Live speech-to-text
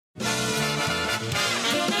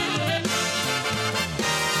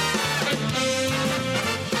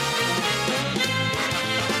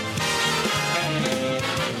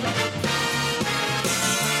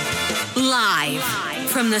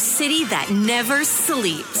from the city that never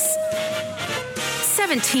sleeps.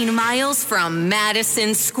 17 miles from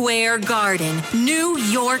Madison Square Garden, New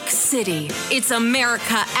York City. It's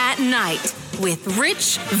America at Night with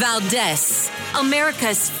Rich Valdez.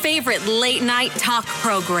 America's favorite late-night talk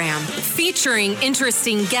program, featuring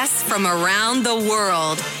interesting guests from around the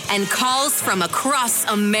world and calls from across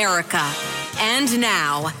America. And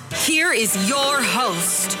now, here is your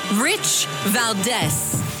host, Rich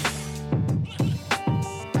Valdez.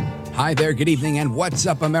 Hi there, good evening, and what's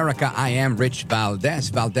up, America? I am Rich Valdez,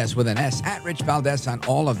 Valdez with an S, at Rich Valdez on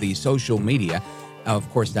all of the social media. Of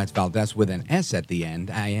course, that's Valdez with an S at the end.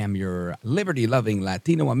 I am your liberty-loving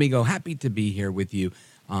Latino amigo, happy to be here with you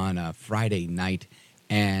on a Friday night.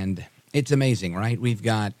 And it's amazing, right? We've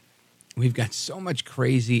got so much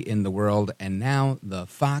crazy in the world, and now the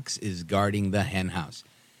fox is guarding the hen house.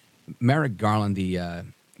 Merrick Garland, the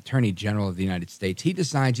Attorney General of the United States, he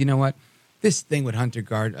decides, you know what? This thing with Hunter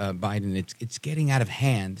Biden, it's getting out of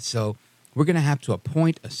hand, so we're going to have to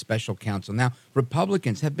appoint a special counsel. Now,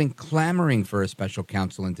 Republicans have been clamoring for a special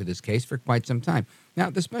counsel into this case for quite some time. Now,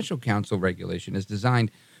 the special counsel regulation is designed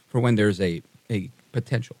for when there's a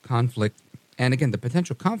potential conflict. And again, the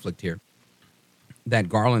potential conflict here that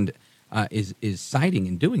Garland is citing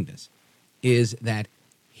in doing this is that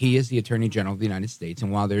he is the Attorney General of the United States,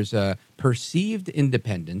 and while there's a perceived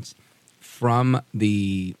independence from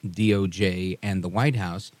the DOJ and the White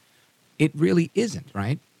House, it really isn't,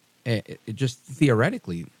 right? It just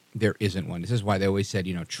theoretically, there isn't one. This is why they always said,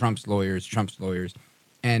 Trump's lawyers.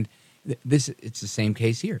 And it's the same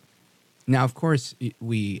case here. Now, of course,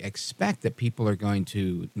 we expect that people are going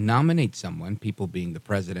to nominate someone, people being the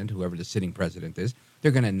president, whoever the sitting president is,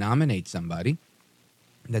 they're going to nominate somebody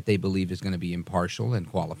that they believe is going to be impartial and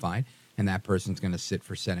qualified, and that person's going to sit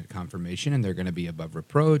for Senate confirmation, and they're going to be above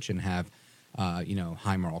reproach and have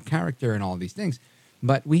high moral character and all these things.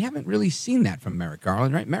 But we haven't really seen that from Merrick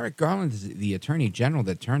Garland, right? Merrick Garland is the Attorney General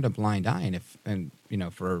that turned a blind eye and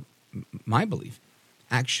for my belief,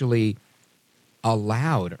 actually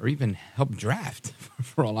allowed or even helped draft,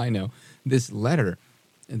 for all I know, this letter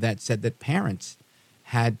that said that parents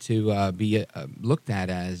had to be looked at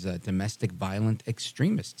as domestic violent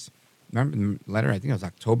extremists. Remember the letter? I think it was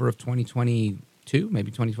October of 2022,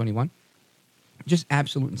 maybe 2021. Just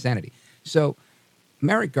absolute insanity. So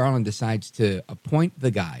Merrick Garland decides to appoint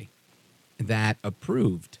the guy that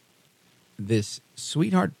approved this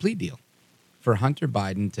sweetheart plea deal for Hunter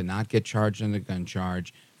Biden to not get charged on a gun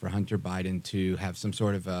charge, for Hunter Biden to have some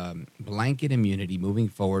sort of blanket immunity moving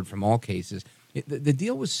forward from all cases. The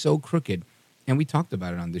deal was so crooked, and we talked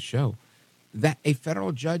about it on this show, that a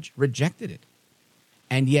federal judge rejected it.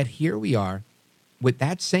 And yet here we are with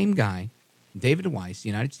that same guy, David Weiss, the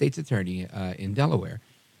United States Attorney in Delaware,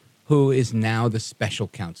 who is now the special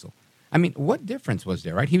counsel. I mean, what difference was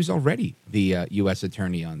there, right? He was already the U.S.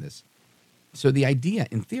 attorney on this. So the idea,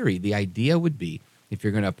 in theory, would be, if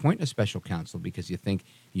you're going to appoint a special counsel because you think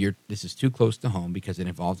this is too close to home because it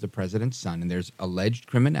involves the president's son and there's alleged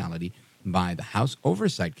criminality by the House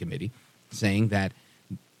Oversight Committee saying that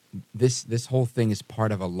this whole thing is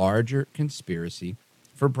part of a larger conspiracy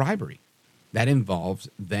for bribery that involves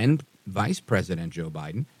then Vice President Joe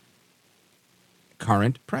Biden,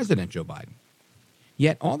 current President Joe Biden.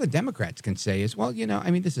 Yet all the Democrats can say is, well,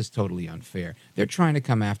 this is totally unfair. They're trying to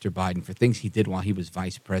come after Biden for things he did while he was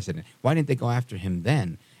vice president. Why didn't they go after him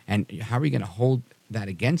then? And how are we going to hold that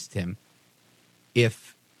against him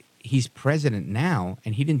if he's president now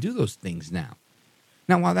and he didn't do those things now?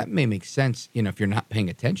 Now, while that may make sense, if you're not paying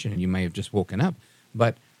attention and you may have just woken up,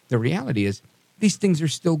 but the reality is these things are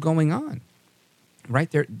still going on. Right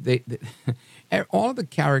there, all of the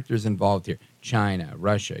characters involved here, China,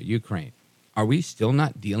 Russia, Ukraine. Are we still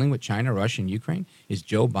not dealing with China, Russia, and Ukraine? Is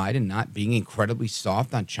Joe Biden not being incredibly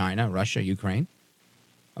soft on China, Russia, Ukraine?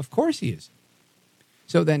 Of course he is.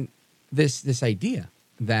 So then this idea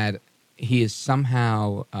that he is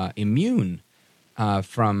somehow immune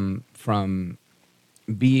from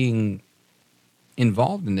being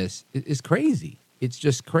involved in this is crazy. It's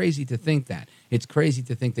just crazy to think that. It's crazy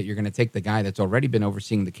to think that you're going to take the guy that's already been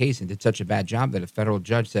overseeing the case and did such a bad job that a federal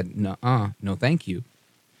judge said, no, thank you.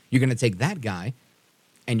 You're going to take that guy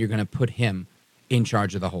and you're going to put him in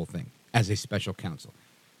charge of the whole thing as a special counsel.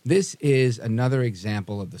 This is another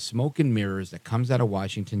example of the smoke and mirrors that comes out of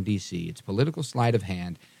Washington, D.C. It's political sleight of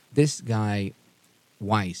hand. This guy,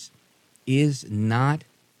 Weiss, is not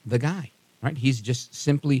the guy, right? He's just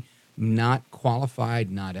simply not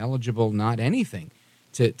qualified, not eligible, not anything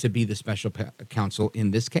to be the special counsel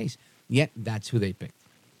in this case. Yet that's who they picked.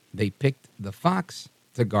 They picked the fox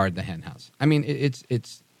to guard the hen house. I mean,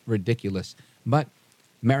 it's ridiculous. But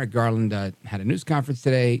Merrick Garland had a news conference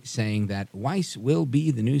today saying that Weiss will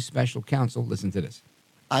be the new special counsel. Listen to this.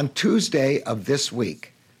 On Tuesday of this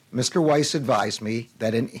week, Mr. Weiss advised me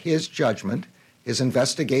that in his judgment, his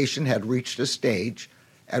investigation had reached a stage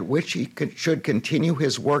at which he should continue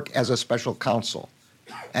his work as a special counsel,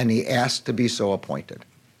 and he asked to be so appointed.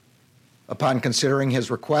 Upon considering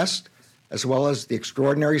his request, as well as the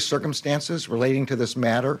extraordinary circumstances relating to this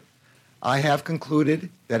matter, I have concluded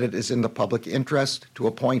that it is in the public interest to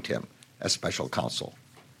appoint him as special counsel.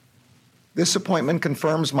 This appointment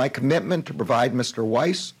confirms my commitment to provide Mr.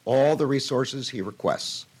 Weiss all the resources he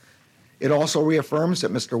requests. It also reaffirms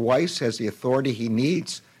that Mr. Weiss has the authority he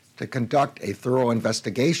needs to conduct a thorough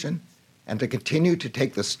investigation and to continue to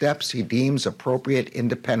take the steps he deems appropriate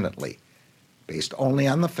independently, based only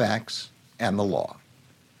on the facts and the law.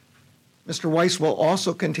 Mr. Weiss will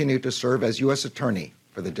also continue to serve as U.S. Attorney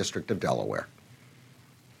for the District of Delaware.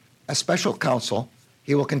 As special counsel,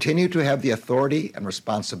 he will continue to have the authority and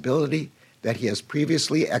responsibility that he has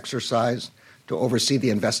previously exercised to oversee the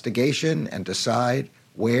investigation and decide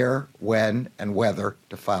where, when, and whether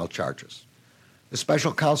to file charges. The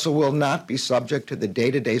special counsel will not be subject to the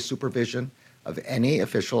day-to-day supervision of any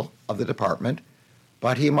official of the department,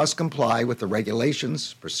 but he must comply with the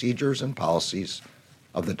regulations, procedures, and policies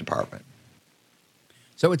of the department.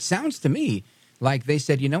 So it sounds to me like they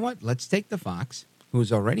said, you know what, let's take the fox,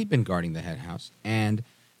 who's already been guarding the hen house, and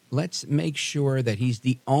let's make sure that he's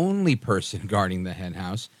the only person guarding the hen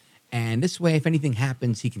house, and this way, if anything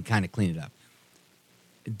happens, he can kind of clean it up.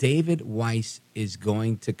 David Weiss is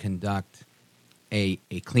going to conduct a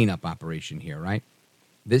cleanup operation here, right?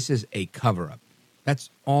 This is a cover-up. That's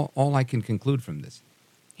all I can conclude from this.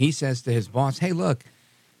 He says to his boss, hey, look,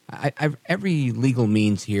 I've every legal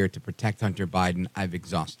means here to protect Hunter Biden, I've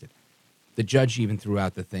exhausted. The judge even threw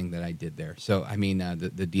out the thing that I did there. So, I mean,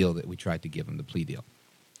 the deal that we tried to give him, the plea deal.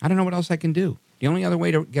 I don't know what else I can do. The only other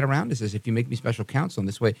way to get around this is if you make me special counsel. And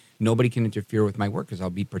this way, nobody can interfere with my work because I'll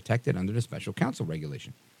be protected under the special counsel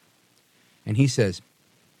regulation. And he says,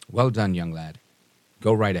 well done, young lad.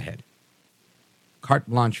 Go right ahead. Carte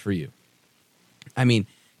blanche for you. I mean,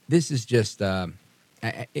 this is just,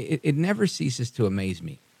 it never ceases to amaze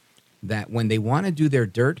me that when they want to do their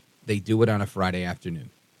dirt, they do it on a Friday afternoon.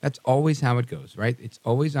 That's always how it goes, right? It's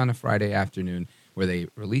always on a Friday afternoon where they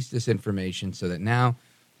release this information so that now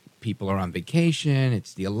people are on vacation.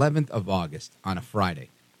 It's the 11th of August on a Friday.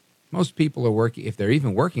 Most people are working, if they're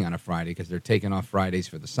even working on a Friday, because they're taking off Fridays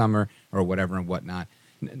for the summer or whatever and whatnot.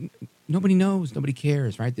 Nobody knows. Nobody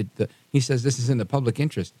cares, right? He says this is in the public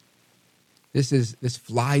interest. This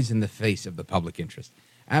flies in the face of the public interest.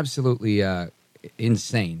 Absolutely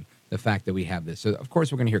insane, the fact that we have this. So, of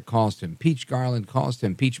course, we're going to hear calls to impeach Garland, calls to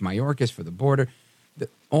impeach Mayorkas for the border.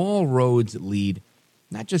 All roads lead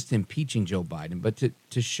not just to impeaching Joe Biden, but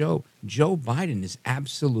to show Joe Biden is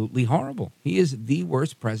absolutely horrible. He is the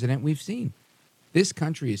worst president we've seen. This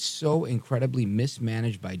country is so incredibly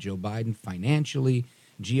mismanaged by Joe Biden financially,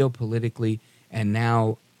 geopolitically, and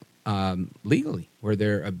now legally, where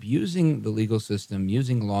they're abusing the legal system,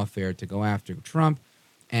 using lawfare to go after Trump,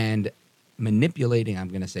 and manipulating, I'm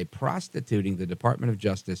going to say, prostituting the Department of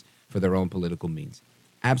Justice for their own political means.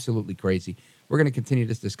 Absolutely crazy. We're going to continue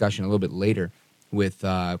this discussion a little bit later with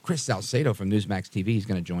Chris Salcedo from Newsmax TV. He's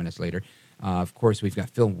going to join us later. Of course, we've got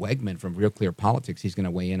Phil Wegmann from Real Clear Politics. He's going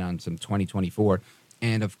to weigh in on some 2024.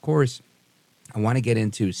 And, of course, I want to get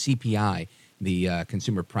into CPI, the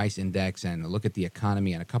Consumer Price Index, and a look at the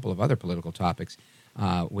economy and a couple of other political topics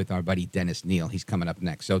with our buddy Dennis Kneale. He's coming up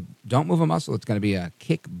next. So don't move a muscle. It's going to be a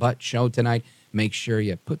kick-butt show tonight. Make sure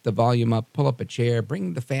you put the volume up, pull up a chair,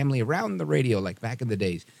 bring the family around the radio like back in the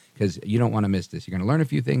days, because you don't want to miss this. You're going to learn a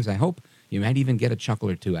few things. I hope you might even get a chuckle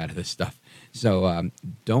or two out of this stuff. So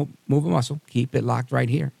don't move a muscle. Keep it locked right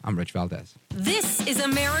here. I'm Rich Valdez. This is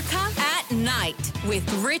America at Night with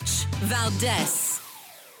Rich Valdez.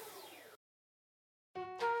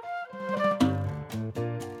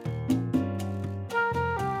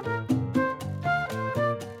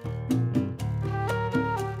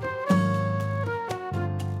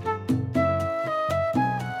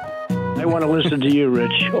 I want to listen to you,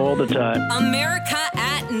 Rich, all the time. America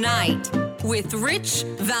at Night with Rich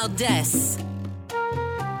Valdez.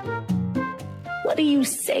 What do you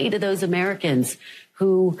say to those Americans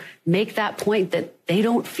who make that point that they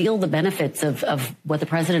don't feel the benefits of what the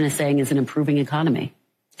president is saying is an improving economy?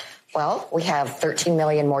 Well, we have 13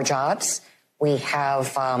 million more jobs. We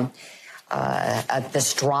have the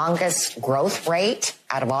strongest growth rate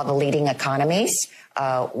out of all the leading economies.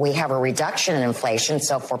 We have a reduction in inflation.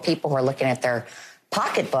 So for people who are looking at their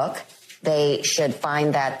pocketbook, they should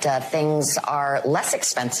find that things are less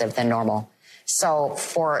expensive than normal. So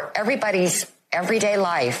for everybody's everyday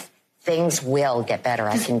life, things will get better.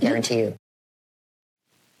 I can guarantee you.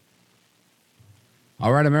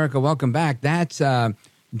 All right, America, welcome back. That's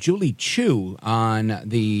Julie Chu on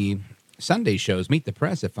the Sunday shows, Meet the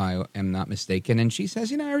Press, if I am not mistaken. And she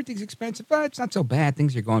says, everything's expensive, but it's not so bad.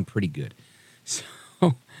 Things are going pretty good. So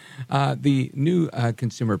the new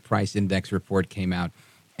Consumer Price Index report came out.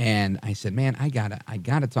 And I said, man, I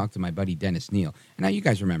gotta talk to my buddy Dennis Kneale. And now you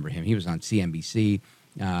guys remember him. He was on CNBC.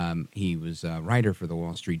 He was a writer for the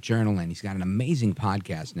Wall Street Journal, and he's got an amazing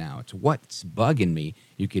podcast now. It's What's Bugging Me.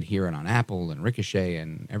 You could hear it on Apple and Ricochet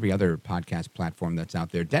and every other podcast platform that's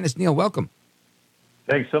out there. Dennis Kneale, welcome.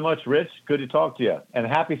 Thanks so much, Rich. Good to talk to you. And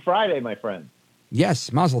happy Friday, my friend.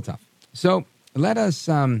 Yes, mazel tov. So let us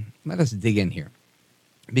dig in here,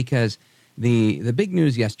 because the big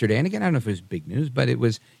news yesterday, and again, I don't know if it was big news, but it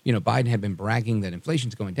was, Biden had been bragging that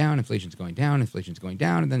inflation's going down, and then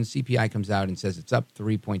the CPI comes out and says it's up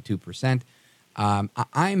 3.2%.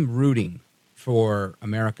 I'm rooting for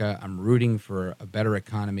America. I'm rooting for a better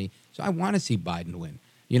economy. So I want to see Biden win.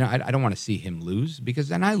 I don't want to see him lose, because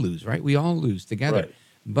then I lose, right? We all lose together. Right.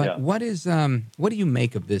 But what do you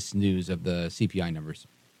make of this news of the CPI numbers?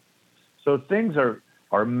 So things are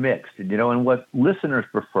mixed, and what listeners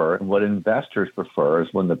prefer and what investors prefer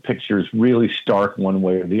is when the picture is really stark one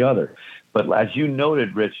way or the other. But as you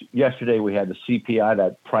noted, Rich, yesterday we had the CPI,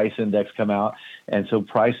 that price index, come out. And so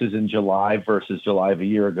prices in July versus July of a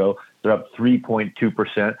year ago, they're up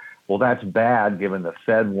 3.2%. Well, that's bad, given the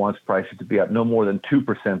Fed wants prices to be up no more than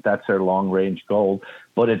 2%. That's their long-range goal.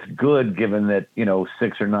 But it's good, given that,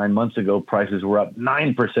 6 or 9 months ago, prices were up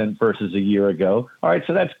 9% versus a year ago. All right,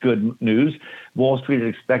 so that's good news. Wall Street had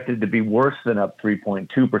expected to be worse than up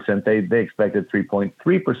 3.2%. They expected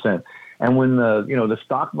 3.3%. And when the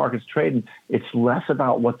stock market's trading, it's less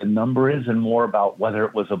about what the number is and more about whether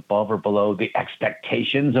it was above or below the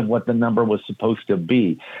expectations of what the number was supposed to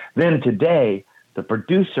be. Then today, the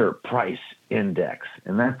producer price index,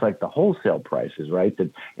 and that's like the wholesale prices, right,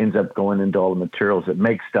 that ends up going into all the materials that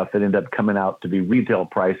make stuff that end up coming out to be retail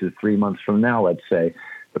prices 3 months from now, let's say.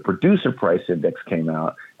 The producer price index came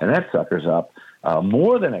out, and that sucker's up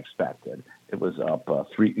more than expected. It was up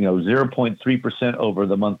 0.3% over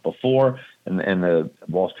the month before, and the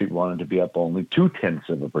Wall Street wanted to be up only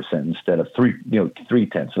 0.2% instead of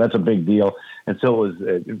 0.3. So that's a big deal. And so it was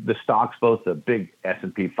the stocks, both the big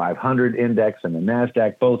S&P 500 index and the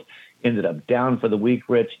Nasdaq, both ended up down for the week,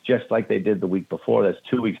 Rich, just like they did the week before. That's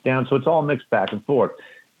 2 weeks down. So it's all mixed back and forth.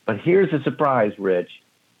 But here's the surprise, Rich.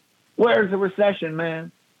 Where's the recession,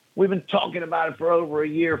 man? We've been talking about it for over a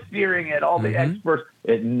year, fearing it, all the experts.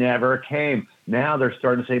 It never came. Now they're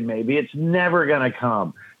starting to say maybe it's never going to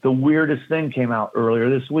come. The weirdest thing came out earlier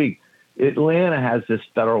this week. Atlanta has this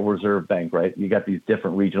Federal Reserve Bank, right? You got these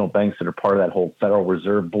different regional banks that are part of that whole Federal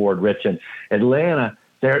Reserve Board, Rich. And Atlanta,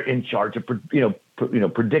 they're in charge of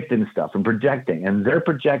predicting stuff and projecting. And they're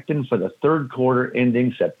projecting for the third quarter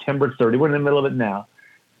ending September 30. We're in the middle of it now.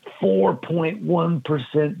 4.1%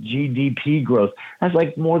 GDP growth. That's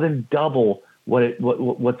like more than double what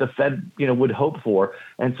the Fed would hope for.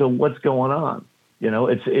 And so what's going on?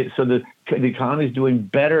 So the economy is doing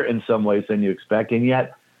better in some ways than you expect, and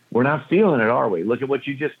yet we're not feeling it, are we? Look at what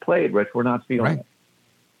you just played, Rich. We're not feeling it.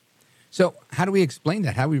 So how do we explain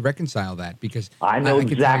that? How do we reconcile that? Because I know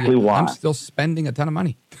exactly why. I'm still spending a ton of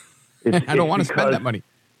money. I don't want to spend that money.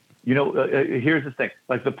 Here's the thing.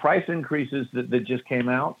 Like the price increases that just came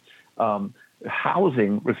out,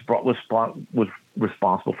 housing was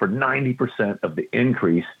responsible for 90% of the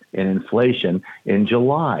increase in inflation in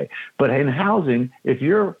July. But in housing, if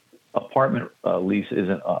your apartment lease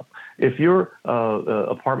isn't up, if your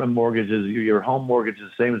apartment mortgage your home mortgage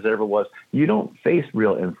is the same as it ever was, you don't face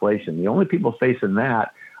real inflation. The only people facing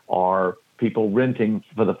that are people renting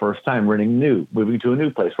for the first time, moving to a new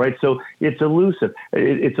place, right? So it's elusive.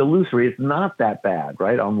 It's illusory. It's not that bad,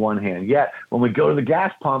 right, on one hand. Yet when we go to the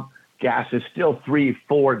gas pump, gas is still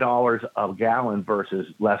 $3-4 a gallon versus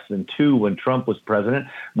less than $2 when Trump was president.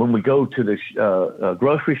 When we go to the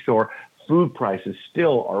grocery store, food prices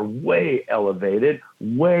still are way elevated,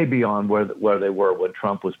 way beyond where they were when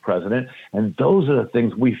Trump was president. And those are the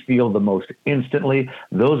things we feel the most instantly.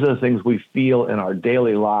 Those are the things we feel in our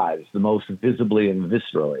daily lives the most visibly and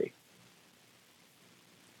viscerally.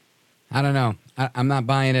 I don't know. I'm not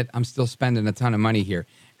buying it. I'm still spending a ton of money here.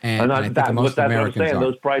 And I think most Americans what I'm saying.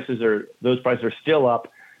 are. Those prices are still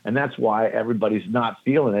up, and that's why everybody's not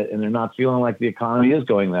feeling it, and they're not feeling like the economy is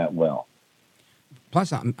going that well.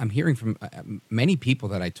 Plus, I'm hearing from many people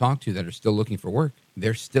that I talk to that are still looking for work.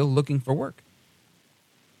 They're still looking for work.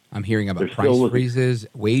 I'm hearing about price freezes,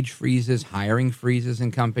 wage freezes, hiring freezes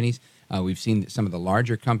in companies. We've seen some of the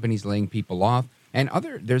larger companies laying people off. And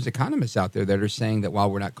there's economists out there that are saying that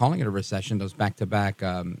while we're not calling it a recession, those back-to-back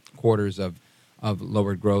quarters of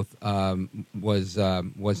lowered growth was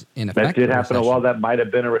in effect. That did happen a while. That might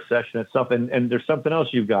have been a recession itself. And there's something else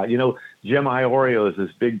you've got. Jim Iorio is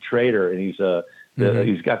this big trader, and he's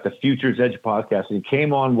got the Futures Edge podcast. And he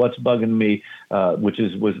came on What's Bugging Me, which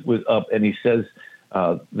was up, and he says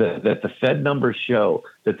that the Fed numbers show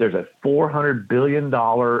that there's a $400 billion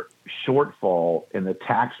shortfall in the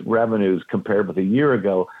tax revenues compared with a year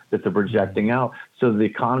ago that they're projecting out. So the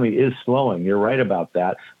economy is slowing. You're right about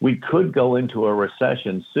that. We could go into a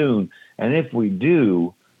recession soon. And if we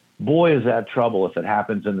do, boy, is that trouble if it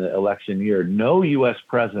happens in the election year. No U.S.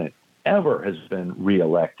 president ever has been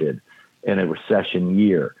reelected in a recession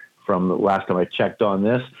year from the last time I checked on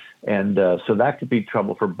this. And so that could be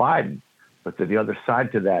trouble for Biden. But the other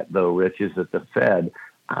side to that, though, Rich, is that the Fed,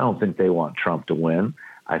 I don't think they want Trump to win.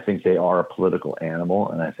 I think they are a political animal,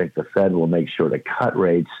 and I think the Fed will make sure to cut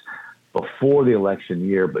rates before the election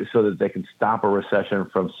year, but so that they can stop a recession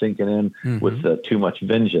from sinking in with too much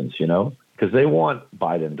vengeance, because they want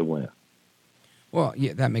Biden to win. Well,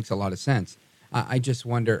 yeah, that makes a lot of sense. I just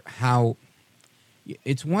wonder how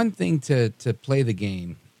it's one thing to play the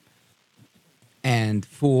game and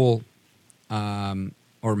fool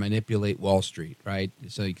or manipulate Wall Street, right?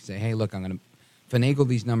 So you can say, hey, look, I'm going to finagle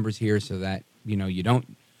these numbers here so that, you don't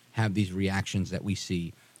have these reactions that we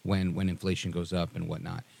see when inflation goes up and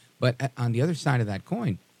whatnot. But on the other side of that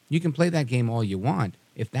coin, you can play that game all you want.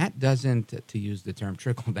 If that doesn't, to use the term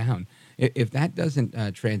trickle down, if that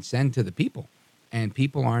doesn't transcend to the people, and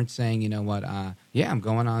people aren't saying, I'm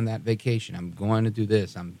going on that vacation, I'm going to do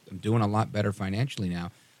this, I'm doing a lot better financially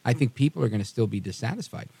now, I think people are going to still be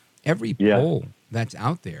dissatisfied. Every poll that's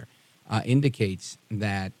out there indicates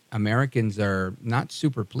that Americans are not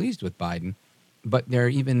super pleased with Biden, but they're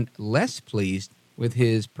even less pleased with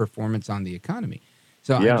his performance on the economy.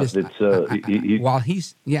 So while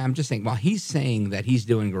he's saying that he's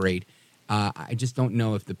doing great, I just don't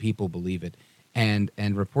know if the people believe it. And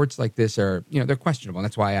reports like this are, they're questionable.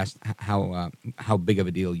 That's why I asked how big of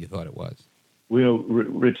a deal you thought it was.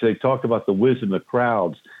 Rich, they talked about the wisdom of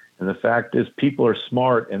crowds. And the fact is, people are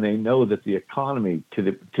smart, and they know that the economy, to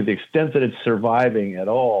the extent that it's surviving at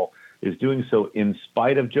all, is doing so in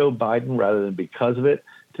spite of Joe Biden rather than because of it,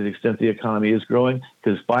 to the extent the economy is growing,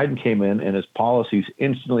 because Biden came in and his policies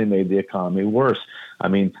instantly made the economy worse. I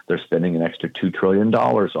mean, they're spending an extra $2 trillion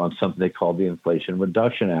on something they call the Inflation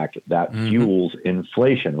Reduction Act. That fuels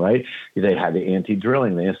inflation, right? They had the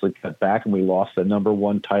anti-drilling. They instantly cut back, and we lost the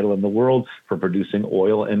 #1 title in the world for producing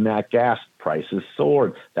oil and nat gas. Prices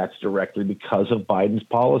soared. That's directly because of Biden's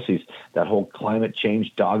policies. That whole climate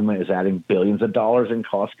change dogma is adding billions of dollars in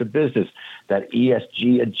cost to business. That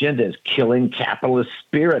ESG agenda is killing capitalist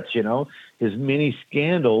spirits, His many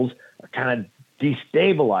scandals are kind of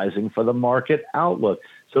destabilizing for the market outlook.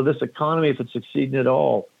 So this economy, if it's succeeding at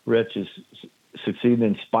all, Rich, is succeeding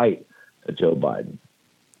in spite of Joe Biden.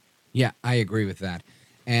 Yeah, I agree with that.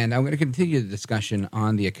 And I'm going to continue the discussion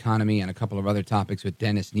on the economy and a couple of other topics with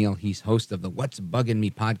Dennis Kneale. He's host of the What's Bugging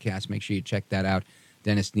Me podcast. Make sure you check that out.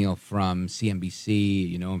 Dennis Kneale from CNBC.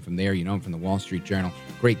 You know him from there. You know him from the Wall Street Journal.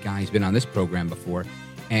 Great guy. He's been on this program before.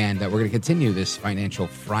 And we're going to continue this Financial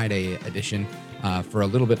Friday edition for a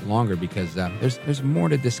little bit longer because there's more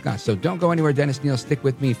to discuss. So don't go anywhere, Dennis Kneale. Stick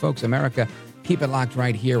with me, folks. America, keep it locked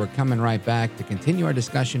right here. We're coming right back to continue our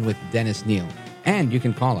discussion with Dennis Kneale. And you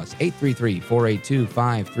can call us,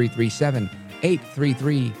 833-482-5337,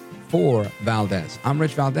 833-4-VALDEZ. I'm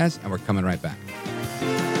Rich Valdez, and we're coming right back.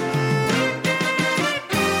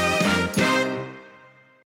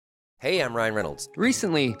 Hey, I'm Ryan Reynolds.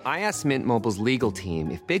 Recently, I asked Mint Mobile's legal team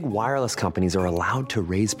if big wireless companies are allowed to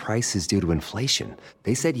raise prices due to inflation.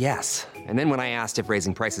 They said yes. And then when I asked if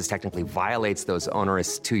raising prices technically violates those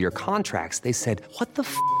onerous 2-year contracts, they said, "What the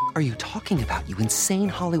f*** are you talking about, you insane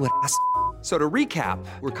Hollywood ass?" So to recap,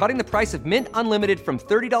 we're cutting the price of Mint Unlimited from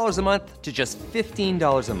 $30 a month to just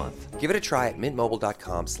 $15 a month. Give it a try at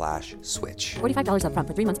mintmobile.com/switch. $45 up front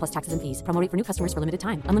for 3 months plus taxes and fees. Promo rate for new customers for limited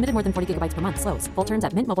time. Unlimited more than 40 gigabytes per month. Slows full terms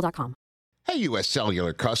at mintmobile.com. Hey, U.S.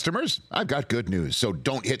 Cellular customers, I've got good news, so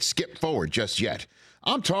don't hit skip forward just yet.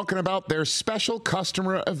 I'm talking about their special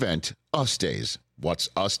customer event, Us Days. What's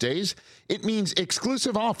Us Days? It means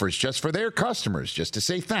exclusive offers just for their customers, just to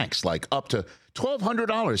say thanks, like up to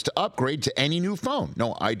 $1,200 to upgrade to any new phone.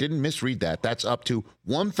 No, I didn't misread that. That's up to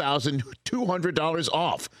 $1,200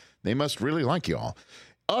 off. They must really like you all.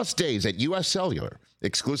 Us Days at U.S. Cellular.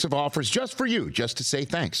 Exclusive offers just for you, just to say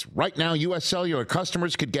thanks. Right now, U.S. Cellular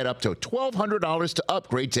customers could get up to $1,200 to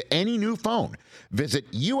upgrade to any new phone.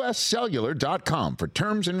 Visit uscellular.com for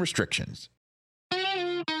terms and restrictions.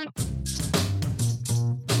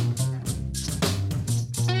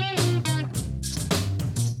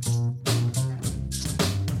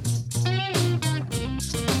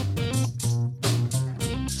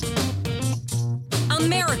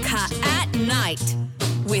 America at Night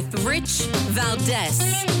with Rich Valdez.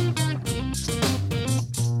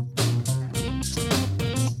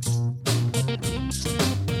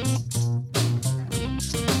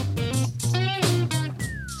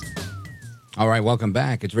 All right, welcome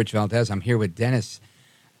back. It's Rich Valdez. I'm here with Dennis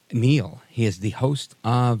Kneale. He is the host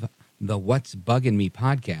of the What's Bugging Me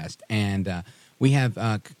podcast. And we have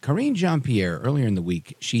Karine Jean-Pierre earlier in the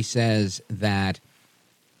week. She says that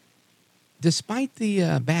despite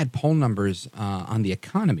the bad poll numbers on the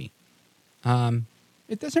economy,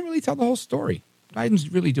 it doesn't really tell the whole story.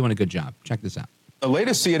 Biden's really doing a good job. Check this out. The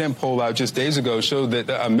latest CNN poll out just days ago showed that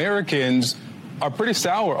Americans are pretty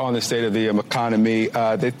sour on the state of the economy.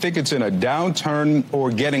 They think it's in a downturn or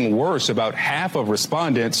getting worse. About half of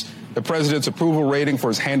respondents. The president's approval rating for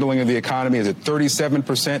his handling of the economy is at 37%,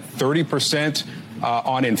 30%.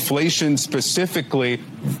 On inflation specifically.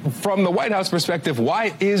 From the White House perspective,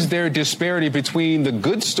 why is there disparity between the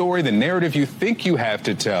good story, the narrative you think you have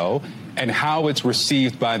to tell, and how it's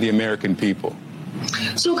received by the American people?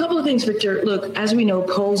 So a couple of things, Victor. Look, as we know,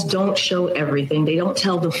 polls don't show everything. They don't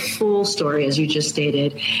tell the full story, as you just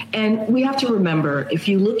stated. And we have to remember, if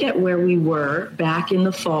you look at where we were back in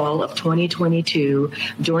the fall of 2022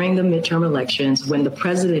 during the midterm elections, when the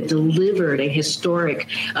president delivered a historic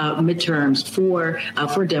midterms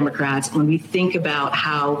for Democrats, when we think about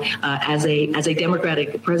how, as a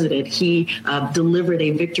Democratic president, he delivered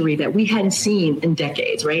a victory that we hadn't seen in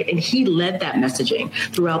decades, right? And he led that messaging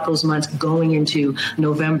throughout those months going into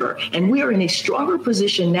November. And we are in a stronger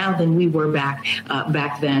position now than we were back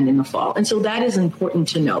then in the fall. And so that is important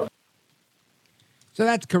to note. So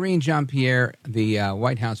that's Karine Jean-Pierre, the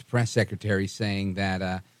White House press secretary, saying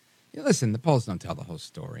that, listen, the polls don't tell the whole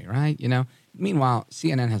story, right? Meanwhile,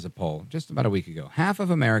 CNN has a poll just about a week ago. Half of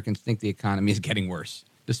Americans think the economy is getting worse,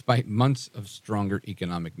 despite months of stronger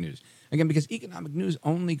economic news. Again, because economic news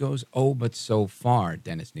only goes but so far,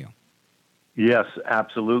 Dennis Kneale. Yes,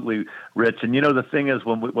 absolutely, Rich. And the thing is,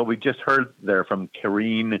 what we just heard there from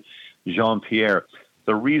Karine Jean-Pierre,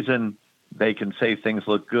 the reason they can say things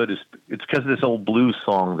look good is it's because of this old blues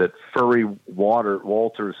song that Furry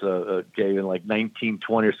Walters gave in like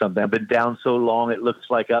 1920 or something. I've been down so long it looks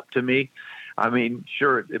like up to me. I mean,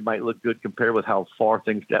 sure, it might look good compared with how far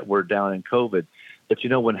things that were down in COVID. But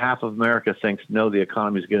when half of America thinks, no, the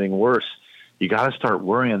economy is getting worse, you got to start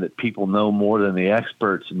worrying that people know more than the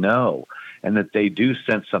experts know, and that they do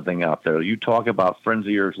sense something out there. You talk about friends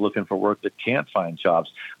of yours looking for work that can't find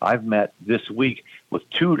jobs. I've met this week with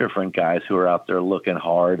two different guys who are out there looking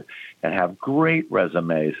hard and have great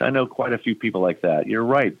resumes. I know quite a few people like that. You're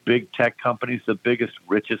right. Big tech companies, the biggest,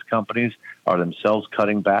 richest companies, are themselves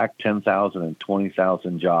cutting back 10,000 and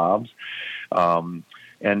 20,000 jobs.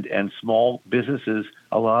 And small businesses,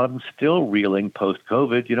 a lot of them still reeling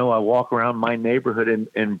post-COVID. I walk around my neighborhood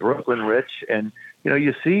in Brooklyn, Rich, and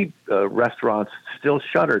you see restaurants still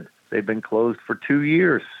shuttered. They've been closed for 2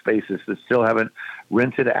 years, spaces that still haven't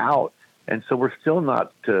rented out. And so we're still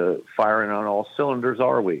not firing on all cylinders,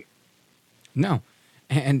 are we? No.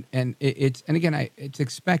 And it's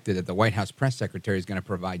expected that the White House press secretary is going to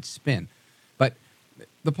provide spin. But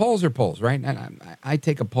the polls are polls, right? And I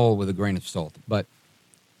take a poll with a grain of salt. But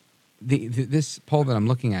this poll that I'm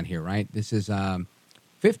looking at here, right, this is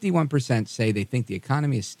 51% say they think the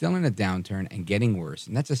economy is still in a downturn and getting worse.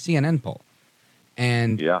 And that's a CNN poll.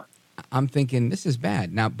 And yeah. I'm thinking this is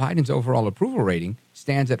bad. Now, Biden's overall approval rating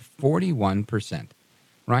stands at 41%,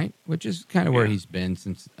 right? Which is kind of where he's been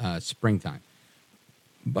since springtime.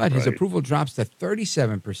 But his approval drops to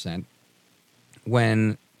 37%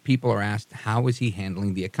 when people are asked, how is he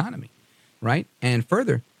handling the economy, right? And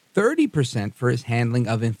further, 30% for his handling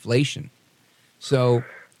of inflation. So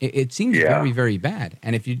it seems very, very bad.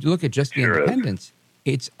 And if you look at just the independents,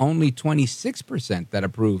 it's only 26% that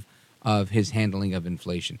approve of his handling of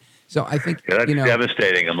inflation. So I think that's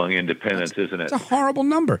devastating among independents, isn't it? It's a horrible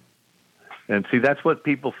number. And see, that's what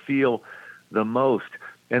people feel the most.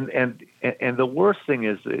 And the worst thing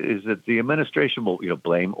is that the administration will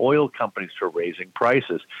blame oil companies for raising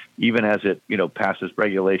prices, even as it passes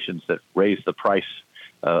regulations that raise the price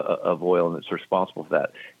of oil, and it's responsible for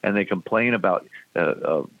that. And they complain about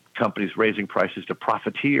companies raising prices to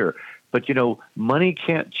profiteer. But, money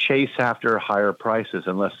can't chase after higher prices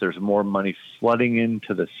unless there's more money flooding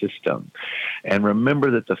into the system. And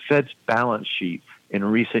remember that the Fed's balance sheet in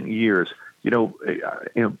recent years,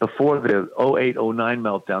 before the 08-09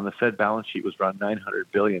 meltdown, the Fed balance sheet was around $900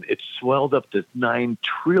 billion. It swelled up to $9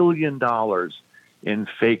 trillion in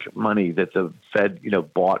fake money that the Fed,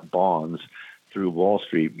 bought bonds through Wall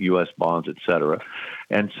Street, U.S. bonds, et cetera.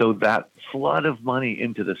 And so that flood of money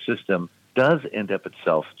into the system does end up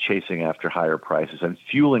itself chasing after higher prices and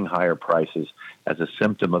fueling higher prices as a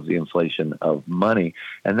symptom of the inflation of money.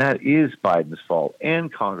 And that is Biden's fault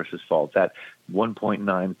and Congress's fault, that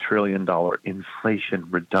 $1.9 trillion Inflation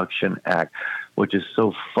Reduction Act, which is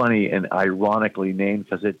so funny and ironically named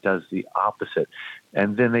because it does the opposite.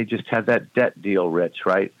 And then they just had that debt deal, Rich,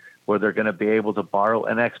 right, where they're going to be able to borrow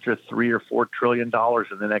an extra $3 or $4 trillion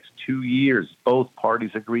in the next 2 years. Both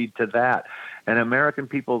parties agreed to that. And American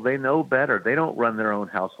people, they know better. They don't run their own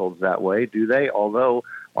households that way, do they? Although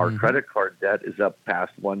our credit card debt is up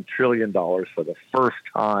past $1 trillion for the first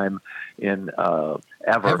time in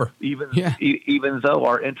ever. Even though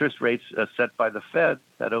our interest rates set by the Fed,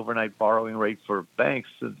 that overnight borrowing rate for banks,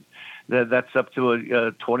 that's up to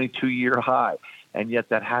a 22-year high. And yet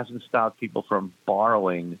that hasn't stopped people from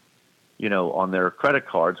borrowing, on their credit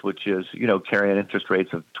cards, which is, carrying interest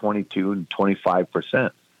rates of 22 and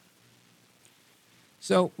 25%.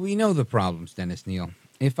 So we know the problems, Dennis Kneale.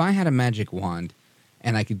 If I had a magic wand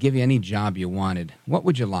and I could give you any job you wanted, what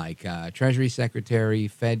would you like? Treasury Secretary,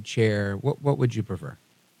 Fed Chair? What would you prefer?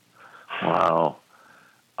 Wow.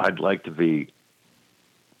 I'd like to be...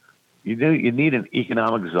 You need an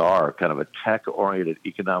economic czar, kind of a tech-oriented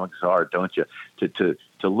economic czar, don't you, to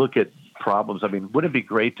look at problems. I mean, wouldn't it be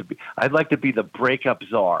great to be... I'd like to be the breakup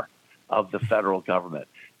czar of the federal government.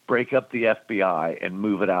 Break up the FBI and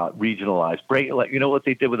move it out, regionalize. You know what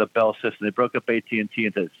they did with the Bell system? They broke up AT&T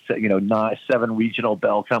into 7 regional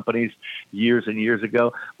Bell companies years and years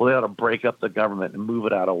ago. Well, they ought to break up the government and move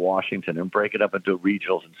it out of Washington and break it up into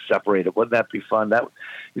regionals and separate it. Wouldn't that be fun?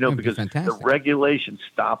 Because the regulation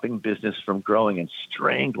stopping business from growing and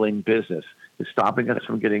strangling business is stopping us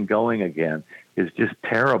from getting going again is just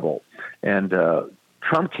terrible. And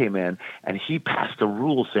Trump came in and he passed a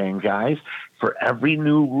rule saying, guys, for every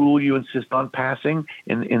new rule you insist on passing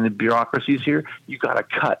in the bureaucracies here, you got to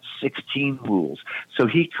cut 16 rules. So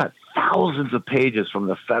he cut thousands of pages from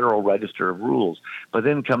the Federal Register of Rules. But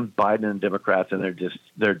then comes Biden and Democrats, and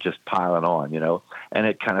they're just piling on, and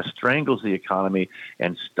it kind of strangles the economy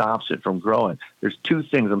and stops it from growing. There's two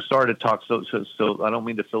things. I'm sorry to talk so I don't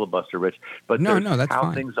mean to filibuster, Rich, but no, that's how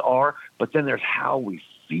fine. Things are, but then there's how we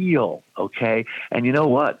feel, okay? And you know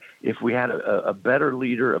what? If we had a better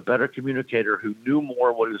leader, a better communicator who knew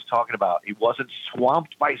more what he was talking about, he wasn't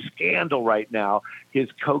swamped by scandal right now. His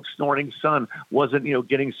coke-snorting son wasn't,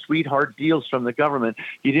 getting sweetheart deals from the government.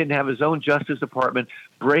 He didn't have his own Justice Department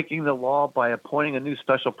breaking the law by appointing a new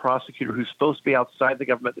special prosecutor who's supposed to be outside the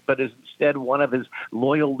government, but is instead one of his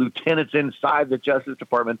loyal lieutenants inside the Justice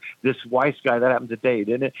Department, this Weiss guy. That happened today,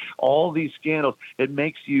 didn't it? All these scandals, it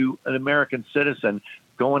makes you an American citizen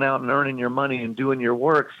going out and earning your money and doing your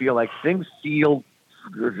work feel like things feel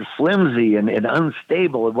flimsy and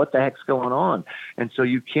unstable and what the heck's going on. And so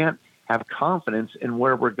you can't have confidence in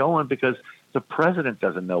where we're going because the president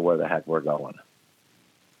doesn't know where the heck we're going.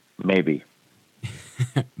 Maybe.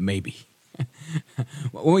 Maybe.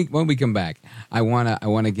 When we come back, I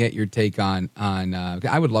wanna get your take on.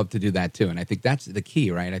 I would love to do that too, and I think that's the key,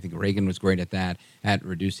 right? I think Reagan was great at that, at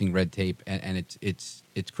reducing red tape, and it's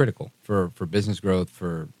critical for business growth,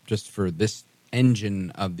 for this engine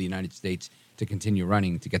of the United States to continue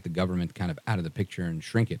running, to get the government kind of out of the picture and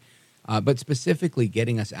shrink it. But specifically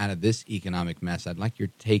getting us out of this economic mess, I'd like your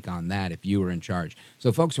take on that if you were in charge.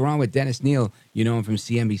 So, folks, we're on with Dennis Kneale. You know him from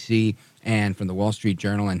CNBC and from the Wall Street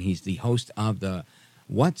Journal, and he's the host of the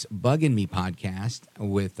What's Bugging Me podcast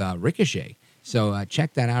with Ricochet. So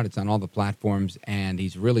check that out. It's on all the platforms, and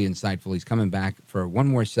he's really insightful. He's coming back for one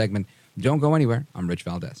more segment. Don't go anywhere. I'm Rich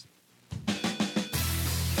Valdez.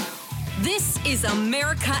 This is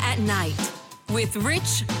America at Night with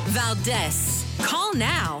Rich Valdez. Call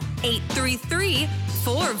now,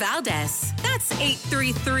 833-4-VALDEZ. That's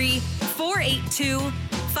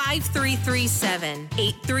 833-482-5337.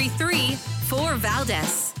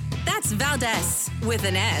 833-4-VALDEZ. That's Valdez with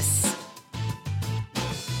an S.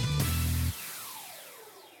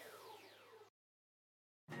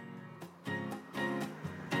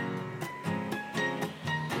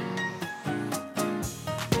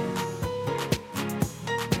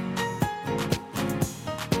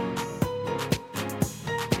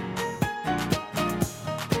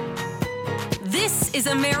 This is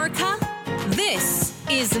America. This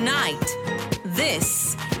is night.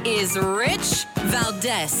 This is Rich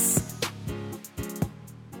Valdez.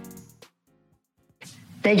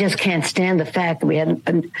 They just can't stand the fact that we had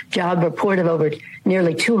a job report of over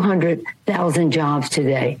nearly 200,000 jobs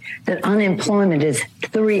today, that unemployment is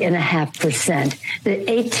 3.5%, that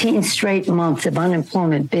 18 straight months of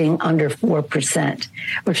unemployment being under 4%.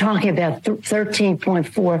 We're talking about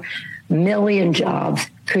 13.4 million jobs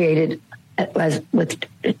created with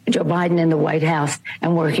Joe Biden in the White House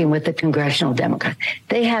and working with the congressional Democrats.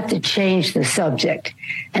 They have to change the subject,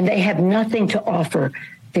 and they have nothing to offer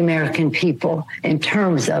the American people in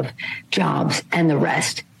terms of jobs and the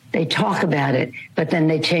rest. They talk about it, but then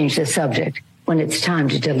they change the subject when it's time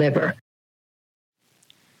to deliver.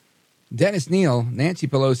 Dennis Kneale, Nancy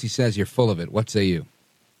Pelosi says you're full of it. What say you?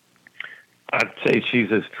 I'd say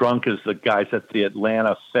she's as drunk as the guys at the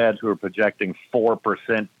Atlanta Fed who are projecting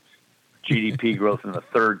 4% GDP growth in the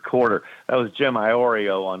third quarter. That was Jim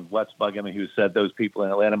Iorio on What's Bugging Me who said those people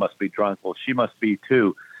in Atlanta must be drunk. Well, she must be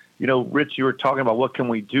too. You know, Rich, you were talking about what can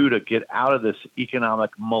we do to get out of this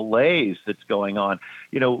economic malaise that's going on.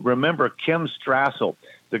 You know, remember Kim Strassel,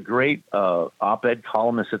 the great op-ed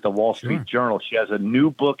columnist at the Wall Street Journal. She has a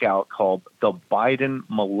new book out called The Biden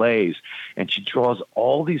Malaise, and she draws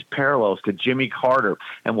all these parallels to Jimmy Carter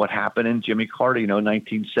and what happened in Jimmy Carter,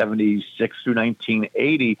 1976 through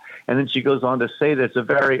 1980. And then she goes on to say that it's a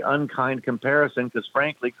very unkind comparison because,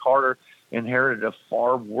 frankly, Carter inherited a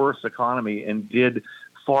far worse economy and did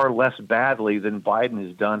far less badly than Biden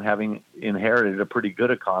has done, having inherited a pretty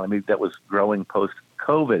good economy that was growing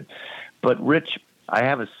post-COVID. But, Rich, I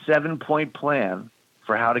have a 7-point plan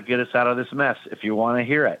for how to get us out of this mess, if you want to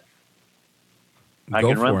hear it. I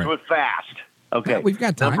can run through it fast. Okay. Yeah, we've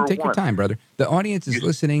got time. Take your time, brother. The audience is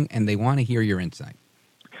listening, and they want to hear your insight.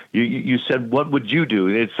 You said, what would you do?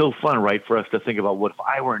 It's so fun, right, for us to think about what if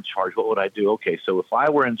I were in charge, what would I do? Okay, so if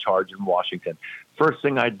I were in charge in Washington, first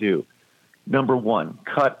thing I'd do, number one,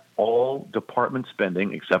 cut all department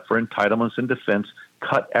spending except for entitlements and defense,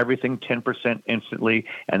 cut everything 10% instantly,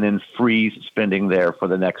 and then freeze spending there for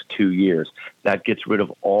the next 2 years. That gets rid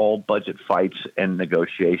of all budget fights and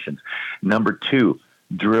negotiations. Number two,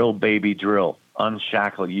 drill, baby, drill.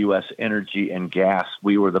 Unshackle U.S. energy and gas.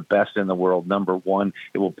 We were the best in the world. Number one,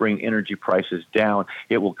 it will bring energy prices down.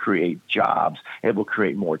 It will create jobs. It will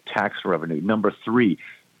create more tax revenue. Number three,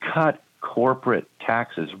 cut corporate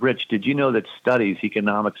taxes. Rich, did you know that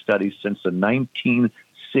economic studies since the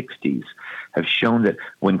 1960s have shown that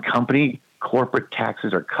when corporate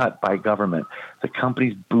taxes are cut by government, the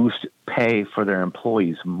companies boost pay for their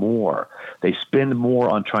employees more. They spend more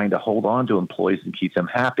on trying to hold on to employees and keep them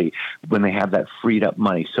happy when they have that freed up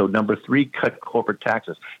money. So number three, cut corporate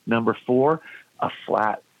taxes. Number four, a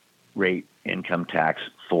flat rate income tax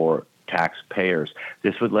for taxpayers.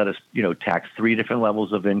 This would let us, tax 3 different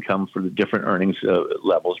levels of income for the different earnings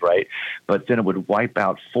levels, right? But then it would wipe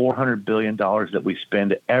out $400 billion that we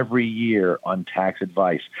spend every year on tax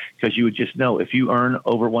advice, because you would just know if you earn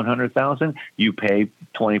over $100,000, you pay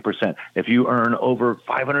 20%. If you earn over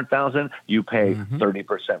 $500,000, you pay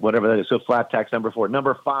 30%, whatever that is. So flat tax, number four.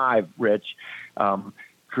 Number five, Rich,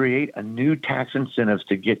 create a new tax incentives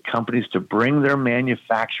to get companies to bring their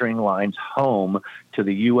manufacturing lines home to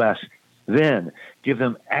the U.S. Then give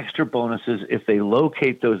them extra bonuses if they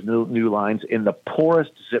locate those new lines in the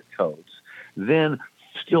poorest zip codes. Then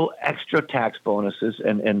still extra tax bonuses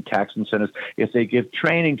and tax incentives if they give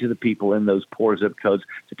training to the people in those poor zip codes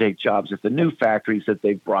to take jobs at the new factories that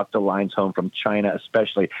they brought the lines home from China,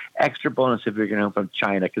 especially. Extra bonus if you're going home from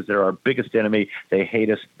China, because they're our biggest enemy. They hate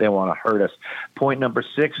us. They want to hurt us. Point number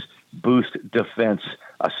six, boost defense.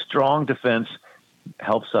 A strong defense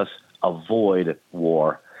helps us avoid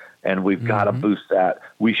war, and we've got to boost that.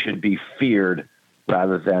 We should be feared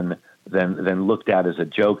rather than looked at as a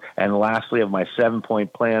joke. And lastly, of my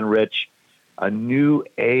 7-point plan, Rich, a new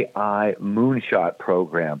AI moonshot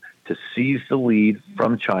program to seize the lead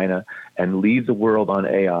from China and lead the world on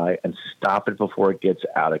AI and stop it before it gets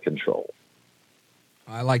out of control.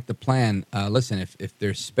 I like the plan. Listen, if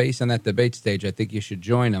there's space on that debate stage, I think you should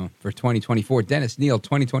join them for 2024. Dennis Kneale,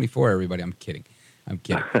 2024, everybody. I'm kidding.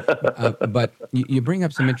 But you bring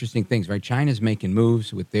up some interesting things, right? China's making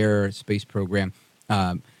moves with their space program.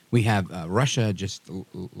 We have Russia just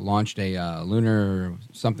launched a lunar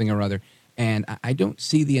something or other, and I don't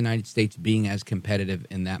see the United States being as competitive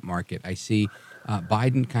in that market. I see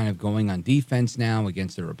Biden kind of going on defense now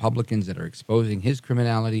against the Republicans that are exposing his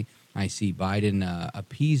criminality. I see Biden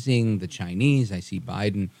appeasing the Chinese. I see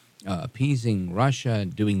Biden appeasing Russia,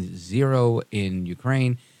 doing zero in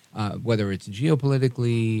Ukraine. Whether it's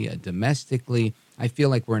geopolitically, domestically, I feel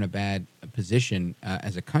like we're in a bad position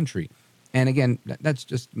as a country. And again, that's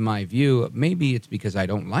just my view. Maybe it's because I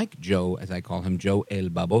don't like Joe, as I call him, Joe El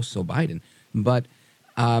Baboso Biden. But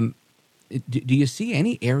do you see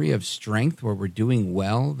any area of strength where we're doing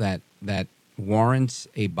well that warrants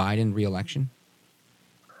a Biden reelection?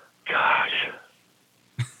 Gosh.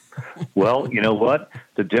 Well, you know what?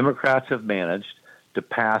 The Democrats have managed to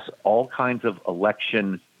pass all kinds of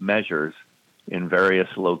election measures in various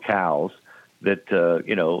locales that,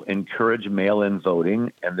 encourage mail-in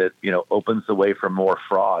voting and that, opens the way for more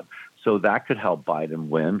fraud. So that could help Biden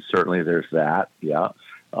win. Certainly there's that. Yeah.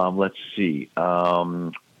 Let's see.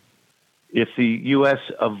 If the U.S.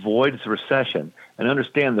 avoids recession, and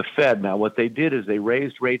understand the Fed now, what they did is they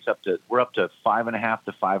raised rates we're up to 5.5%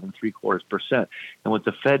 to 5.75%. And what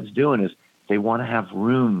the Fed's doing is they want to have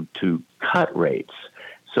room to cut rates.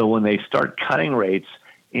 So when they start cutting rates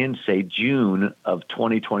in, say, June of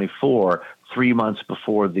 2024, 3 months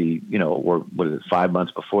before the, 5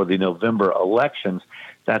 months before the November elections,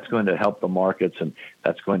 that's going to help the markets and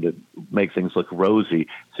that's going to make things look rosy.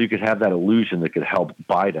 So you could have that illusion that could help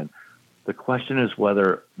Biden. The question is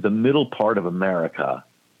whether the middle part of America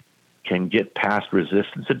can get past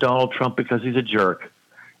resistance to Donald Trump because he's a jerk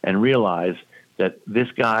and realize that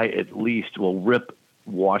this guy at least will rip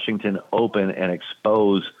Washington open and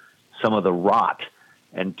expose some of the rot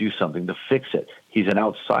and do something to fix it. He's an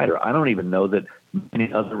outsider. I don't even know that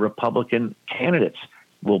many other Republican candidates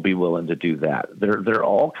will be willing to do that. They're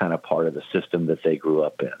all kind of part of the system that they grew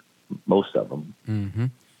up in, most of them. Mm-hmm.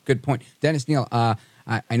 Good point. Dennis Kneale,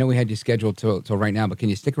 I know we had you scheduled till right now, but can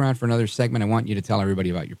you stick around for another segment? I want you to tell everybody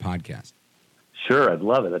about your podcast. Sure, I'd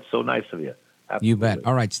love it. That's so nice of you. Absolutely. You bet.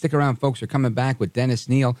 All right, stick around, folks. We're coming back with Dennis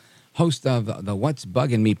Kneale, host of the What's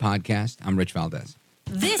Bugging Me podcast. I'm Rich Valdez.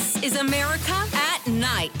 This is America at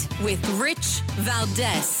Night with Rich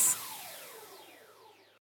Valdez.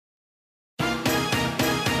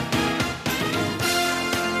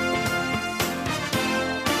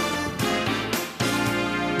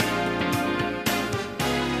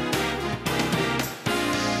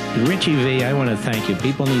 Richie V, I want to thank you.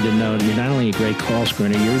 People need to know you're not only a great call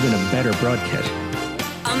screener, you're even a better broadcaster.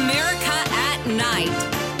 America at Night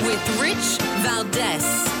with Rich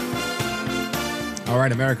Valdez. All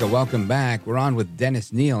right, America, welcome back. We're on with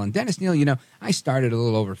Dennis Kneale. And Dennis Kneale, I started a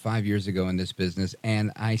little over 5 years ago in this business,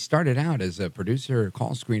 and I started out as a producer,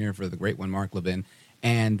 call screener for the great one, Mark Levin,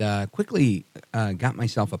 and quickly got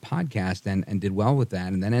myself a podcast and did well with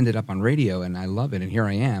that, and then ended up on radio, and I love it, and here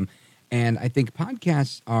I am. And I think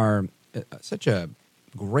podcasts are such a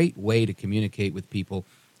great way to communicate with people.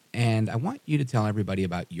 And I want you to tell everybody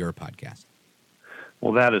about your podcast.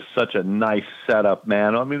 Well, that is such a nice setup,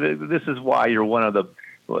 man. I mean, this is why you're one of the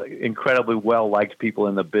incredibly well-liked people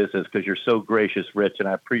in the business, because you're so gracious, Rich, and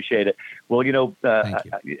I appreciate it. Well,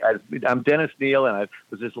 I'm Dennis Kneale, and I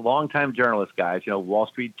was this longtime journalist, guys. Wall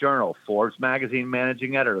Street Journal, Forbes magazine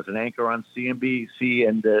managing editor, was an anchor on CNBC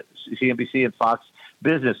and Fox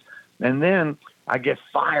Business. And then I get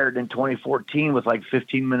fired in 2014 with like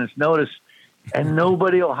 15 minutes notice, and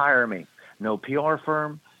nobody will hire me. No PR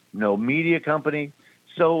firm, no media company.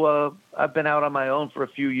 So I've been out on my own for a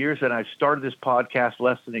few years, and I started this podcast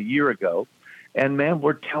less than a year ago. And, man,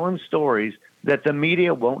 we're telling stories that the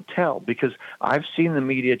media won't tell, because I've seen the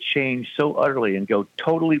media change so utterly and go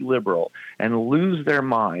totally liberal and lose their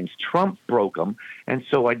minds. Trump broke them. And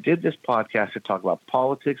so I did this podcast to talk about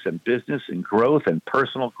politics and business and growth and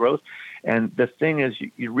personal growth. And the thing is,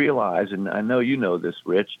 you realize, and I know you know this,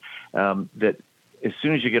 Rich, that as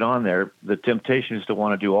soon as you get on there, the temptation is to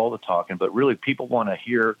want to do all the talking, but really people want to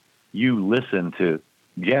hear you listen to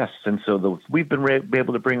guests. And so we've been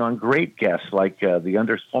able to bring on great guests like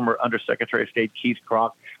the former Undersecretary of State Keith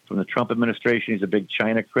Kroc from the Trump administration. He's a big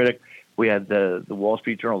China critic. We had the Wall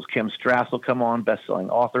Street Journal's Kim Strassel come on,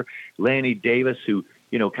 best-selling author. Lanny Davis, who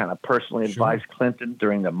kind of personally advised Clinton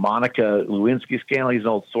during the Monica Lewinsky scandal. He's an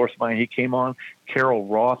old source of mine. He came on. Carol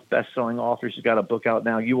Roth, best-selling author. She's got a book out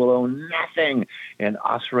now, You Will Own Nothing. And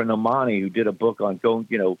Asra Nomani, who did a book on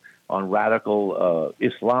on radical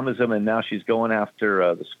Islamism, and now she's going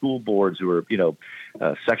after the school boards who are,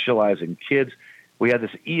 sexualizing kids. We had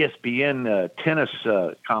this ESPN tennis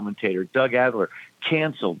commentator, Doug Adler,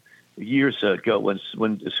 canceled years ago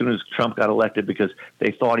when as soon as Trump got elected, because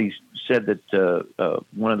they thought he said that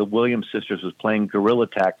one of the Williams sisters was playing guerrilla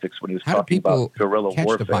tactics when he was talking about guerrilla catch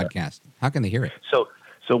warfare. The podcast? How can they hear it?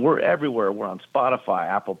 So we're everywhere. We're on Spotify,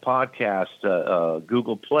 Apple Podcasts,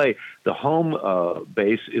 Google Play. The home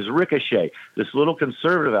base is Ricochet, this little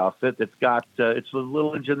conservative outfit that's got it's a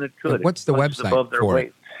little engine that could. What's the website above their for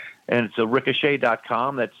weight. it? And it's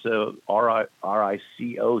ricochet.com. That's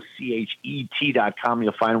RICOCHET.com.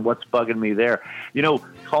 You'll find What's Bugging Me there.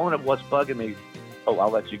 Calling it What's Bugging Me. Oh,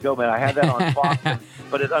 I'll let you go, man. I had that on Fox,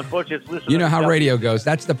 but unfortunately, it's listening. You know how radio goes.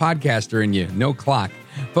 That's the podcaster in you. No clock.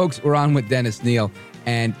 Folks, we're on with Dennis Kneale,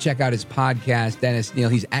 and check out his podcast, Dennis Kneale.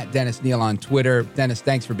 He's at Dennis Kneale on Twitter. Dennis,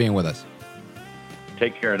 thanks for being with us.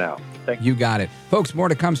 Take care now. Thank you. You got it. Folks, more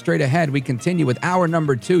to come straight ahead. We continue with hour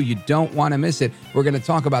number 2. You don't want to miss it. We're going to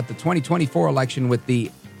talk about the 2024 election with the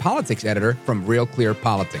politics editor from Real Clear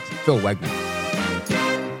Politics, Phil Wegmann.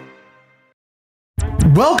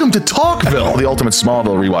 Welcome to Talkville, the ultimate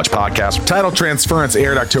Smallville rewatch podcast. Title Transference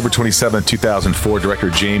aired October 27, 2004. Director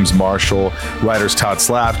James Marshall, writers Todd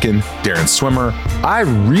Slavkin, Darren Swimmer. I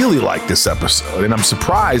really like this episode, and I'm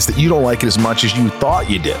surprised that you don't like it as much as you thought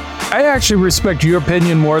you did. I actually respect your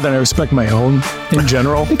opinion more than I respect my own in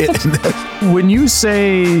general. When you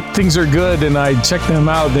say things are good and I check them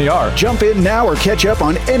out, they are. Jump in now or catch up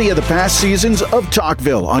on any of the past seasons of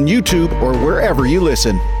Talkville on YouTube or wherever you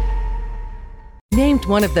listen. Named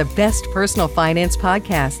one of the best personal finance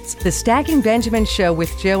podcasts, The Stacking Benjamin Show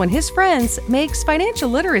with Joe and his friends makes financial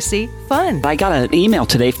literacy fun. I got an email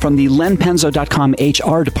today from the lenpenzo.com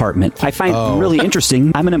HR department. I find it really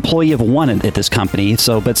interesting. I'm an employee of one at this company,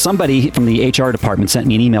 but somebody from the HR department sent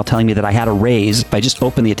me an email telling me that I had a raise. If I just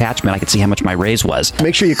opened the attachment, I could see how much my raise was.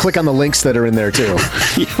 Make sure you click on the links that are in there, too.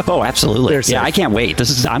 Oh, absolutely. Yeah, I can't wait.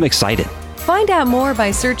 I'm excited. Find out more by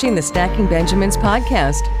searching the Stacking Benjamins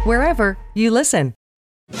podcast, wherever you listen.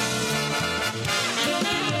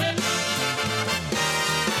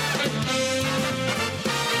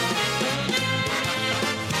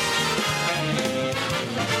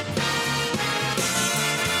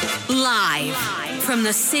 Live from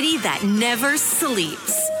the city that never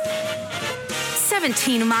sleeps.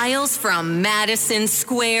 17 miles from Madison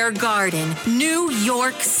Square Garden, New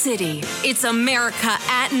York City. It's America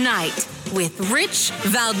at Night with Rich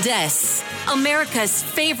Valdez, America's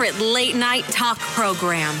favorite late night talk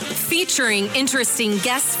program, featuring interesting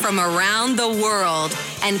guests from around the world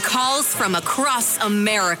and calls from across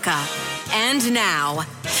America. And now,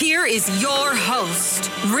 here is your host,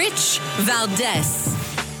 Rich Valdez.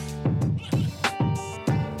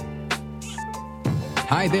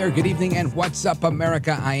 Hi there, good evening, and what's up,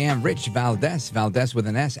 America? I am Rich Valdez, Valdez with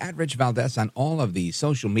an S, at Rich Valdez on all of the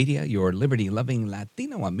social media, your liberty-loving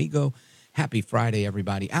Latino amigo. Happy Friday,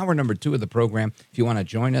 everybody. Hour number 2 of the program. If you want to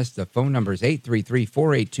join us, the phone number is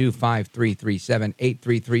 833-482-5337,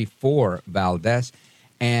 833-4-VALDEZ.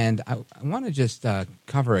 And I want to just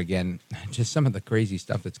cover again just some of the crazy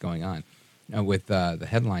stuff that's going on with the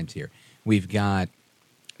headlines here. We've got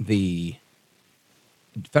the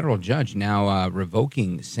federal judge now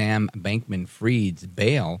revoking Sam Bankman-Fried's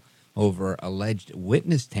bail over alleged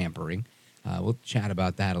witness tampering. We'll chat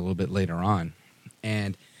about that a little bit later on.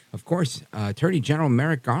 And, of course, Attorney General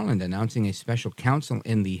Merrick Garland announcing a special counsel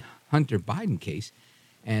in the Hunter Biden case.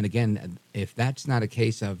 And, again, if that's not a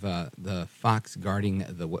case of the fox guarding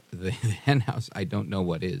the hen house, I don't know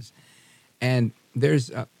what is. And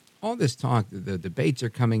there's all this talk. The debates are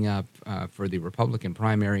coming up for the Republican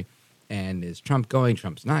primary. And is Trump going?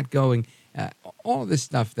 Trump's not going. All this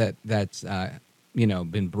stuff that's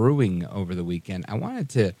been brewing over the weekend. I wanted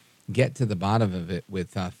to get to the bottom of it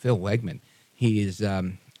with Phil Wegmann. He is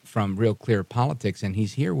from Real Clear Politics, and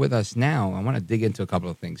he's here with us now. I want to dig into a couple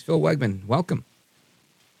of things. Phil Wegmann, welcome.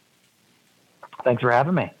 Thanks for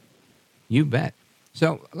having me. You bet.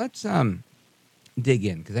 So let's dig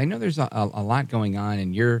in, because I know there's a lot going on,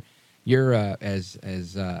 and you're as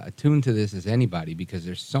attuned to this as anybody because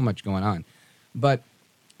there's so much going on. But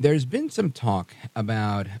there's been some talk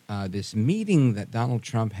about this meeting that Donald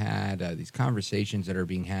Trump had, these conversations that are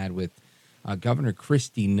being had with Governor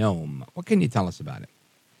Kristi Noem. What can you tell us about it?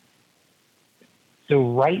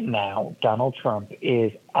 So right now, Donald Trump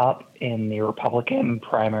is up in the Republican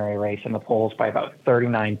primary race in the polls by about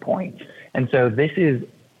 39 points. And so this is,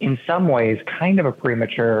 in some ways, kind of a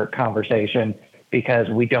premature conversation because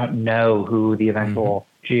we don't know who the eventual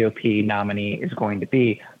GOP nominee is going to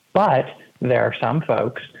be. But there are some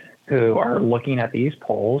folks who are looking at these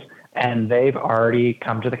polls, and they've already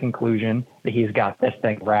come to the conclusion that he's got this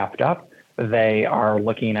thing wrapped up. They are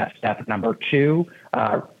looking at step number 2,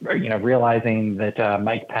 realizing that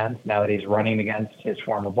Mike Pence, now that he's running against his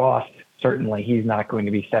former boss, certainly he's not going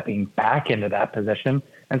to be stepping back into that position.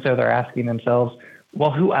 And so they're asking themselves, well,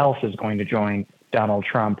 who else is going to join Donald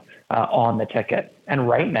Trump on the ticket? And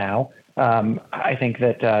right now, I think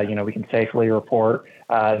that, we can safely report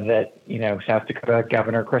that, South Dakota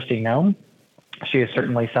Governor Kristi Noem, she is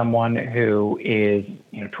certainly someone who is,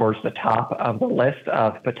 towards the top of the list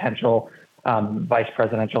of potential vice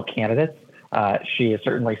presidential candidates. She is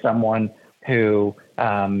certainly someone who,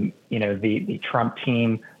 the Trump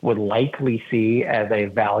team would likely see as a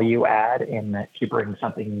value add in that she brings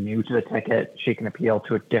something new to the ticket. She can appeal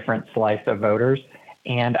to a different slice of voters.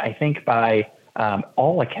 And I think by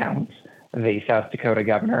all accounts, the South Dakota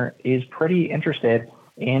governor is pretty interested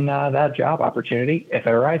in that job opportunity if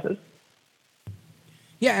it arises.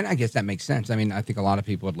 Yeah, and I guess that makes sense. I mean, I think a lot of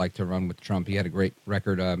people would like to run with Trump. He had a great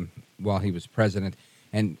record while he was president.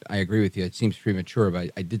 And I agree with you. It seems premature,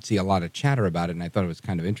 but I did see a lot of chatter about it, and I thought it was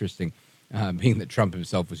kind of interesting, being that Trump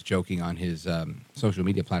himself was joking on his social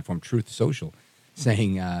media platform, Truth Social,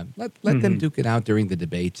 saying, let them duke it out during the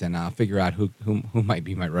debates, and I'll figure out who might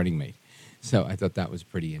be my running mate. So I thought that was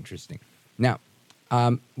pretty interesting. Now,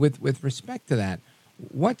 with respect to that,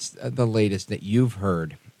 what's the latest that you've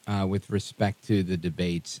heard with respect to the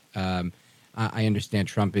debates? I understand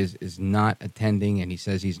Trump is not attending, and he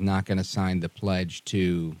says he's not going to sign the pledge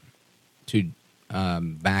to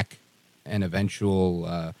back an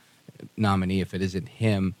eventual nominee if it isn't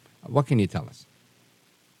him. What can you tell us?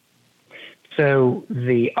 So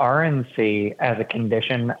the RNC, as a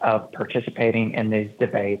condition of participating in these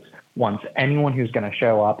debates, wants anyone who's going to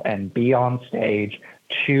show up and be on stage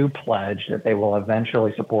to pledge that they will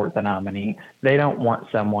eventually support the nominee. They don't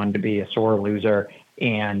want someone to be a sore loser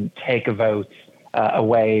and take votes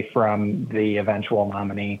away from the eventual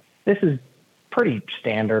nominee. This is pretty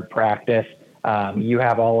standard practice. You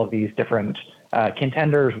have all of these different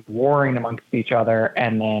contenders warring amongst each other,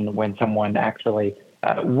 and then when someone actually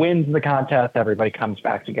wins the contest, everybody comes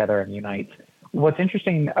back together and unites. What's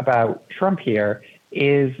interesting about Trump here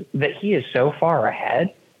is that he is so far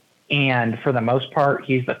ahead, and for the most part,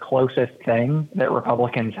 he's the closest thing that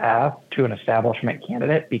Republicans have to an establishment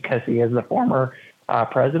candidate because he is the former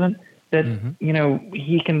president, that,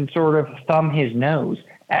 he can sort of thumb his nose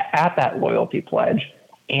at that loyalty pledge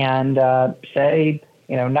and say,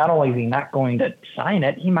 not only is he not going to sign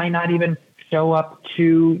it, he might not even show up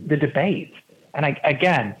to the debates. And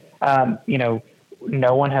again,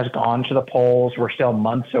 no one has gone to the polls. We're still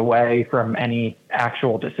months away from any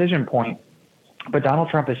actual decision point. But Donald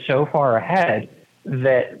Trump is so far ahead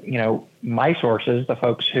that, my sources, the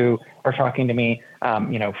folks who are talking to me,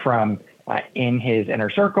 from in his inner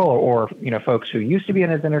circle or, folks who used to be in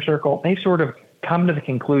his inner circle, they've sort of come to the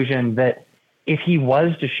conclusion that if he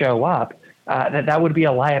was to show up, that would be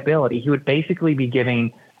a liability. He would basically be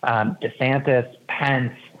giving DeSantis,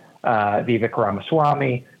 Pence, Vivek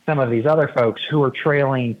Ramaswamy, some of these other folks who are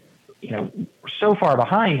trailing, so far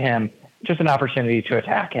behind him, just an opportunity to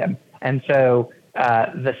attack him. And so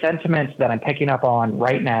the sentiment that I'm picking up on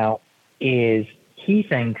right now is he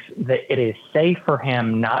thinks that it is safe for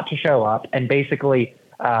him not to show up and basically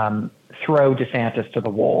throw DeSantis to the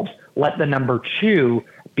wolves. Let the number two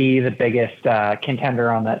be the biggest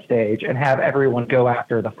contender on that stage and have everyone go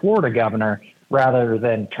after the Florida governor rather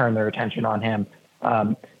than turn their attention on him.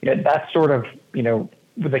 That's sort of,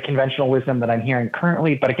 the conventional wisdom that I'm hearing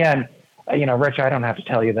currently. But again, Rich, I don't have to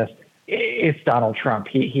tell you this. It's Donald Trump.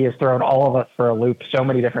 He has thrown all of us for a loop so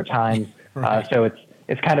many different times. Right. So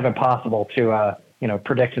it's kind of impossible to,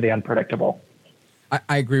 predict the unpredictable.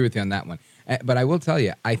 I agree with you on that one. But I will tell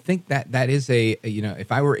you, I think that is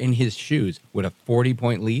if I were in his shoes with a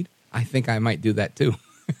 40-point lead, I think I might do that too.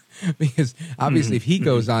 Because obviously if he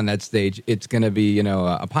goes on that stage, it's going to be,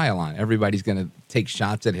 a pile-on. Everybody's going to take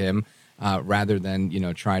shots at him rather than,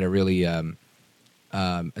 try to really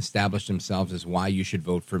establish themselves as why you should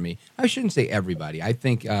vote for me. I shouldn't say everybody. I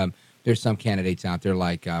think there's some candidates out there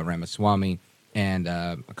like Ramaswamy and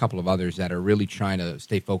a couple of others that are really trying to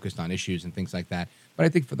stay focused on issues and things like that. But I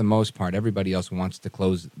think for the most part, everybody else wants to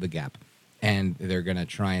close the gap. And they're going to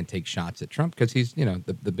try and take shots at Trump because he's,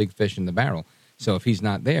 the big fish in the barrel. So if he's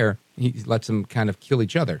not there, he lets them kind of kill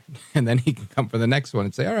each other. And then he can come for the next one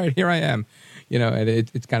and say, all right, here I am. And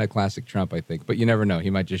it's kind of classic Trump, I think. But you never know. He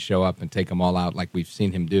might just show up and take them all out like we've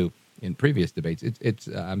seen him do in previous debates.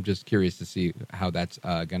 I'm just curious to see how that's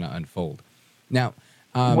going to unfold. Now,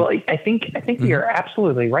 well, I think you're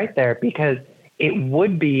absolutely right there, because it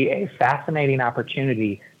would be a fascinating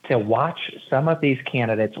opportunity to watch some of these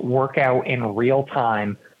candidates work out in real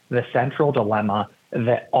time the central dilemma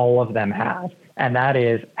that all of them have. And that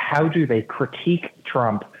is, how do they critique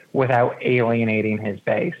Trump without alienating his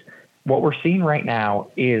base? What we're seeing right now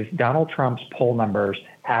is Donald Trump's poll numbers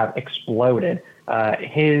have exploded.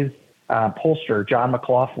 His pollster, John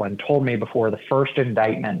McLaughlin, told me before the first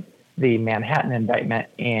indictment, the Manhattan indictment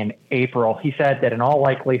in April, he said that in all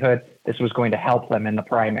likelihood, this was going to help them in the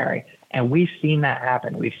primary. And we've seen that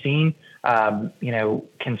happen. We've seen,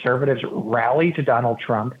 conservatives rally to Donald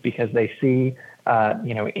Trump because they see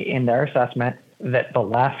in their assessment that the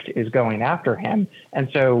left is going after him. And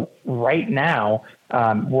so right now,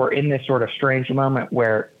 we're in this sort of strange moment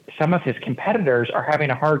where some of his competitors are having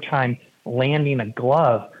a hard time landing a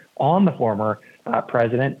glove on the former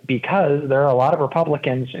president, because there are a lot of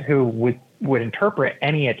Republicans who would interpret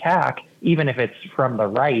any attack, even if it's from the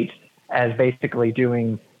right, as basically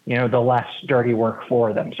doing, the less dirty work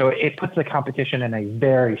for them. So it puts the competition in a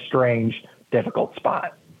very strange, difficult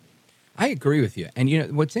spot. I agree with you.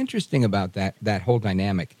 And what's interesting about that whole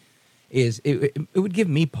dynamic is it would give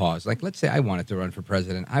me pause. Like, let's say I wanted to run for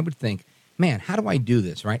president. I would think, man, how do I do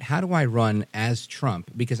this, right? How do I run as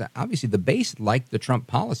Trump? Because obviously the base liked the Trump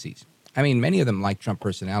policies. I mean, many of them like Trump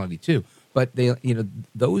personality too. But they,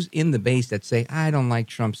 those in the base that say, I don't like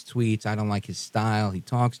Trump's tweets, I don't like his style, he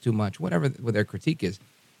talks too much, whatever their critique is,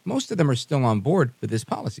 most of them are still on board with his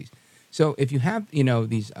policies. So if you have,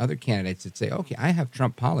 these other candidates that say, okay, I have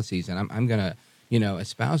Trump policies and I'm going to,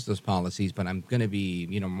 espouse those policies, but I'm going to be,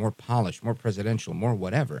 more polished, more presidential, more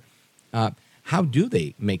whatever. How do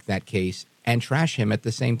they make that case and trash him at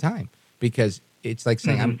the same time? Because it's like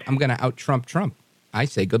saying, I'm going to out-Trump Trump. I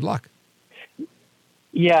say good luck.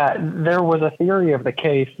 Yeah, there was a theory of the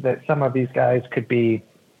case that some of these guys could be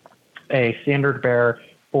a standard bearer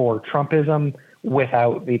for Trumpism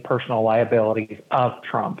without the personal liabilities of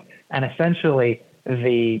Trump. And essentially,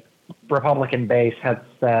 the Republican base had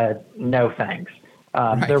said, no thanks.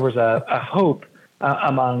 Right. There was a hope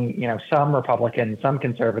among some Republicans, some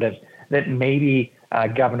conservatives, that maybe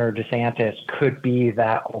Governor DeSantis could be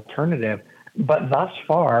that alternative. But thus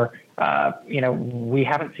far, we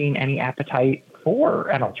haven't seen any appetite for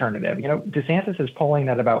an alternative. DeSantis is polling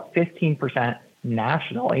at about 15%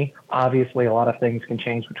 nationally. Obviously, a lot of things can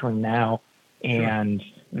change between now and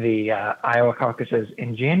the Iowa caucuses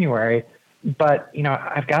in January. But,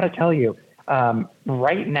 I've got to tell you,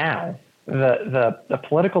 right now, the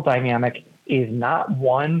political dynamic is not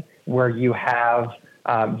one where you have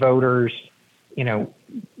voters,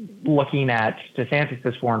 looking at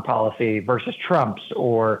DeSantis' foreign policy versus Trump's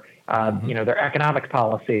or, their economic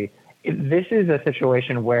policy. This is a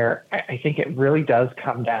situation where I think it really does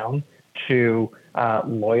come down to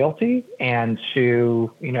loyalty and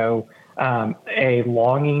to, a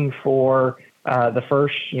longing for the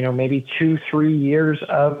first, maybe 2-3 years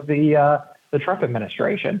of the Trump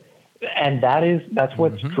administration. And that's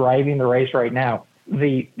what's driving the race right now.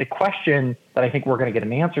 The question that I think we're going to get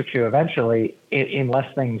an answer to eventually,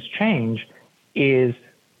 unless things change, is,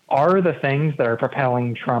 are the things that are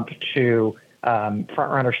propelling Trump to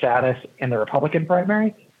front-runner status in the Republican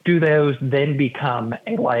primary, do those then become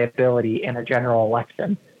a liability in a general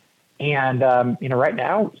election? And, right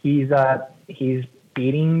now he's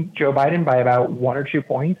beating Joe Biden by about 1 or 2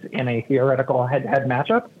 points in a theoretical head-to-head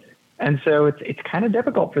matchup. And so it's kind of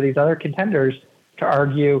difficult for these other contenders to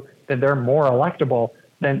argue that they're more electable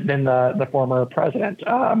than the former president.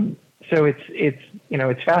 So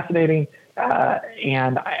it's fascinating.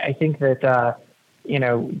 And I think that,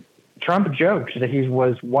 Trump joked that he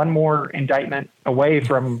was one more indictment away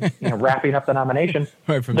from wrapping up the nomination.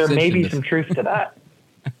 Right, there may be some truth to that.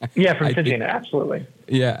 Yeah, from cinching it, absolutely.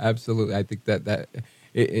 Yeah, absolutely. I think that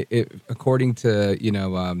it according to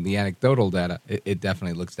the anecdotal data, it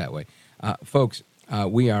definitely looks that way. Folks,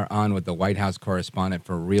 we are on with the White House correspondent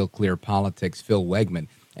for Real Clear Politics, Phil Wegmann,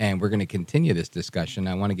 and we're going to continue this discussion.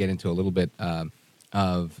 I want to get into a little bit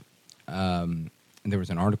there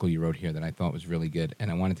was an article you wrote here that I thought was really good,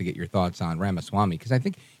 and I wanted to get your thoughts on Ramaswamy, because I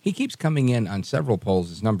think he keeps coming in on several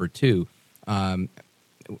polls as number 2. Him,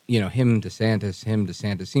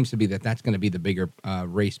 DeSantis, seems to be that's going to be the bigger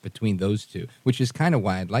race between those two, which is kind of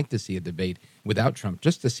why I'd like to see a debate without Trump,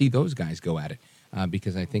 just to see those guys go at it,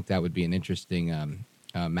 because I think that would be an interesting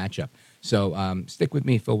matchup. So stick with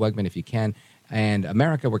me, Phil Wegmann, if you can. And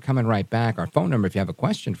America, we're coming right back. Our phone number, if you have a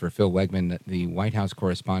question for Phil Wegmann, the White House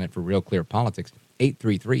correspondent for Real Clear Politics,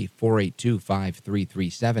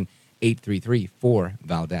 833-482-5337,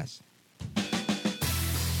 833-4-VALDEZ.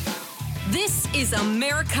 This is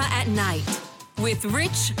America at Night with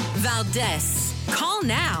Rich Valdez. Call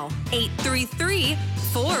now,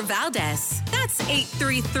 833-4-VALDEZ. That's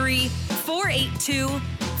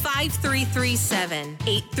 833-482-5337,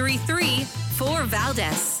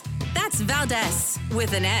 833-4-VALDEZ. That's Valdez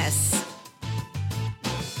with an S.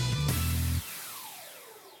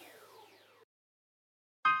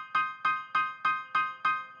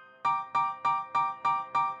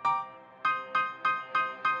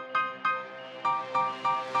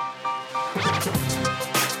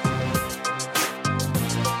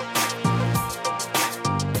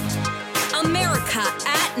 America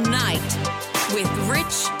at Night with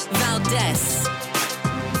Rich Valdez.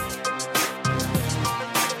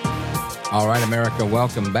 All right, America,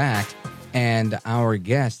 welcome back. And our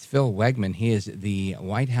guest, Phil Wegmann, he is the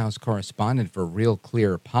White House correspondent for Real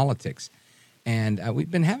Clear Politics. And we've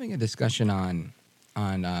been having a discussion on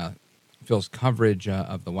Phil's coverage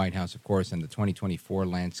of the White House, of course, and the 2024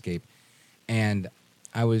 landscape. And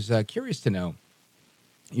I was curious to know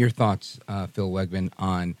your thoughts, Phil Wegmann,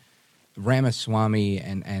 on Ramaswamy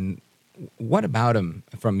and what about him,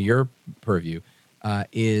 from your purview,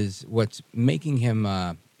 is what's making him,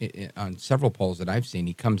 on several polls that I've seen,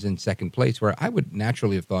 he comes in second place, where I would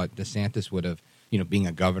naturally have thought DeSantis would have, being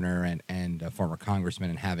a governor and a former congressman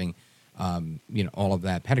and having, all of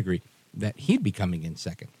that pedigree, that he'd be coming in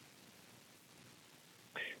second.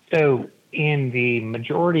 So in the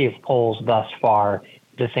majority of polls thus far,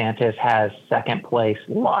 DeSantis has second place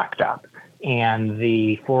locked up. And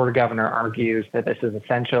the Florida governor argues that this is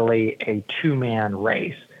essentially a two-man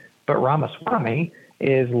race. But Ramaswamy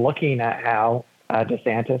is looking at how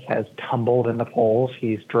DeSantis has tumbled in the polls.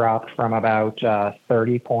 He's dropped from about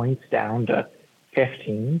 30 points down to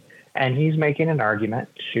 15. And he's making an argument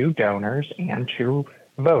to donors and to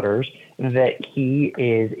voters that he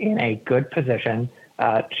is in a good position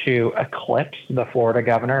to eclipse the Florida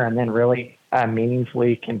governor and then really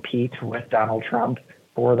meaningfully compete with Donald Trump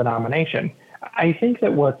for the nomination. I think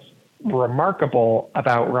that what's remarkable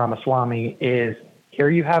about Ramaswamy is here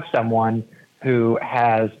you have someone who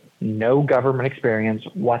has no government experience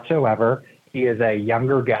whatsoever. He is a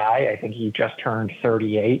younger guy. I think he just turned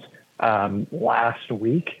 38 last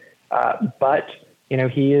week. But,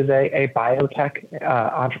 he is a biotech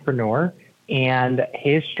entrepreneur, and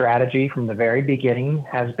his strategy from the very beginning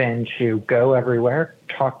has been to go everywhere,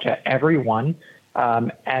 talk to everyone,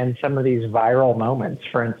 and some of these viral moments,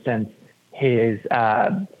 for instance, his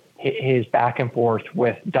back and forth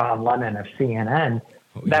with Don Lemon of CNN,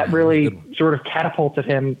 that really sort of catapulted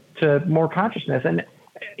him to more consciousness. And,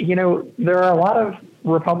 there are a lot of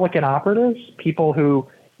Republican operatives, people who,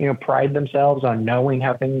 pride themselves on knowing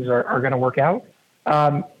how things are going to work out.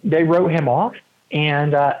 They wrote him off,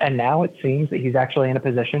 and now it seems that he's actually in a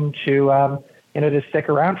position to, to stick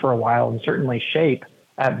around for a while and certainly shape,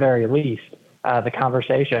 at very least, the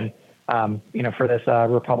conversation, for this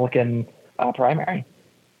Republican primary.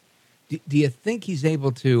 Do you think he's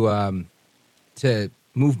able to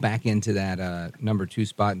move back into that number 2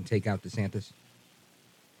 spot and take out DeSantis?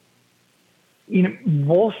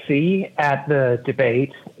 We'll see at the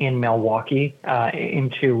debate in Milwaukee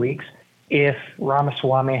in 2 weeks if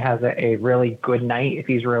Ramaswamy has a really good night, if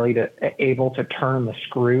he's really able to turn the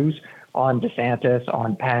screws on DeSantis,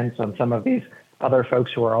 on Pence, on some of these other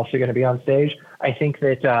folks who are also going to be on stage. I think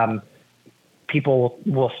that people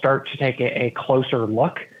will start to take a closer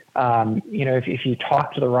look. If you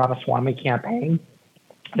talk to the Ramaswamy campaign,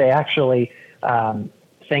 they actually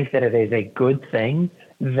think that it is a good thing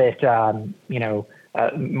that,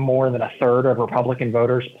 more than a third of Republican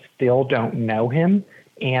voters still don't know him.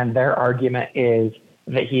 And their argument is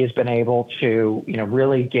that he has been able to,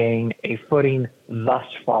 really gain a footing thus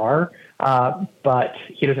far, but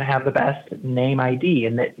he doesn't have the best name ID,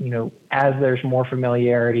 and that, as there's more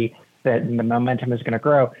familiarity, that the momentum is going to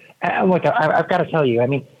grow. And look, I've got to tell you,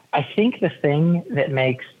 I think the thing that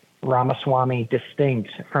makes Ramaswamy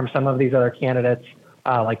distinct from some of these other candidates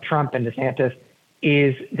like Trump and DeSantis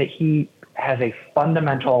is that he has a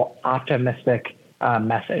fundamental optimistic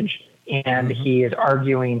message. And he is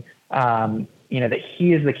arguing, that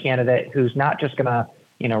he is the candidate who's not just going to,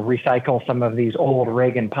 recycle some of these old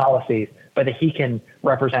Reagan policies, but that he can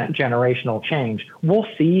represent generational change. We'll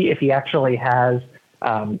see if he actually has,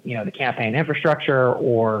 the campaign infrastructure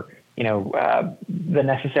or, the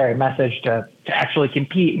necessary message to actually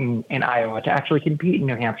compete in Iowa, to actually compete in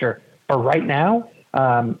New Hampshire. But right now,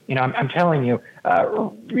 I'm telling you,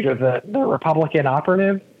 the Republican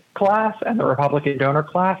operative class and the Republican donor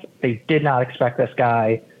class, they did not expect this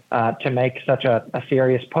guy to make such a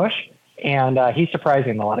serious push. And he's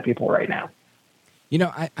surprising a lot of people right now.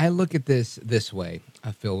 I look at this way,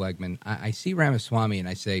 Phil Wegmann. I see Ramaswamy and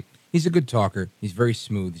I say, he's a good talker. He's very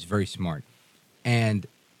smooth. He's very smart. And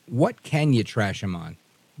what can you trash him on?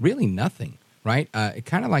 Really nothing, right?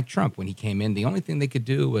 Kind of like Trump when he came in. The only thing they could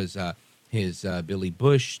do was his Billy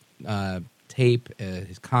Bush tape,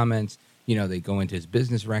 his comments. They go into his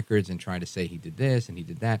business records and try to say he did this and he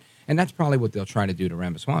did that. And that's probably what they'll try to do to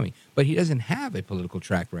Ramaswamy. But he doesn't have a political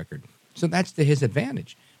track record. So that's to his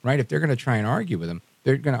advantage, right? If they're going to try and argue with him,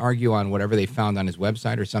 they're going to argue on whatever they found on his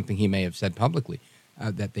website or something he may have said publicly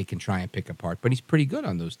that they can try and pick apart. But he's pretty good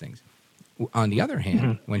on those things. On the other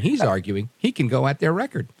hand, when he's arguing, he can go at their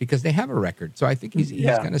record because they have a record. So I think he's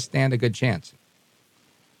going to stand a good chance.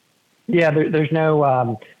 Yeah, there's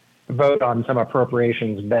no vote on some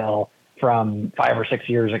appropriations bill from 5 or 6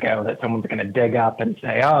 years ago that someone's going to dig up and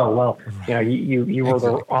say, oh, well, you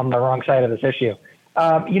were on the wrong side of this issue.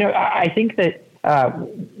 I think that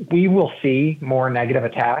we will see more negative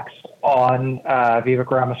attacks on Vivek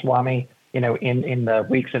Ramaswamy, in the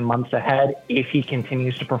weeks and months ahead if he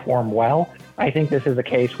continues to perform well. I think this is a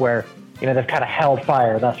case where, they've kind of held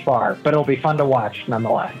fire thus far, but it'll be fun to watch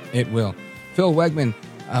nonetheless. It will. Phil Wegmann,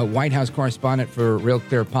 White House correspondent for Real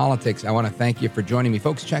Clear Politics. I want to thank you for joining me.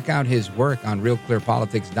 Folks, check out his work on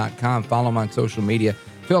realclearpolitics.com. Follow him on social media.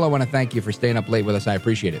 Phil, I want to thank you for staying up late with us. I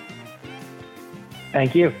appreciate it.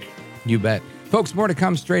 Thank you. You bet. Folks, more to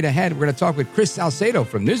come straight ahead. We're going to talk with Chris Salcedo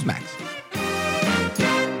from Newsmax.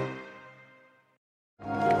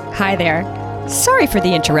 Hi there. Sorry for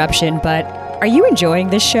the interruption, but are you enjoying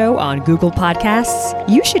this show on Google Podcasts?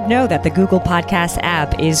 You should know that the Google Podcasts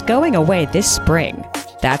app is going away this spring.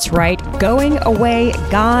 That's right, going away,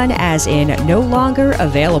 gone as in no longer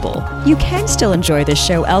available. You can still enjoy this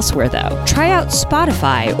show elsewhere though. Try out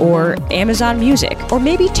Spotify or Amazon Music, or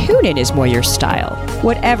maybe TuneIn is more your style.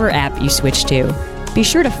 Whatever app you switch to, be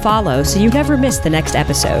sure to follow so you never miss the next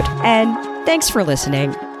episode. And thanks for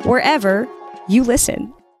listening, wherever you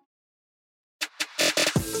listen.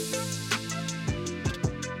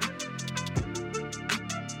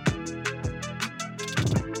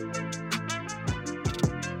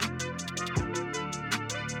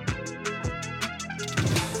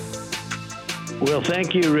 Well,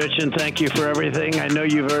 thank you, Rich, and thank you for everything. I know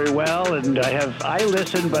you very well, and I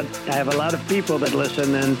listen, but I have a lot of people that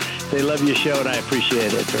listen, and they love your show, and I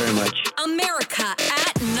appreciate it very much. America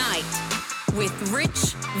at Night with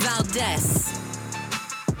Rich Valdez.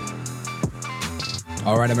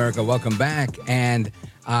 All right, America, welcome back, and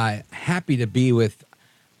happy to be with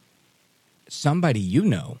somebody you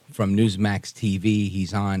know from Newsmax TV.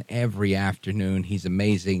 He's on every afternoon. He's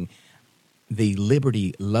amazing. The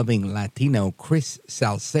liberty-loving Latino, Chris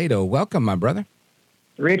Salcedo. Welcome, my brother.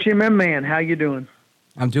 Richie, my man, how you doing?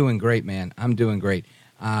 I'm doing great, man. I'm doing great.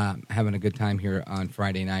 Having a good time here on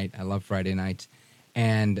Friday night. I love Friday nights,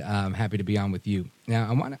 and I'm happy to be on with you. Now,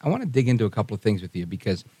 I want to dig into a couple of things with you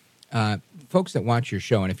because folks that watch your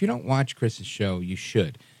show, and if you don't watch Chris's show, you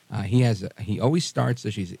should. He always starts.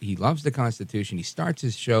 He loves the Constitution. He starts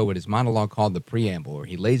his show with his monologue called "The Preamble," where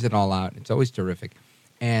he lays it all out. It's always terrific,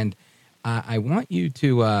 and I want you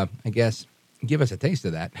to, I guess, give us a taste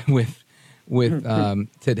of that with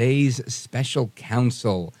today's special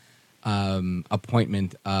counsel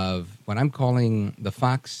appointment of what I'm calling the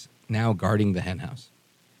fox now guarding the henhouse.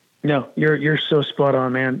 No, you're so spot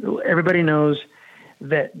on, man. Everybody knows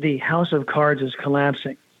that the house of cards is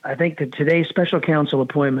collapsing. I think that today's special counsel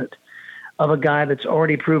appointment of a guy that's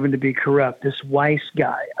already proven to be corrupt, this Weiss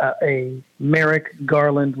guy, a Merrick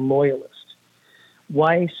Garland loyalist.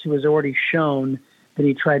 Weiss, who has already shown that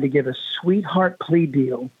he tried to give a sweetheart plea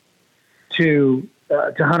deal to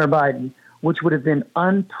Hunter Biden, which would have been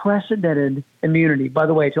unprecedented immunity. By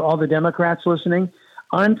the way, to all the Democrats listening,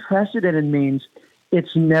 unprecedented means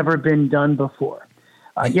it's never been done before.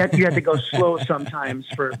 Yet you have to go slow sometimes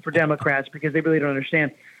for Democrats because they really don't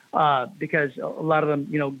understand. Because a lot of them,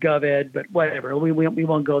 gov ed, but whatever. We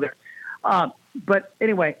won't go there. But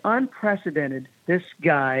anyway, unprecedented. This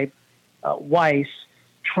guy, Weiss,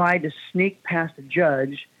 tried to sneak past a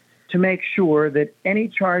judge to make sure that any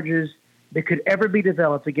charges that could ever be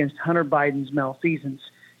developed against Hunter Biden's malfeasance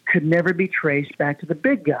could never be traced back to the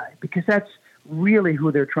big guy, because that's really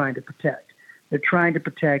who they're trying to protect. They're trying to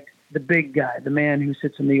protect the big guy, the man who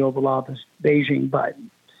sits in the Oval Office, Beijing Biden.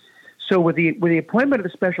 So with the appointment of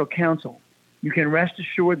the special counsel, you can rest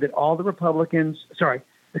assured that all the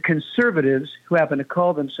the conservatives who happen to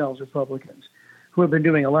call themselves Republicans, who have been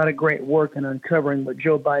doing a lot of great work in uncovering what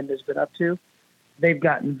Joe Biden has been up to, they've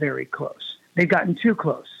gotten very close. They've gotten too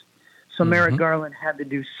close. So Merrick Garland had to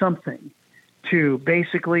do something to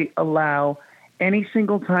basically allow any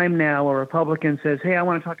single time now a Republican says, hey, I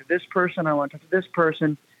want to talk to this person, I want to talk to this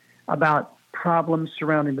person about problems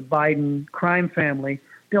surrounding the Biden crime family,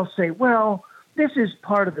 they'll say, well, this is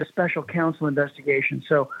part of the special counsel investigation,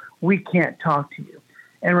 so we can't talk to you.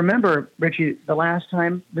 And remember, Richie, the last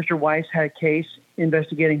time Mr. Weiss had a case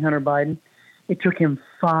investigating Hunter Biden, it took him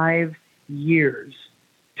 5 years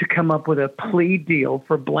to come up with a plea deal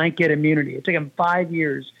for blanket immunity. It took him 5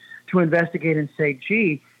 years to investigate and say,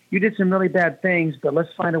 gee, you did some really bad things, but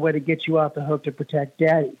let's find a way to get you off the hook to protect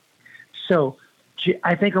daddy. So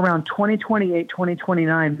I think around 2028,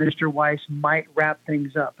 2029, Mr. Weiss might wrap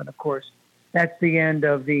things up. And, of course, that's the end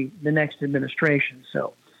of the next administration.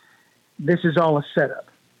 So this is all a setup.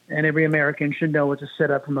 And every American should know it's a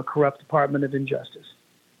setup from a corrupt Department of Injustice.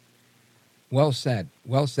 Well said.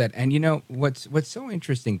 Well said. And you know what's so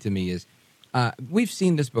interesting to me is we've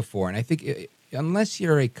seen this before, and I think unless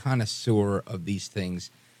you're a connoisseur of these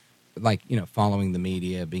things, like following the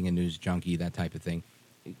media, being a news junkie, that type of thing,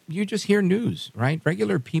 you just hear news, right?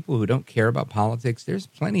 Regular people who don't care about politics, there's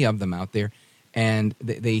plenty of them out there, and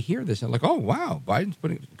they hear this and like, oh wow, Biden's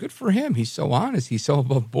putting good for him. He's so honest. He's so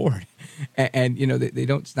above board, and they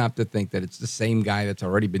don't stop to think that it's the same guy that's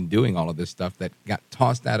already been doing all of this stuff that got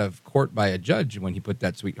tossed out of court by a judge when he put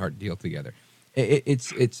that sweetheart deal together.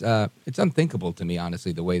 It's unthinkable to me,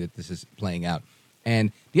 honestly, the way that this is playing out.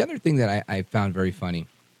 And the other thing that I found very funny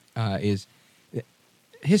is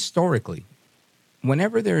historically,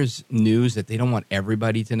 whenever there's news that they don't want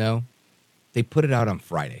everybody to know, they put it out on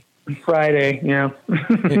Friday. Yeah.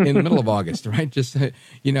 in the middle of August, right? Just,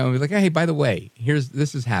 like, hey, by the way,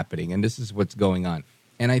 this is happening and this is what's going on.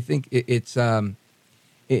 And I think it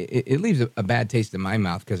leaves a bad taste in my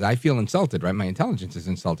mouth because I feel insulted, right? My intelligence is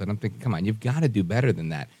insulted. I'm thinking, come on, you've got to do better than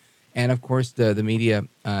that. And of course, the media,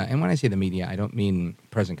 and when I say the media, I don't mean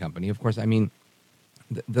present company. Of course, I mean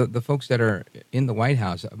the folks that are in the White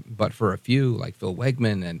House, but for a few, like Phil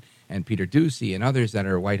Wegmann and Peter Doocy and others that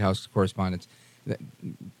are White House correspondents,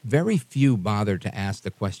 very few bother to ask the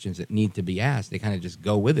questions that need to be asked. They kind of just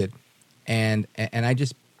go with it. And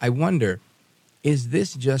I wonder, is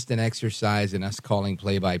this just an exercise in us calling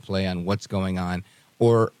play-by-play on what's going on?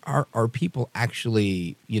 Or are people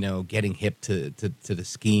actually, getting hip to the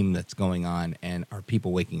scheme that's going on, and are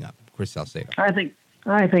people waking up? Chris Salcedo. I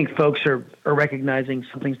think folks are recognizing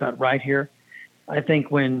something's not right here. I think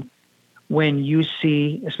when you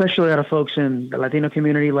see, especially a lot of folks in the Latino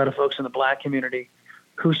community, a lot of folks in the Black community,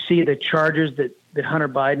 who see the charges that Hunter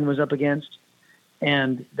Biden was up against,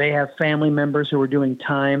 and they have family members who are doing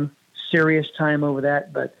time, serious time over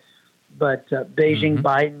that, but Beijing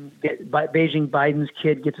Biden's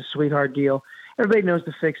kid gets a sweetheart deal. Everybody knows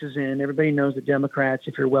the fix is in. Everybody knows the Democrats,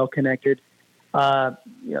 if you're well connected. The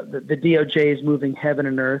DOJ is moving heaven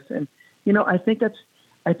and earth, and I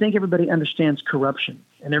think everybody understands corruption,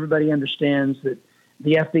 and everybody understands that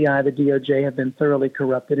the FBI, the DOJ have been thoroughly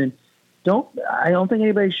corrupted. And I don't think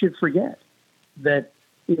anybody should forget that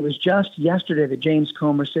it was just yesterday that James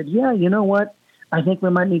Comer said, yeah, you know what? I think we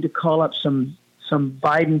might need to call up some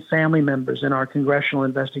Biden family members in our congressional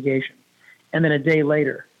investigation. And then a day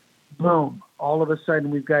later, boom, all of a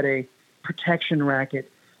sudden we've got a protection racket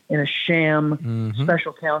in a sham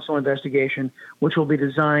special counsel investigation, which will be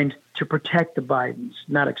designed to protect the Bidens,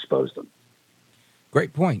 not expose them.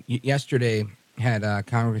 Great point. Yesterday had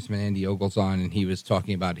Congressman Andy Ogles on, and he was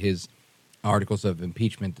talking about his articles of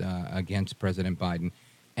impeachment against President Biden.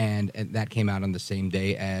 And that came out on the same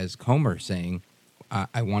day as Comer saying,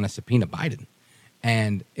 I want to subpoena Biden.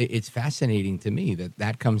 And it's fascinating to me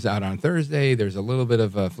that comes out on Thursday. There's a little bit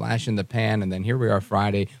of a flash in the pan, and then here we are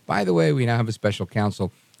Friday. By the way, we now have a special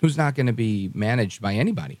counsel who's not going to be managed by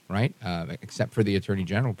anybody, right, except for the Attorney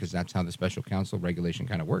General, because that's how the special counsel regulation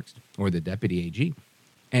kind of works, or the deputy AG.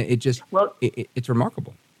 And it's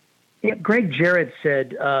remarkable. Yeah, Greg Jarrett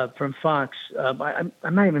said from Fox, I'm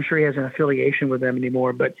not even sure he has an affiliation with them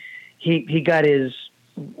anymore, but he got his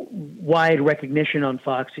wide recognition on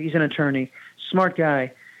Fox. He's an attorney, smart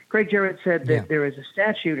guy. Greg Jarrett said that there is a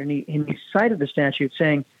statute, and he cited the statute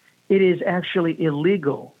saying it is actually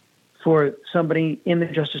illegal for somebody in the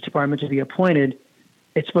Justice Department to be appointed.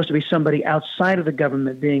 It's supposed to be somebody outside of the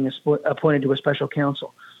government being appointed to a special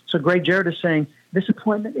counsel. So Greg Jarrett is saying this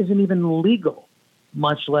appointment isn't even legal,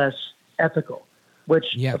 much less ethical,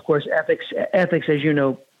 which, of course, ethics, as you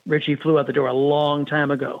know, Richie, flew out the door a long time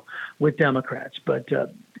ago with Democrats. But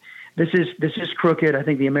this is crooked. I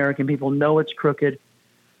think the American people know it's crooked.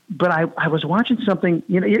 But I was watching something.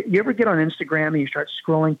 You ever get on Instagram and you start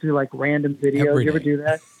scrolling through like random videos? You ever do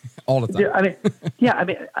that? All the time. I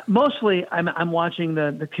mean, mostly I'm watching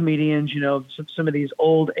the comedians. Some of these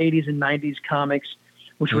old '80s and '90s comics,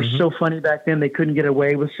 which were so funny back then. They couldn't get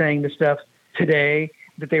away with saying the stuff today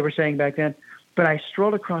that they were saying back then. But I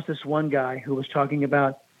strolled across this one guy who was talking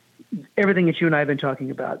about everything that you and I have been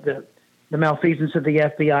talking about, the malfeasance of the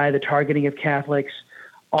FBI, the targeting of Catholics,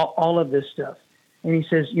 all of this stuff. And he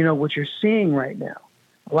says, what you're seeing right now,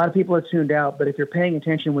 a lot of people are tuned out, but if you're paying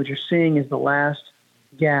attention, what you're seeing is the last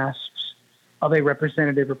gasps of a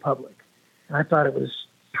representative republic. And I thought it was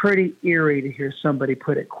pretty eerie to hear somebody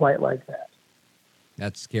put it quite like that.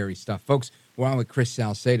 That's scary stuff. Folks, we're on with Chris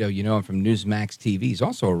Salcedo. You know him from Newsmax TV. He's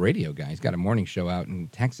also a radio guy. He's got a morning show out in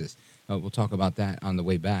Texas. We'll talk about that on the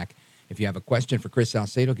way back. If you have a question for Chris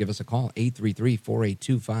Salcedo, give us a call,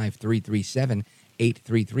 833-482-5337,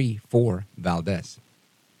 833-4-VALDEZ.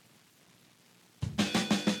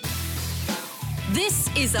 This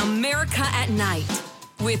is America at Night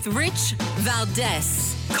with Rich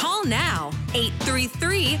Valdez. Call now,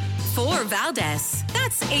 833-4VALDEZ.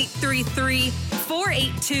 That's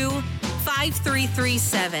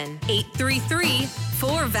 833-482-5337.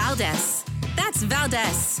 833-4VALDEZ. That's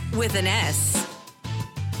Valdez with an S.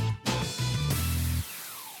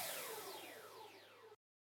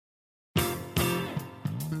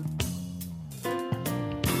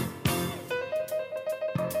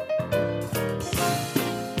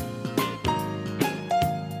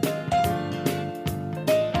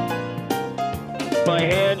 My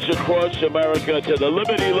hands across America to the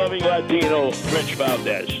liberty-loving Latino, Rich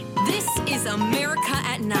Valdez. This is America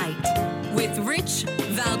at Night with Rich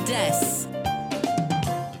Valdez.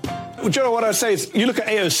 Well, Joe, what I say is, you look at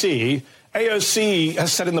AOC. AOC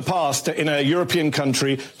has said in the past that in a European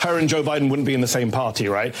country, her and Joe Biden wouldn't be in the same party,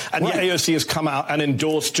 right? And yet AOC has come out and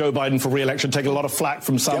endorsed Joe Biden for re-election, taking a lot of flack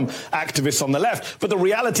from some activists on the left. But the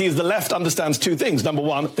reality is the left understands two things. Number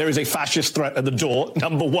one, there is a fascist threat at the door,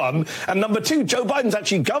 number one. And number two, Joe Biden's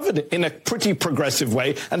actually governed in a pretty progressive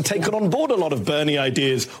way and taken on board a lot of Bernie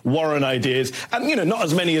ideas, Warren ideas, and, you know, not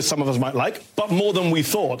as many as some of us might like, but more than we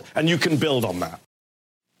thought. And you can build on that.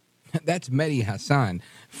 That's Mehdi Hassan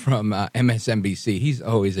from MSNBC. He's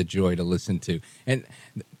always a joy to listen to. And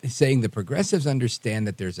saying the progressives understand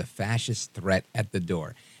that there's a fascist threat at the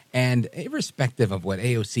door. And irrespective of what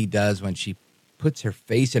AOC does when she puts her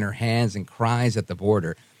face in her hands and cries at the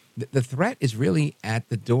border, the threat is really at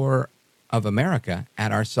the door of America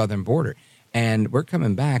at our southern border. And we're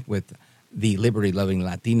coming back with the liberty-loving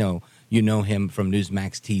Latino. You know him from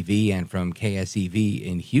Newsmax TV and from KSEV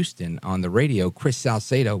in Houston on the radio. Chris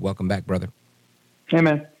Salcedo, welcome back, brother. Hey,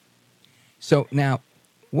 man. So now,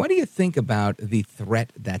 what do you think about the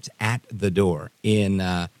threat that's at the door in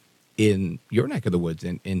your neck of the woods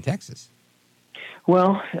in Texas?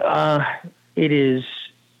 Well, it is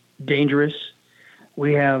dangerous.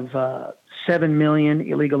 We have 7 million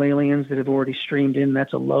illegal aliens that have already streamed in.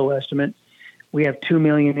 That's a low estimate. We have 2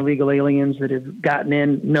 million illegal aliens that have gotten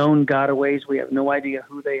in, known gotaways. We have no idea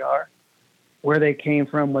who they are, where they came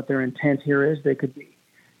from, what their intent here is. They could be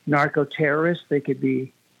narco-terrorists. They could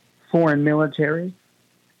be foreign military.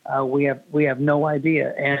 We have no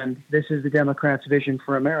idea. And this is the Democrats' vision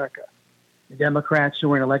for America. The Democrats who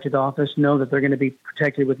are in elected office know that they're going to be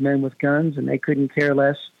protected with men with guns, and they couldn't care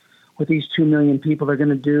less what these 2 million people are going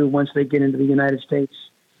to do once they get into the United States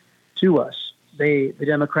to us. The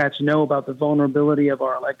Democrats know about the vulnerability of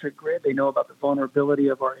our electric grid. They know about the vulnerability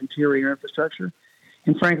of our interior infrastructure.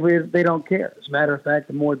 And frankly, they don't care. As a matter of fact,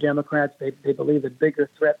 the more Democrats, they believe the bigger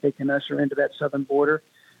threat they can usher into that southern border,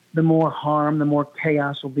 the more harm, the more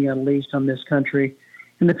chaos will be unleashed on this country.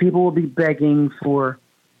 And the people will be begging for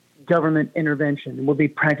government intervention. And we'll be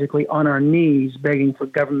practically on our knees begging for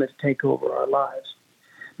government to take over our lives.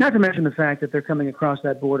 Not to mention the fact that they're coming across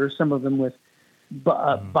that border, some of them with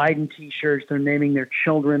Biden T-shirts. They're naming their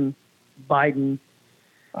children Biden.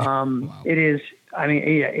 Wow. It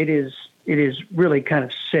is really kind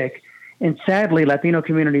of sick. And sadly, Latino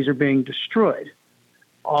communities are being destroyed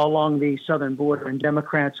all along the southern border. And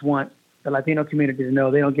Democrats want the Latino community to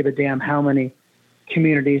know they don't give a damn how many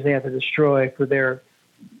communities they have to destroy for their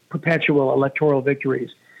perpetual electoral victories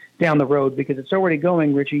down the road, because it's already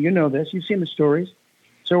going, Richie. You know this. You've seen the stories.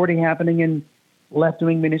 It's already happening in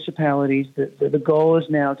left-wing municipalities. The goal is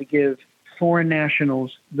now to give foreign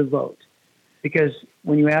nationals the vote. Because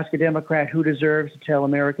when you ask a Democrat who deserves to tell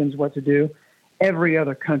Americans what to do, every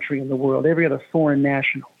other country in the world, every other foreign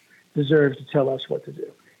national deserves to tell us what to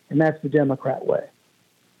do. And that's the Democrat way.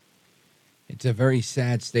 It's a very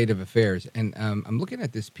sad state of affairs. And I'm looking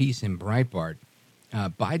at this piece in Breitbart.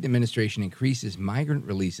 Biden administration increases migrant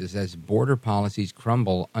releases as border policies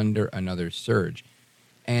crumble under another surge.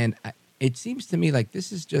 And it seems to me like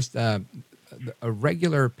this is just a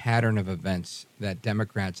regular pattern of events that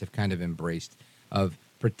Democrats have kind of embraced, of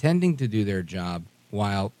pretending to do their job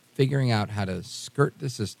while figuring out how to skirt the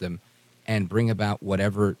system and bring about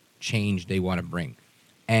whatever change they want to bring.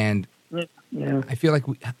 And I feel like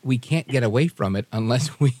we can't get away from it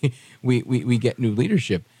unless we get new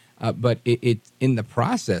leadership. But it in the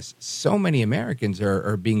process, so many Americans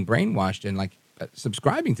are being brainwashed and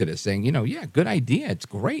subscribing to this, saying, good idea. It's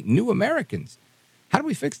great. New Americans. How do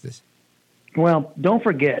we fix this? Well, don't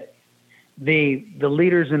forget the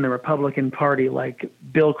leaders in the Republican Party, like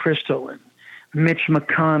Bill Kristol and Mitch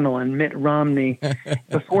McConnell and Mitt Romney,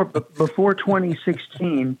 before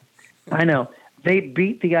 2016, I know, they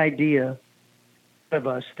beat the idea of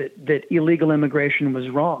us that illegal immigration was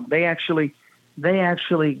wrong. They actually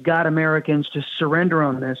got Americans to surrender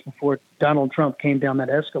on this before Donald Trump came down that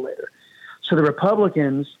escalator. So the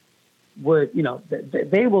Republicans would,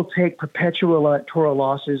 they will take perpetual electoral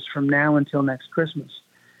losses from now until next Christmas,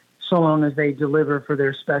 so long as they deliver for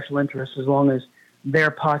their special interests, as long as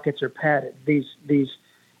their pockets are padded, these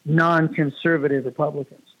non-conservative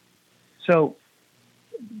Republicans. So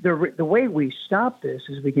the way we stop this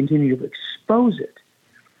is we continue to expose it.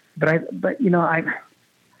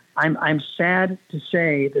 I'm sad to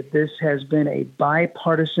say that this has been a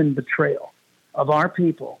bipartisan betrayal of our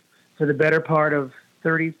people for the better part of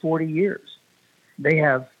 30, 40 years. They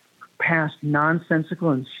have passed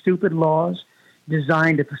nonsensical and stupid laws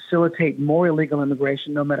designed to facilitate more illegal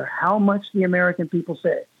immigration, no matter how much the American people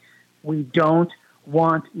say, we don't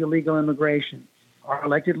want illegal immigration. Our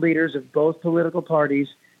elected leaders of both political parties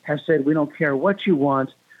have said, we don't care what you want,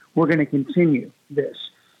 we're going to continue this.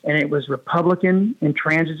 And it was Republican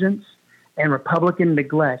intransigence and Republican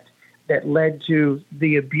neglect that led to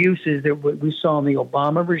the abuses that we saw in the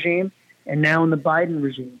Obama regime and now in the Biden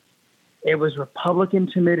regime. It was Republican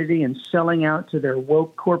timidity and selling out to their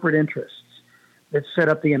woke corporate interests that set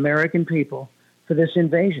up the American people for this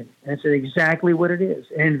invasion. And it's exactly what it is,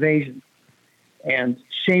 an invasion. And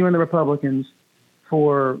shame on the Republicans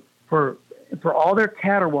for all their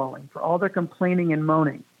caterwauling, for all their complaining and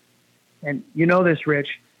moaning. And you know this,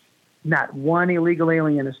 Rich, not one illegal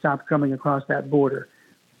alien has stopped coming across that border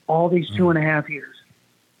all these 2.5 years.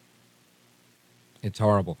 It's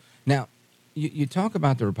horrible. Now, you talk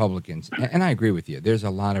about the Republicans, and I agree with you. There's a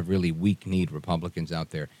lot of really weak-kneed Republicans out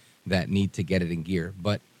there that need to get it in gear.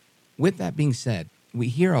 But with that being said, we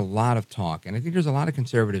hear a lot of talk, and I think there's a lot of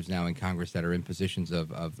conservatives now in Congress that are in positions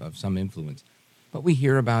of some influence. But we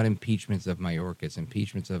hear about impeachments of Mayorkas,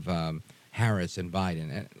 impeachments of Harris and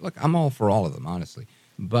Biden. And look, I'm all for all of them, honestly.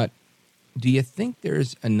 But do you think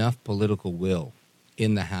there's enough political will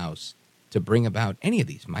in the House to bring about any of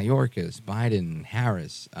these, Mayorkas, Biden,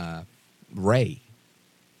 Harris, Ray?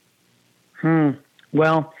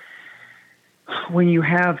 Well, when you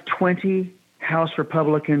have 20 House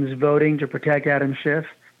Republicans voting to protect Adam Schiff,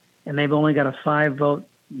 and they've only got a 5-vote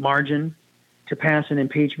margin to pass an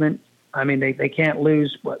impeachment, I mean, they can't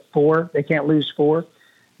lose, 4? They can't lose 4.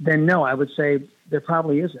 Then no, I would say there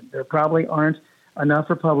probably isn't. There probably aren't enough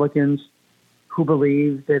Republicans who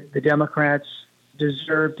believe that the Democrats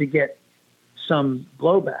deserve to get some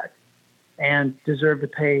blowback and deserve to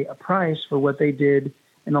pay a price for what they did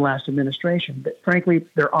in the last administration. But frankly,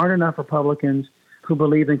 there aren't enough Republicans who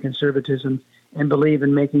believe in conservatism and believe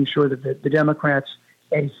in making sure that the Democrats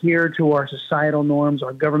adhere to our societal norms,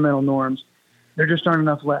 our governmental norms. There just aren't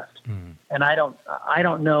enough left. And I don't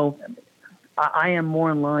know. I am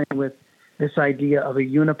more in line with this idea of a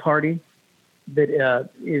uniparty that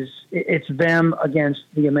it's them against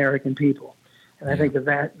the American people. And I think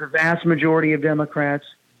the vast majority of Democrats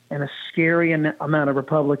and a scary amount of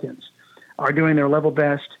Republicans are doing their level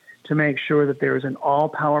best to make sure that there is an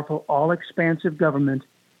all-powerful, all-expansive government.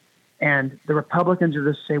 And the Republicans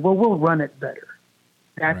are just say, well, we'll run it better.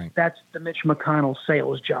 That's the Mitch McConnell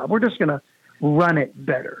sales job. We're just going to run it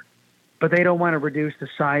better. But they don't want to reduce the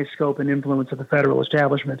size, scope, and influence of the federal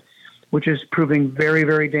establishment, which is proving very,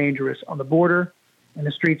 very dangerous on the border, in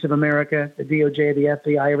the streets of America, the DOJ, the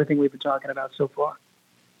FBI, everything we've been talking about so far.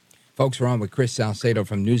 Folks, we're on with Chris Salcedo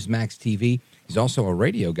from Newsmax TV. He's also a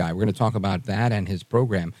radio guy. We're going to talk about that and his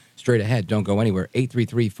program straight ahead. Don't go anywhere.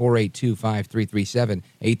 833-482-5337,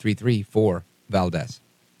 833-4-VALDEZ.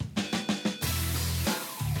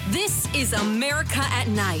 This is America at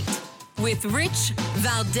Night with Rich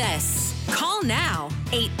Valdez. Call now,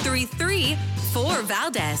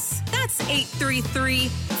 833-4-VALDEZ. That's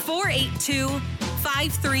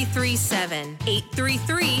 833-482-5337,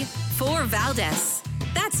 833-4-VALDEZ.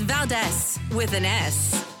 That's Valdez with an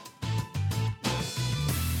S.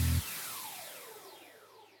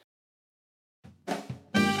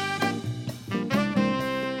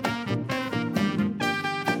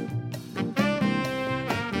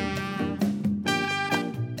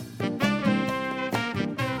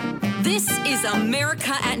 This is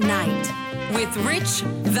America at Night with Rich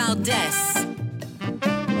Valdez.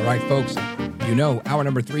 All right, folks, you know hour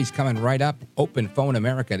number 3 is coming right up. Open Phone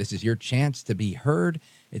America. This is your chance to be heard.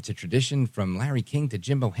 It's a tradition from Larry King to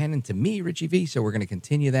Jim Bohannon to me, Richie V, so we're going to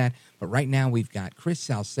continue that. But right now we've got Chris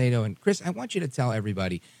Salcedo. And Chris, I want you to tell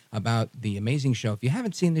everybody about the amazing show. If you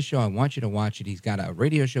haven't seen this show, I want you to watch it. He's got a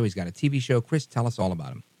radio show. He's got a TV show. Chris, tell us all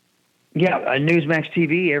about him. Yeah, Newsmax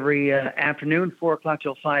TV every afternoon, 4 o'clock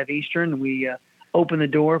till 5 Eastern. We open the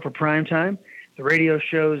door for prime time. The radio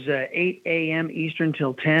show's 8 a.m. Eastern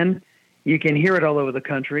till 10. You can hear it all over the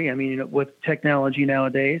country, I mean, with technology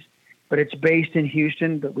nowadays. But it's based in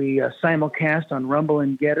Houston, but we simulcast on Rumble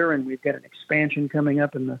and Getter, and we've got an expansion coming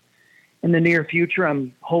up in in the near future.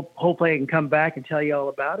 Hopefully I can come back and tell you all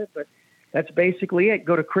about it, but that's basically it.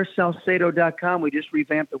 Go to chrissalcedo.com. We just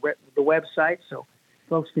revamped the website, so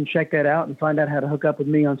folks can check that out and find out how to hook up with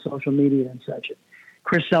me on social media and such at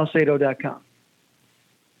chrissalcedo.com.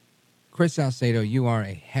 Chris Salcedo, you are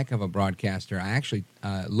a heck of a broadcaster. I actually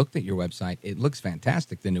looked at your website. It looks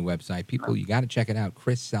fantastic, the new website. People, you got to check it out,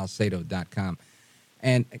 chrissalcedo.com.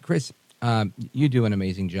 And Chris, you do an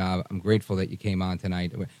amazing job. I'm grateful that you came on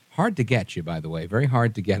tonight. Hard to get you, by the way. Very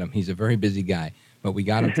hard to get him. He's a very busy guy. But we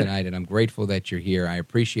got him tonight, and I'm grateful that you're here. I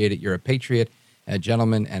appreciate it. You're a patriot, a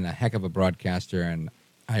gentleman, and a heck of a broadcaster, and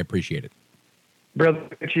I appreciate it. Brother,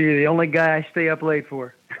 you're the only guy I stay up late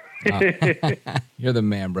for. You're the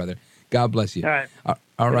man, brother. God bless you. All right.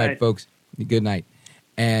 All right, night. folks. Good night.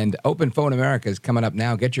 And Open Phone America is coming up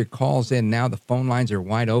now. Get your calls in now. The phone lines are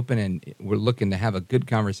wide open, and we're looking to have a good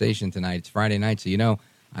conversation tonight. It's Friday night, so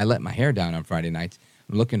I let my hair down on Friday nights.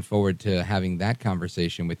 I'm looking forward to having that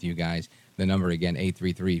conversation with you guys. The number again,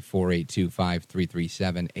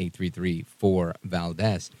 833-482-5337,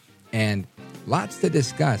 833-4-VALDEZ. And lots to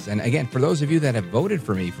discuss. And again, for those of you that have voted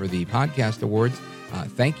for me for the podcast awards,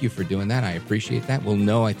 thank you for doing that. I appreciate that. We'll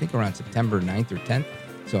know, I think, around September 9th or 10th.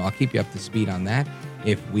 So I'll keep you up to speed on that.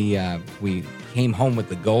 If we came home with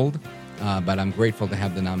the gold, but I'm grateful to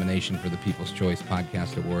have the nomination for the People's Choice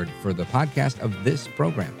Podcast Award for the podcast of this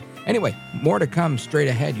program. Anyway, more to come straight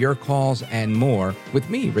ahead, your calls and more with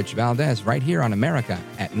me, Rich Valdez, right here on America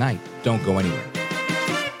at Night. Don't go anywhere.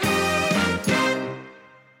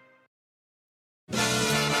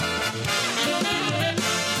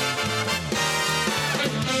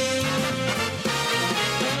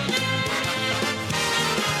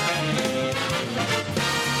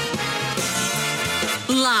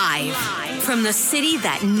 Live from the city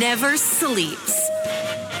that never sleeps.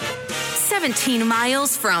 17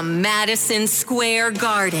 miles from Madison Square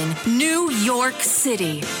Garden, New York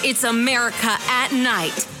City. It's America at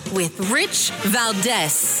Night with Rich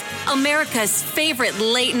Valdez, America's favorite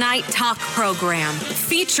late night talk program,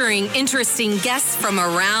 featuring interesting guests from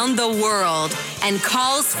around the world and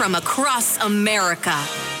calls from across America.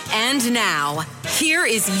 And now, here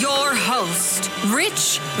is your host,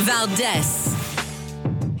 Rich Valdez.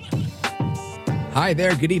 Hi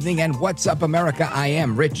there, good evening, and what's up, America? I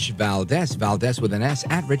am Rich Valdez, Valdez with an S,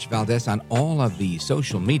 at Rich Valdez on all of the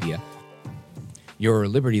social media. Your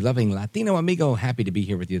liberty-loving Latino amigo, happy to be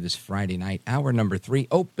here with you this Friday night. Hour number 3,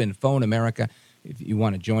 Open Phone America. If you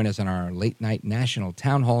want to join us on our late-night national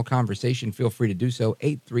town hall conversation, feel free to do so,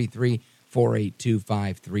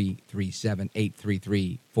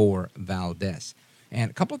 833-482-5337, 833-4-VALDEZ.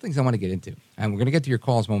 And a couple of things I want to get into. And we're going to get to your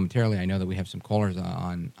calls momentarily. I know that we have some callers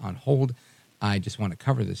on hold. I just want to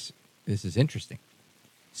cover this. This is interesting.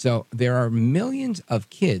 So there are millions of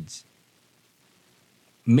kids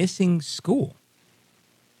missing school.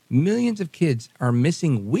 Millions of kids are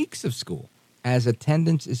missing weeks of school as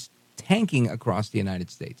attendance is tanking across the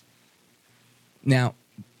United States. Now,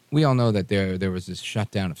 we all know that there was this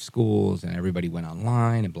shutdown of schools and everybody went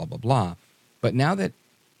online and blah, blah, blah. But now that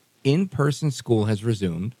in-person school has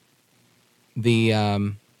resumed, the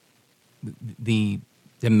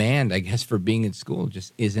demand, I guess, for being in school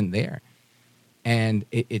just isn't there. And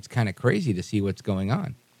it's kind of crazy to see what's going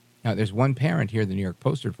on. Now, there's one parent here, the New York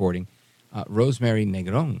Post reporting, Rosemary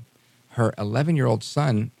Negron. Her 11-year-old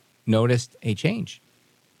son noticed a change.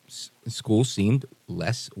 School seemed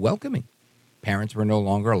less welcoming. Parents were no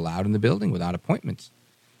longer allowed in the building without appointments.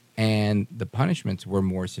 And the punishments were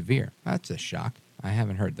more severe. That's a shock. I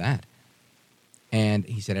haven't heard that. And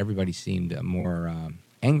he said everybody seemed more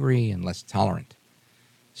angry and less tolerant.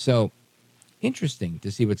 So, interesting to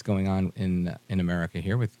see what's going on in America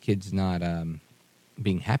here with kids not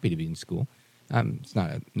being happy to be in school. It's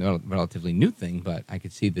not a relatively new thing, but I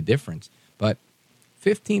could see the difference. But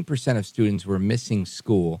 15% of students were missing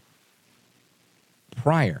school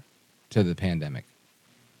prior to the pandemic.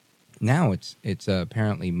 Now it's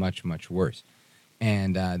apparently much, much worse.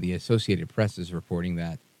 And the Associated Press is reporting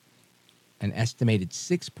that an estimated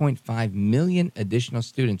 6.5 million additional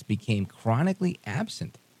students became chronically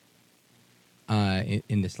absent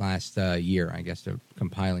in this last year. I guess they're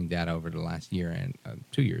compiling data over the last year and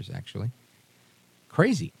 2 years, actually.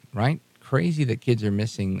 Crazy, right? Crazy that kids are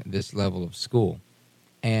missing this level of school.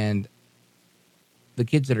 And the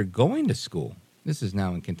kids that are going to school, this is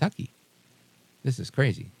now in Kentucky. This is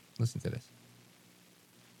crazy. Listen to this.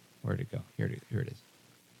 Where'd it go? Here it is.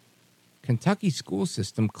 Kentucky school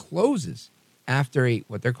system closes after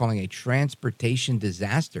what they're calling a transportation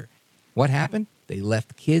disaster. What happened? They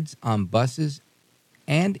left kids on buses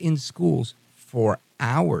and in schools for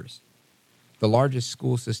hours. the largest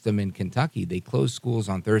school system in Kentucky, they closed schools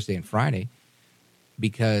on Thursday and Friday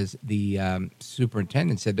because the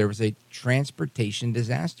superintendent said there was a transportation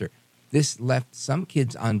disaster. This left some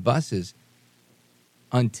kids on buses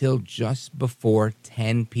until just before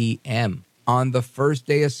 10 p.m. on the first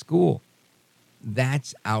day of school.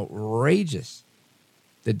 That's outrageous.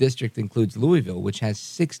 The district includes Louisville, which has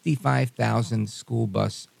 65,000 school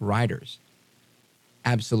bus riders.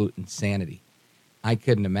 Absolute insanity. I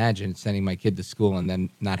couldn't imagine sending my kid to school and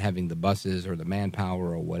then not having the buses or the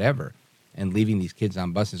manpower or whatever, and leaving these kids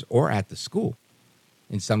on buses or at the school,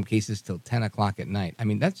 in some cases till 10 o'clock at night. I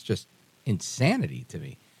mean, that's just insanity to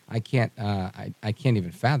me. I can't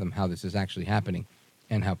even fathom how this is actually happening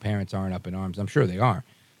and how parents aren't up in arms. I'm sure they are,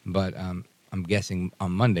 but I'm guessing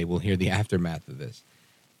on Monday we'll hear the aftermath of this.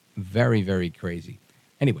 Very, very crazy.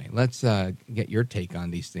 Anyway, let's get your take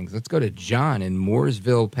on these things. Let's go to John in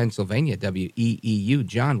Mooresville, Pennsylvania, WEEU.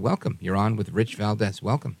 John, welcome. You're on with Rich Valdez.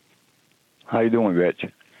 Welcome. How you doing, Rich?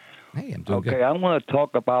 Hey, I'm doing good. Okay, I want to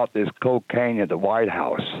talk about this cocaine at the White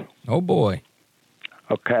House. Oh, boy.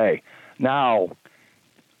 Okay. Now,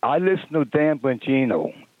 I listened to Dan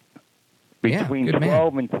Bongino between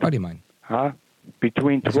 12 and... Buddy of mine. Huh?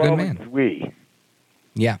 Between 12 and 3.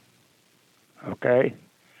 Yeah. Okay?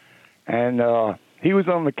 And he was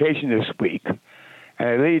on vacation this week, and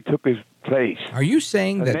a lady took his place. Are you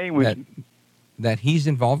saying that he's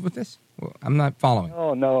involved with this? Well, I'm not following.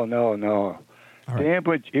 No. Right.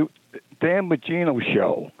 Dan Bongino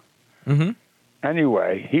show. Mm-hmm.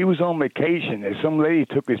 Anyway, he was on vacation, and some lady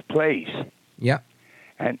took his place. Yeah.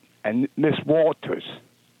 And Miss Walters.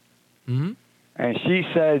 Mm-hmm. And she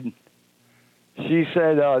said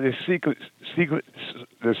the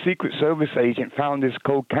Secret Service agent found this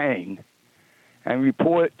cocaine and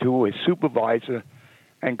reported to his supervisor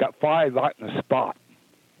and got fired right on the spot.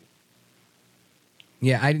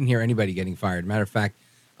 Yeah, I didn't hear anybody getting fired. Matter of fact,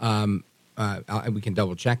 we can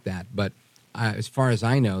double check that. But as far as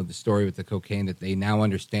I know, the story with the cocaine, that they now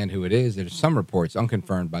understand who it is. There's some reports,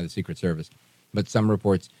 unconfirmed by the Secret Service, but some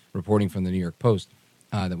reports reporting from the New York Post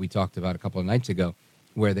that we talked about a couple of nights ago,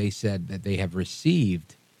 where they said that they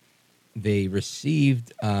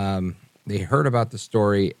heard about the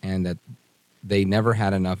story and that they never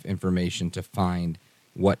had enough information to find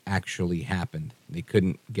what actually happened. They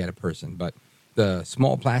couldn't get a person. But the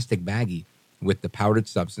small plastic baggie with the powdered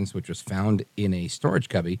substance, which was found in a storage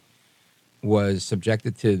cubby, was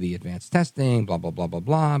subjected to the advanced testing, blah, blah, blah, blah,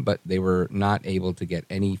 blah, but they were not able to get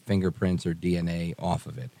any fingerprints or DNA off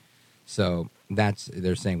of it. So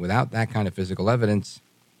they're saying without that kind of physical evidence,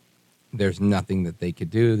 there's nothing that they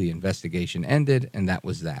could do. The investigation ended, and that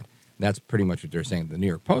was that. That's pretty much what they're saying. The New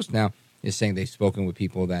York Post now is saying they've spoken with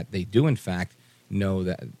people that they do, in fact, know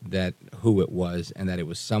that who it was, and that it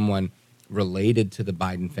was someone related to the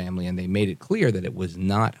Biden family, and they made it clear that it was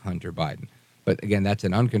not Hunter Biden. But again, that's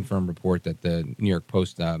an unconfirmed report that the New York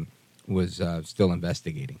Post was still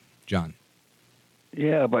investigating. John.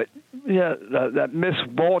 Yeah, but that Miss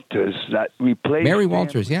Walters that replaced Mary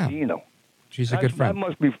Walters, Bongino. Yeah. She's a good friend.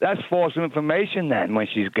 That's false information then when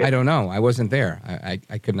she's getting... I don't know. I wasn't there.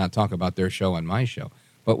 I could not talk about their show on my show.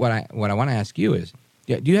 But what I want to ask you is,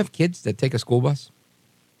 do you have kids that take a school bus?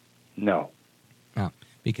 No. No.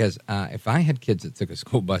 Because if I had kids that took a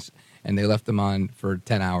school bus and they left them on for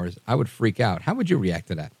 10 hours, I would freak out. How would you react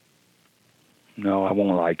to that? No, I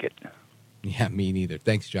won't like it. Yeah, me neither.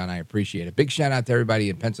 Thanks, John. I appreciate it. Big shout out to everybody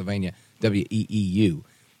in Pennsylvania, WEEU.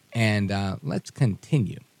 And let's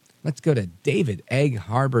continue. Let's go to David, Egg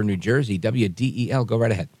Harbor, New Jersey, WDEL. Go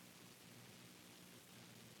right ahead.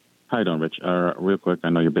 How you doing, Rich? Real quick, I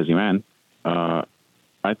know you're a busy man.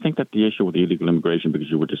 I think that the issue with the illegal immigration, because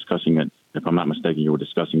you were discussing it, if I'm not mistaken, you were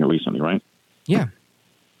discussing it recently, right? Yeah.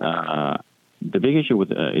 The big issue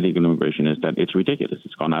with illegal immigration is that it's ridiculous.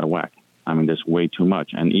 It's gone out of whack. I mean, there's way too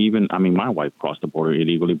much. And even, my wife crossed the border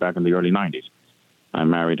illegally back in the early 90s. I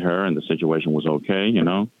married her, and the situation was okay,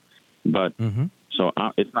 But so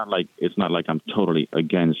it's not like I'm totally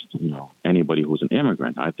against anybody who's an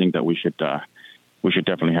immigrant. I think that we should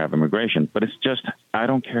definitely have immigration. But it's just, I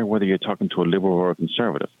don't care whether you're talking to a liberal or a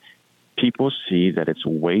conservative. People see that it's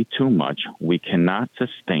way too much. We cannot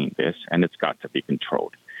sustain this, and it's got to be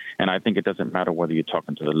controlled. And I think it doesn't matter whether you're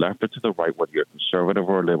talking to the left or to the right, whether you're a conservative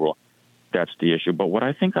or a liberal. That's the issue. But what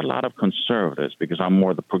I think a lot of conservatives, because I'm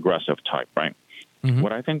more the progressive type, right?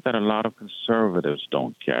 What I think that a lot of conservatives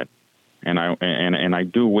don't get, and I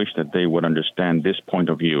do wish that they would understand this point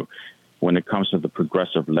of view. When it comes to the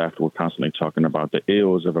progressive left, we're constantly talking about the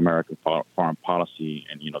ills of American foreign policy,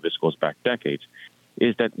 and this goes back decades.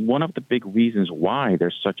 Is that one of the big reasons why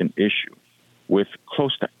there's such an issue with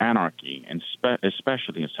close to anarchy, and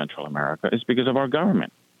especially in Central America, is because of our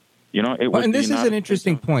government. You know, and this is an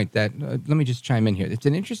interesting point that, let me just chime in here. It's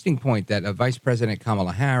an interesting point that Vice President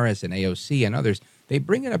Kamala Harris and AOC and others, they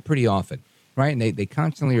bring it up pretty often, right? And they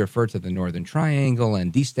constantly refer to the Northern Triangle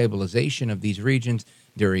and destabilization of these regions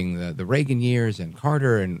during the Reagan years and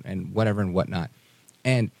Carter and whatever and whatnot.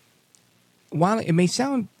 And while it may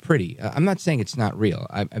sound pretty, I'm not saying it's not real.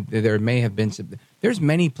 There may have been there's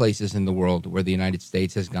many places in the world where the United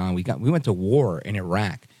States has gone. We went to war in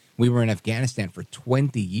Iraq. We were in Afghanistan for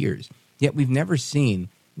 20 years, yet we've never seen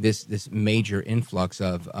this major influx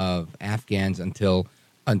of Afghans until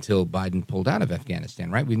Biden pulled out of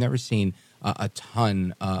Afghanistan, right? We've never seen a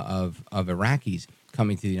ton of Iraqis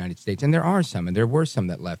coming to the United States, and there are some, and there were some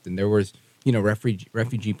that left, and there was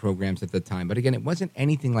refugee programs at the time. But again, it wasn't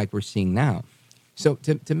anything like we're seeing now. So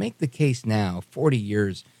to make the case now, 40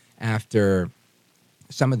 years after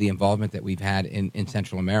some of the involvement that we've had in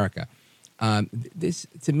Central America, this,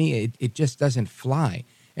 to me, it just doesn't fly,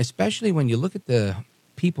 especially when you look at the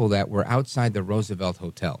people that were outside the Roosevelt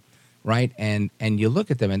Hotel, right? And you look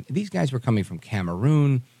at them, and these guys were coming from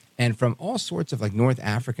Cameroon and from all sorts of like North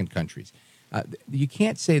African countries. You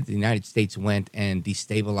can't say that the United States went and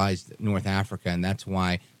destabilized North Africa, and that's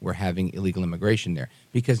why we're having illegal immigration there.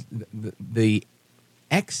 Because the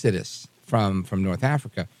exodus from North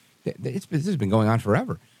Africa, this has been going on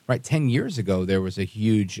forever, right? 10 years ago, there was a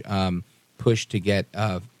huge push to get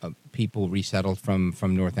people resettled from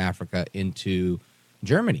North Africa into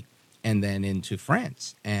Germany and then into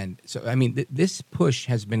France. And so, I mean, this push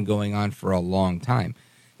has been going on for a long time.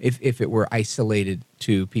 If it were isolated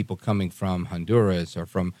to people coming from Honduras or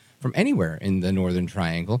from anywhere in the Northern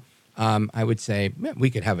Triangle, I would say we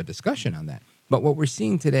could have a discussion on that. But what we're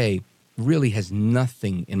seeing today really has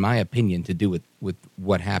nothing, in my opinion, to do with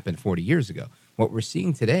what happened 40 years ago. What we're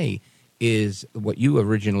seeing today is what you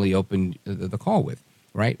originally opened the call with,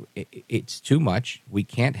 right? It's too much. We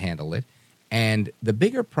can't handle it. And the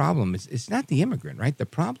bigger problem is it's not the immigrant, right? The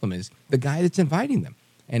problem is the guy that's inviting them.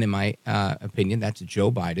 And in my opinion, that's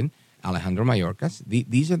Joe Biden, Alejandro Mayorkas.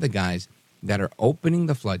 These are the guys that are opening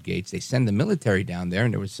the floodgates. They send the military down there,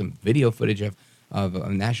 and there was some video footage of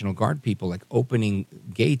National Guard people like opening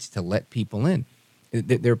gates to let people in.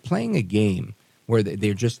 They're playing a game where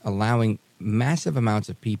they're just allowing massive amounts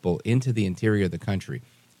of people into the interior of the country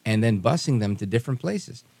and then busing them to different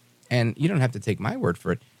places. And you don't have to take my word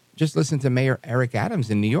for it. Just listen to Mayor Eric Adams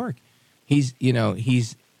in New York. He's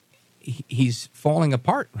falling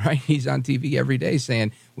apart, right? He's on TV every day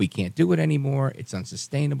saying, we can't do it anymore. It's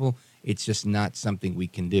unsustainable. It's just not something we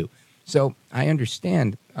can do. So I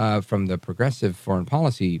understand from the progressive foreign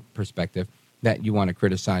policy perspective that you want to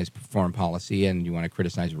criticize foreign policy and you want to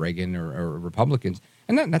criticize Reagan or Republicans,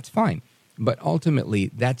 and that's fine. But ultimately,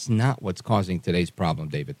 that's not what's causing today's problem,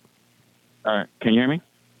 David. Can you hear me?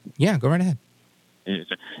 Yeah, go right ahead.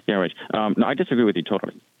 Yeah, right. No, I disagree with you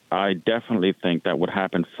totally. I definitely think that what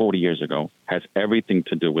happened 40 years ago has everything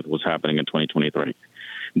to do with what's happening in 2023.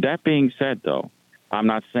 That being said, though, I'm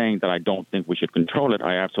not saying that I don't think we should control it.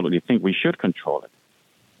 I absolutely think we should control it.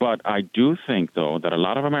 But I do think, though, that a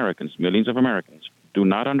lot of Americans, millions of Americans, do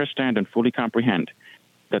not understand and fully comprehend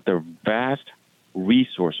that the vast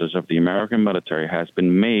resources of the American military has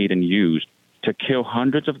been made and used to kill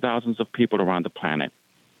hundreds of thousands of people around the planet,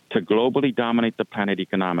 to globally dominate the planet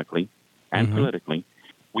economically and politically.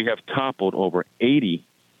 We have toppled over 80,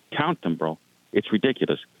 count them, bro. It's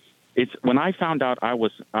ridiculous. When I found out, I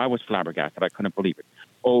was flabbergasted. I couldn't believe it.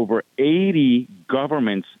 Over 80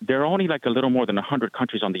 governments. There are only like a little more than 100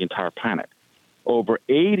 countries on the entire planet. Over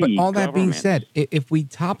 80. But all that being said, if we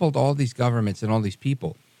toppled all these governments and all these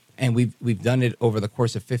people, and we've done it over the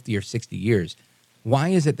course of 50 or 60 years, why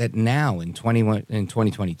is it that now in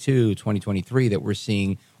 2022, 2023, that we're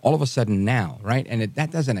seeing all of a sudden now, right? And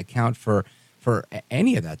that doesn't account for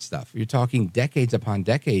any of that stuff. You're talking decades upon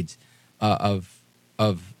decades of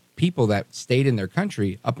people that stayed in their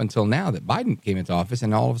country up until now that Biden came into office,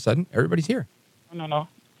 and all of a sudden everybody's here. No.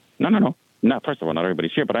 First of all, not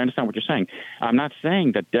everybody's here, but I understand what you're saying. I'm not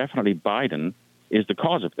saying that definitely Biden is the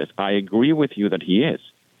cause of this. I agree with you that he is.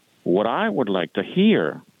 What I would like to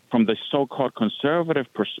hear from the so-called conservative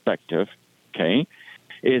perspective, okay,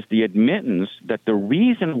 is the admittance that the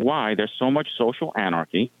reason why there's so much social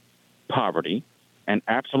anarchy, poverty, and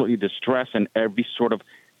absolutely distress in every sort of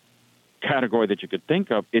category that you could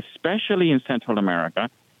think of, especially in Central America,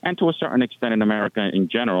 and to a certain extent in America in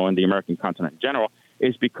general, and the American continent in general,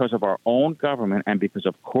 is because of our own government and because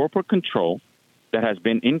of corporate control that has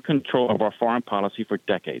been in control of our foreign policy for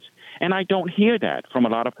decades. And I don't hear that from a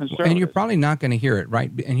lot of conservatives. And you're probably not going to hear it,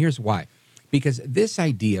 right? And here's why. Because this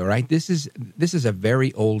idea, right, this is a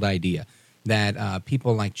very old idea that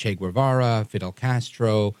people like Che Guevara, Fidel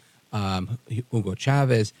Castro, Hugo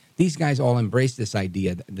Chavez, these guys all embrace this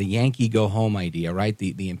idea, the Yankee go home idea, right?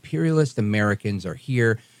 The imperialist Americans are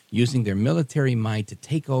here using their military might to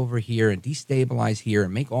take over here and destabilize here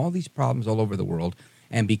and make all these problems all over the world.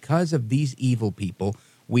 And because of these evil people,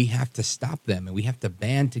 we have to stop them and we have to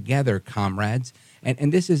band together, comrades.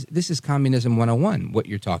 And this is communism 101, what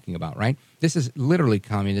you're talking about, right? This is literally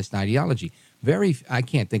communist ideology. I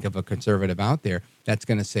can't think of a conservative out there that's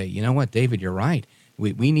going to say, you know what, David, you're right.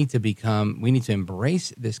 We need to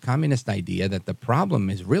embrace this communist idea that the problem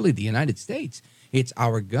is really the United States. It's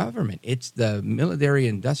our government. It's the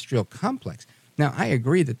military-industrial complex. Now, I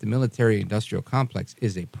agree that the military-industrial complex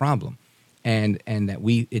is a problem, and that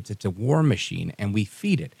it's a war machine, and we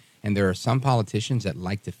feed it. And there are some politicians that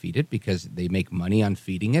like to feed it because they make money on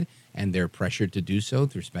feeding it, and they're pressured to do so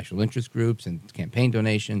through special interest groups and campaign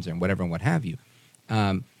donations and whatever and what have you.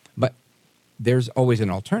 But there's always an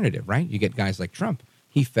alternative, right? You get guys like Trump.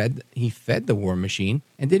 He fed the war machine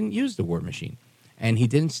and didn't use the war machine, and he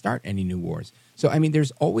didn't start any new wars. So, I mean,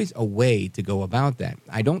 there's always a way to go about that.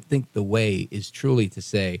 I don't think the way is truly to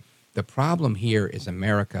say the problem here is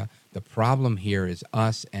America. The problem here is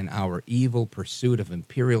us and our evil pursuit of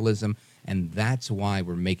imperialism, and that's why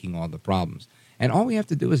we're making all the problems. And all we have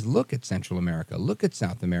to do is look at Central America, look at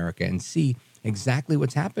South America, and see exactly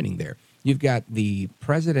what's happening there. You've got the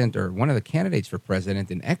president or one of the candidates for president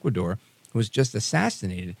in Ecuador who was just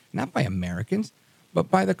assassinated, not by Americans, but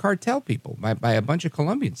by the cartel people, by a bunch of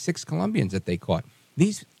Colombians, 6 Colombians that they caught.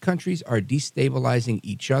 These countries are destabilizing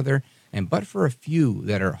each other, and but for a few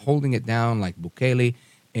that are holding it down, like Bukele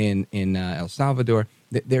in El Salvador,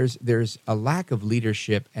 there's a lack of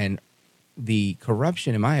leadership, and the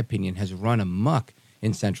corruption, in my opinion, has run amok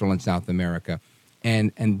in Central and South America,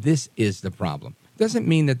 and this is the problem. Doesn't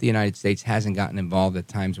mean that the United States hasn't gotten involved at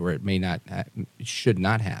times where it may not, should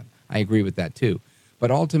not have. I agree with that too.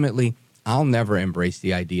 But ultimately, I'll never embrace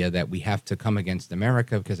the idea that we have to come against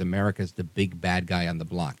America because America's the big bad guy on the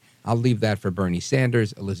block. I'll leave that for Bernie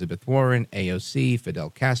Sanders, Elizabeth Warren, AOC,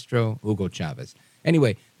 Fidel Castro, Hugo Chavez.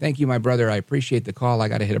 Anyway, thank you, my brother. I appreciate the call. I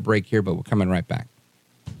got to hit a break here, but we're coming right back.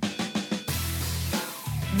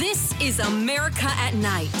 This is America at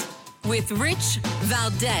Night with Rich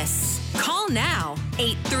Valdez. Call now,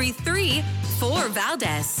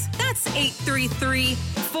 833-4VALDEZ. That's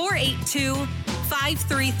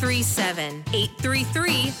 833-482-5337.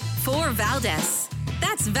 833-4VALDEZ.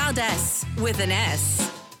 That's Valdez with an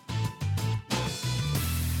S.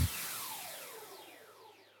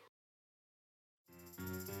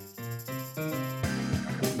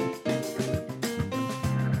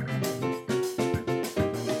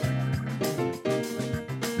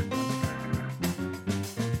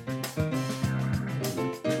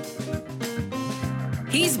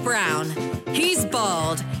 He's brown, he's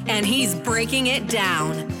bald, and he's breaking it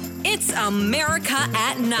down. It's America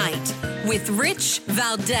at Night with Rich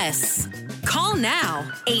Valdez. Call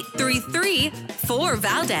now,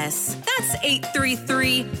 833-4VALDEZ. That's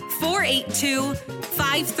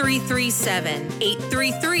 833-482-5337.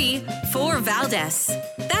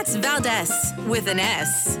 833-4VALDEZ. That's Valdez with an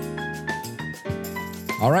S.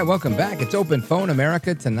 All right, welcome back. It's Open Phone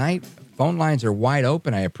America tonight. Phone lines are wide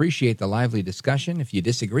open. I appreciate the lively discussion. If you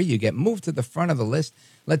disagree, you get moved to the front of the list.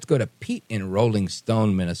 Let's go to Pete in Rolling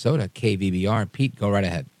Stone, Minnesota, KVBR. Pete, go right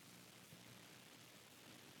ahead.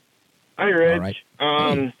 Hi, Rich.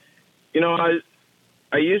 All right. You know,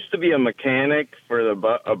 I used to be a mechanic for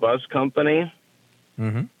a bus company,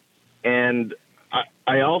 and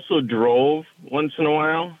I also drove once in a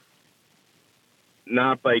while,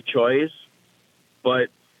 not by choice, but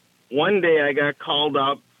one day I got called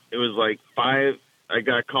up. It was like 5. I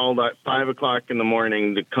got called at 5 o'clock in the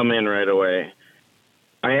morning to come in right away.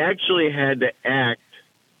 I actually had to act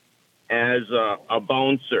as a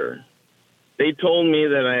bouncer. They told me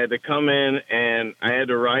that I had to come in and I had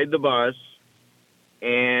to ride the bus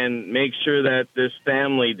and make sure that this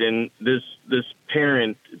family this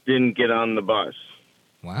parent didn't get on the bus.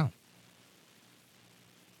 Wow.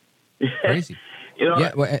 Crazy. You know,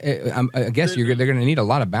 yeah, well, I guess they're going to need a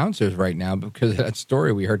lot of bouncers right now because of that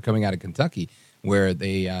story we heard coming out of Kentucky where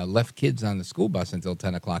they left kids on the school bus until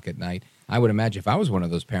 10 o'clock at night. I would imagine if I was one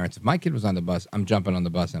of those parents, if my kid was on the bus, I'm jumping on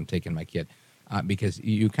the bus and I'm taking my kid because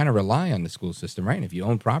you kind of rely on the school system, right? And if you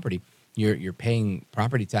own property, you're paying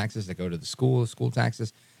property taxes that go to the school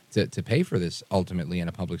taxes to pay for this ultimately in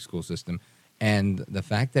a public school system. And the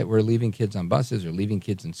fact that we're leaving kids on buses or leaving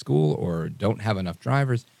kids in school or don't have enough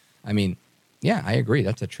drivers, I mean, yeah, I agree.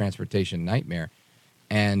 That's a transportation nightmare.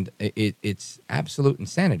 And it's absolute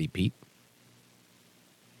insanity, Pete.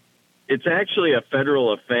 it's actually a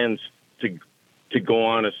federal offense to go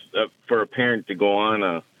on for a parent to go on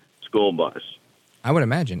a school bus. I would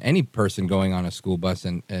imagine any person going on a school bus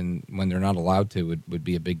and when they're not allowed to would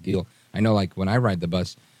be a big deal. I know, like, when I ride the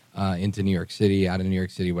bus into New York City, out of New York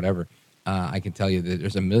City, whatever, I can tell you that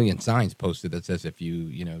there's a million signs posted that says if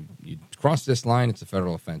you cross this line, it's a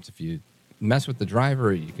federal offense. If you mess with the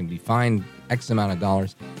driver, you can be fined X amount of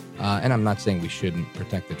dollars. And I'm not saying we shouldn't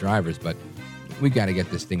protect the drivers, but we got to get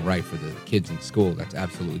this thing right for the kids in school. That's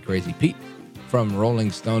absolutely crazy. Pete from Rolling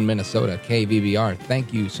Stone, Minnesota, KVVR,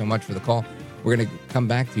 thank you so much for the call. We're going to come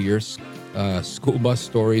back to your school bus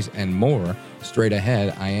stories and more straight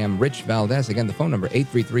ahead. I am Rich Valdez. Again, the phone number,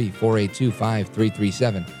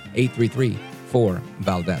 833-482-5337,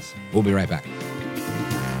 833-4-VALDEZ. We'll be right back.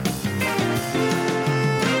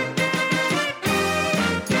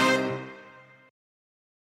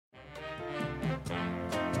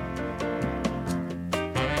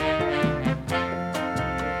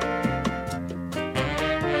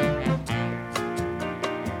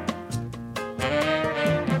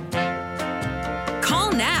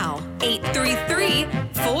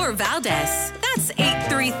 Valdez. That's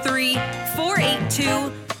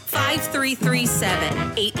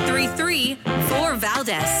 833-482-5337.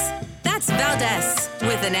 833-4-VALDEZ. That's Valdez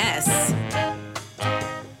with an S.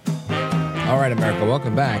 All right, America,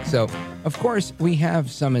 welcome back. So, of course, we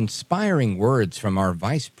have some inspiring words from our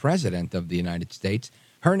Vice President of the United States.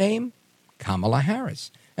 Her name, Kamala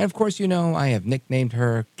Harris. And, of course, I have nicknamed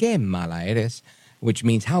her Que Mala Eres, which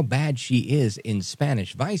means how bad she is in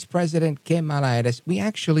Spanish. Vice President Que Mala Eres. We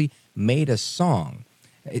actually made a song.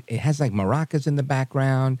 It has like maracas in the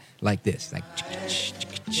background, like this, like. That's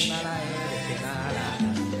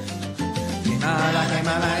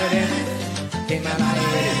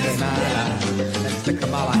the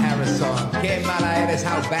Kamala Harris song. Que mala eres,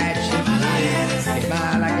 how bad she is. Que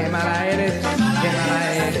mala eres, que mala eres, que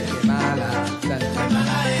mala.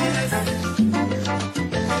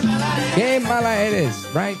 Que mala eres,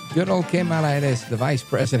 right? Good old Que mala eres, the Vice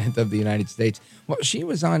President of the United States. Well, she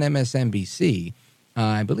was on MSNBC,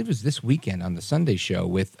 I believe it was this weekend on the Sunday show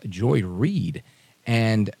with Joy Reid,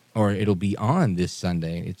 or it'll be on this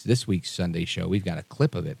Sunday. It's this week's Sunday show. We've got a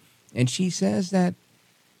clip of it. And she says that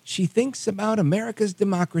she thinks about America's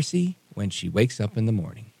democracy when she wakes up in the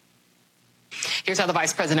morning. Here's how the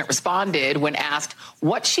vice president responded when asked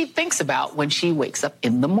what she thinks about when she wakes up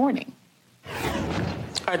in the morning.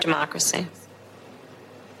 Our democracy.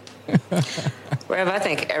 Rev, I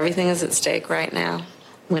think everything is at stake right now.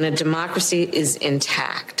 When a democracy is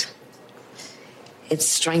intact, it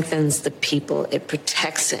strengthens the people, it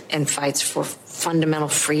protects and fights for fundamental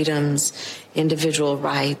freedoms, individual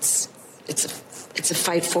rights. It's a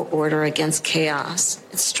fight for order against chaos.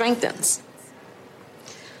 It strengthens.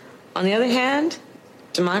 On the other hand,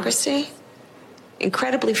 democracy,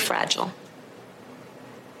 incredibly fragile.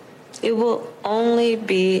 It will only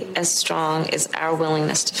be as strong as our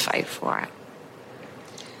willingness to fight for it.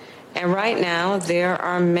 And right now, there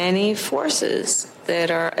are many forces that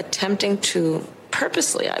are attempting to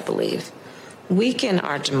purposely, I believe, weaken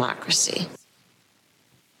our democracy.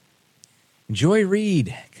 Joy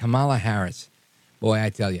Reid, Kamala Harris. Boy, I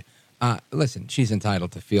tell you, listen, she's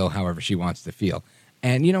entitled to feel however she wants to feel.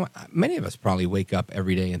 And, many of us probably wake up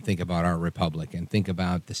every day and think about our republic and think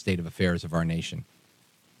about the state of affairs of our nation.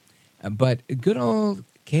 But good old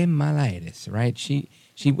Kamala Harris, right? She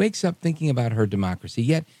wakes up thinking about her democracy,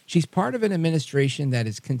 yet she's part of an administration that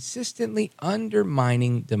is consistently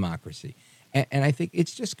undermining democracy. And I think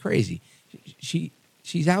it's just crazy.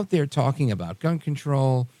 She's out there talking about gun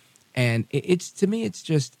control, and to me,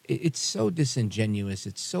 it's so disingenuous.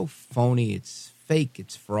 It's so phony. It's fake.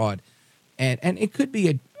 It's fraud. And it could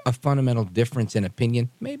be a fundamental difference in opinion.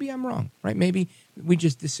 Maybe I'm wrong, right? Maybe we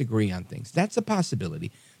just disagree on things. That's a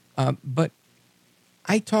possibility. But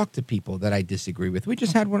I talk to people that I disagree with. We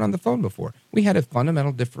just had one on the phone before. We had a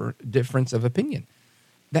fundamental difference of opinion.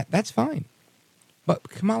 That's fine. But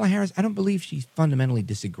Kamala Harris, I don't believe she fundamentally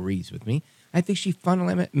disagrees with me. I think she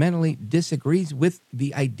fundamentally disagrees with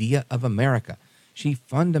the idea of America. She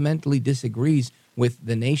fundamentally disagrees with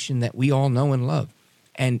the nation that we all know and love.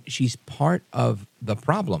 And she's part of the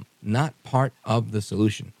problem, not part of the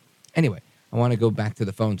solution. Anyway, I want to go back to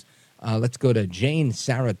the phones. Let's go to Jane,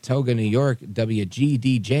 Saratoga, New York,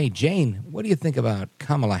 WGDJ. Jane, what do you think about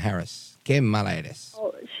Kamala Harris? Kamala Harris.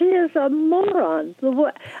 Oh, she is a moron.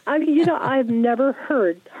 I've never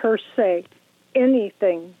heard her say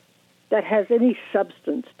anything that has any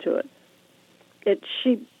substance to it.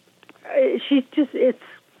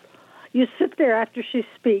 You sit there after she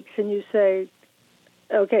speaks and you say,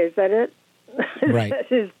 okay, is that it? Right.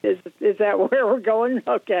 is that where we're going?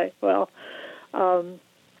 Okay. Well,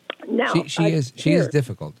 now she is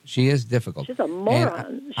difficult. She is difficult. She's a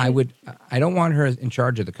moron. And I don't want her in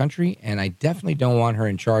charge of the country, and I definitely don't want her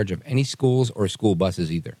in charge of any schools or school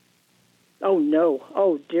buses either. Oh, no.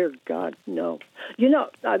 Oh, dear God, no. You know,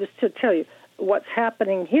 I was to tell you what's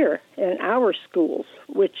happening here in our schools,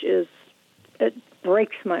 which is, it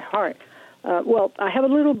breaks my heart. Well, I have a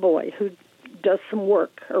little boy who does some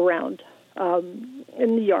work around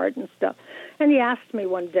in the yard and stuff. And he asked me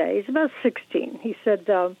one day, he's about 16, he said,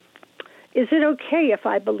 is it okay if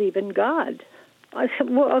I believe in God? I said,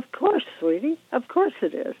 well, of course, sweetie. Of course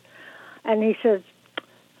it is. And he says,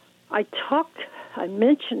 I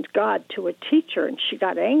mentioned God to a teacher, and she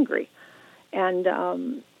got angry. And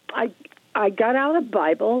I got out a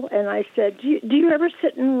Bible, and I said, do you ever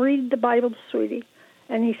sit and read the Bible, sweetie?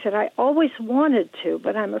 And he said, I always wanted to,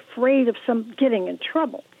 but I'm afraid of getting in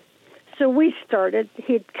trouble. So we started.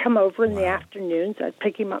 He'd come over in the afternoons. I'd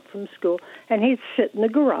pick him up from school, and he'd sit in the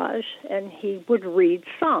garage, and he would read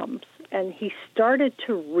Psalms. And he started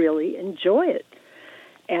to really enjoy it.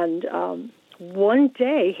 And one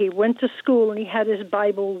day he went to school, and he had his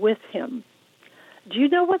Bible with him. Do you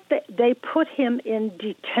know what? They put him in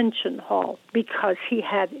detention hall because he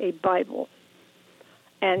had a Bible.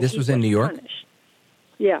 And this was in New York? Punished.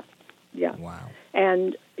 Yeah. Wow.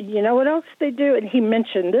 And you know what else they do? And he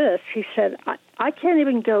mentioned this. He said, I can't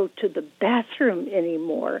even go to the bathroom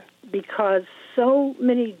anymore because so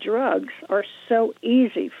many drugs are so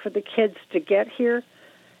easy for the kids to get here.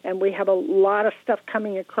 And we have a lot of stuff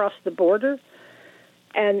coming across the border.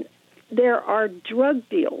 And there are drug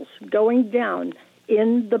deals going down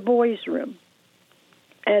in the boys' room.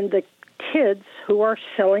 And the kids who are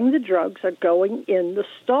selling the drugs are going in the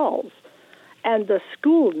stalls. And the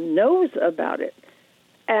school knows about it.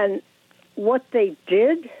 And what they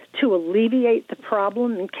did to alleviate the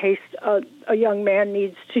problem in case a young man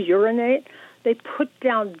needs to urinate, they put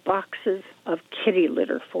down boxes of kitty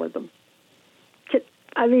litter for them.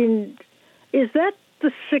 I mean, is that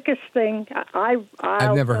the sickest thing? I've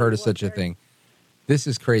never heard of such a thing. This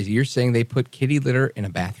is crazy. You're saying they put kitty litter in a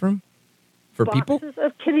bathroom for people? Boxes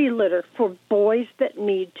of kitty litter for boys that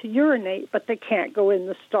need to urinate, but they can't go in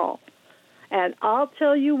the stall. And I'll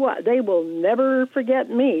tell you what, they will never forget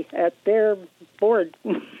me at their board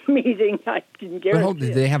meeting. I can guarantee. But hold,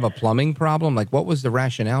 did they have a plumbing problem? Like, what was the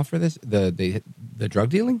rationale for this? The drug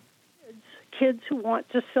dealing? Kids who want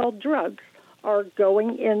to sell drugs are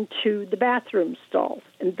going into the bathroom stalls,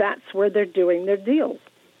 and that's where they're doing their deals.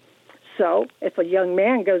 So if a young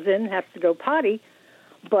man goes in and has to go potty,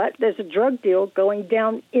 but there's a drug deal going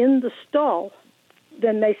down in the stall,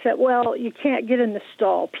 then they said, well, you can't get in the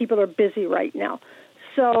stall. People are busy right now.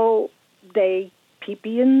 So they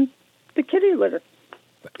pee-pee in the kitty litter.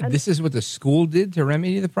 This is what the school did to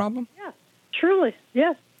remedy the problem? Yeah, truly,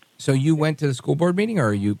 yeah. So you went to the school board meeting, or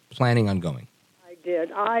are you planning on going? I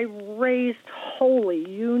did. I raised holy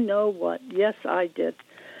you-know-what. Yes, I did.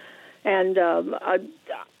 And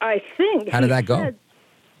I think... How did that go?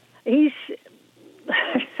 He's...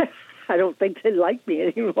 I don't think they like me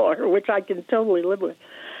anymore, which I can totally live with.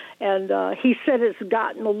 And he said it's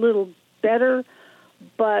gotten a little better,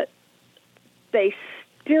 but they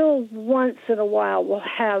still once in a while will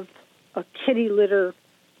have a kitty litter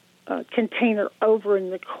container over in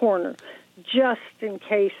the corner just in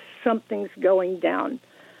case something's going down.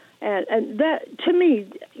 And that, to me,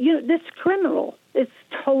 that's criminal. It's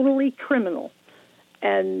totally criminal.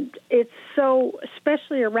 And it's so,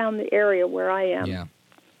 especially around the area where I am. Yeah.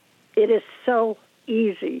 It is so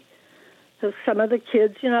easy. So some of the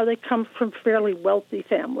kids, they come from fairly wealthy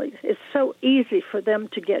families. It's so easy for them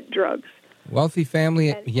to get drugs. Wealthy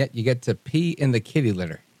family, yet you get to pee in the kitty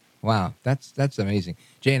litter. Wow, that's amazing.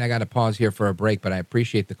 Jane, I got to pause here for a break, but I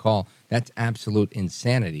appreciate the call. That's absolute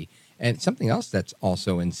insanity. And something else that's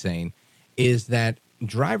also insane is that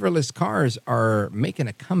driverless cars are making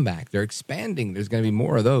a comeback. They're expanding. There's going to be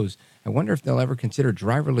more of those. I wonder if they'll ever consider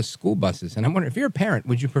driverless school buses. And I'm wondering, if you're a parent,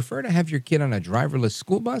 would you prefer to have your kid on a driverless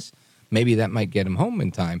school bus? Maybe that might get him home in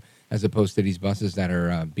time, as opposed to these buses that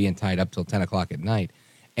are being tied up till 10 o'clock at night.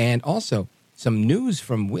 And also, some news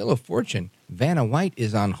from Wheel of Fortune. Vanna White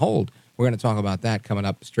is on hold. We're going to talk about that coming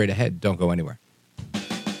up straight ahead. Don't go anywhere.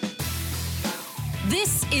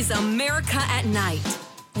 This is America at Night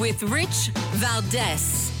with Rich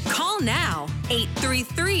Valdez. Call now,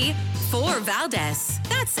 833-4-VALDEZ.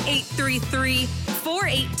 That's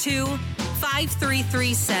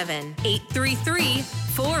 833-482-5337.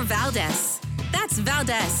 833-4-VALDEZ. That's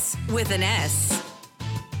Valdez with an S.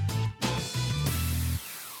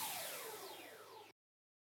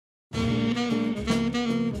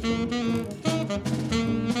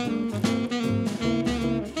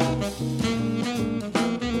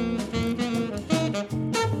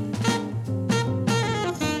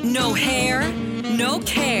 No hair, no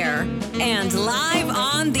care, and live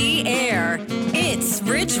on the air. It's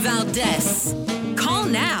Rich Valdez. Call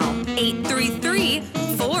now,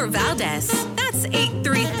 833-4-VALDEZ. That's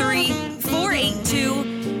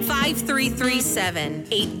 833-482-5337.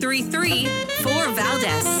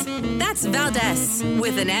 833-4-VALDEZ. That's Valdez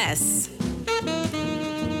with an S.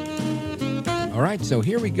 All right, so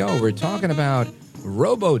here we go. We're talking about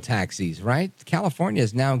robo-taxis, right? California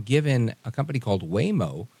has now given a company called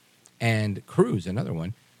Waymo and Cruise, another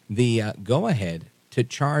one, the go-ahead to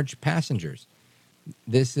charge passengers.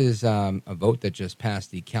 This is a vote that just passed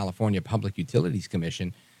the California Public Utilities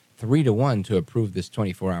Commission 3-1 to approve this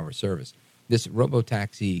 24-hour service. This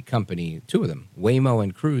robo-taxi company, two of them, Waymo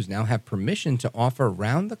and Cruise, now have permission to offer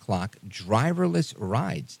round-the-clock driverless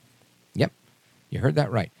rides. Yep, you heard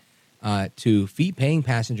that right. To fee-paying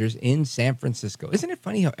passengers in San Francisco. Isn't it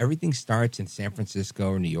funny how everything starts in San Francisco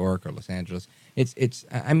or New York or Los Angeles?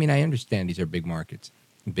 I mean, I understand these are big markets,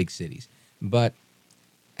 big cities, but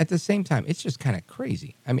at the same time, it's just kind of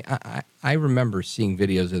crazy. I mean, I remember seeing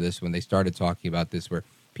videos of this when they started talking about this where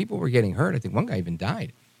people were getting hurt. I think one guy even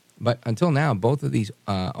died. But until now, both of these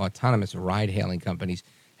autonomous ride-hailing companies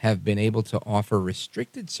have been able to offer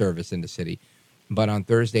restricted service in the city. But on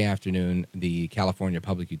Thursday afternoon, the California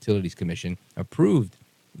Public Utilities Commission approved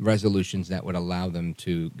resolutions that would allow them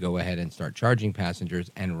to go ahead and start charging passengers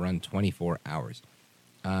and run 24 hours.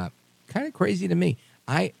 Kind of crazy to me.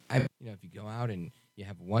 If you go out and you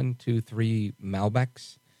have 1, 2, 3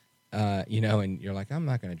 Malbecs, and you're like, I'm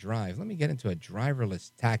not going to drive. Let me get into a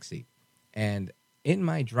driverless taxi. And in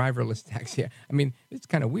my driverless taxi, I mean, it's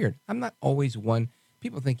kind of weird. I'm not always one.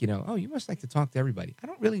 People think, oh, you must like to talk to everybody. I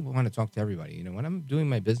don't really want to talk to everybody. When I'm doing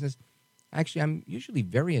my business, actually, I'm usually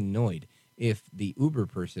very annoyed if the Uber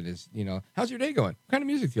person is, how's your day going? What kind of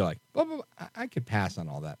music do you like? Blah, blah, blah. I could pass on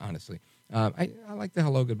all that, honestly. I like the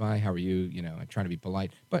hello, goodbye, how are you? I try to be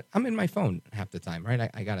polite, but I'm in my phone half the time, right?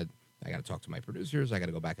 I gotta talk to my producers. I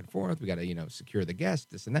gotta go back and forth. We gotta, secure the guest,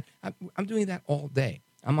 this and that. I'm doing that all day.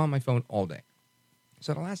 I'm on my phone all day.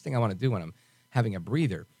 So the last thing I want to do when I'm having a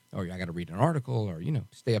breather, or I got to read an article, or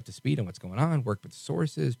stay up to speed on what's going on, work with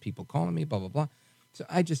sources, people calling me, blah blah blah. So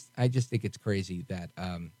I just think it's crazy that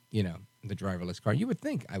the driverless car. You would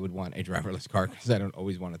think I would want a driverless car because I don't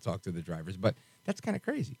always want to talk to the drivers, but that's kind of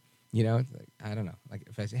crazy. It's like, I don't know. Like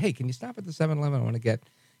if I say, hey, can you stop at the 7-Eleven? I want to get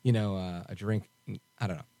a drink. I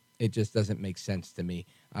don't know. It just doesn't make sense to me.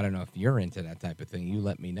 I don't know if you're into that type of thing. You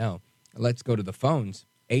let me know. Let's go to the phones.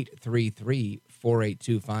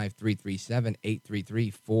 833-482-5337,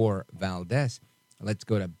 833-4-VALDEZ. Let's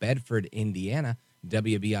go to Bedford, Indiana,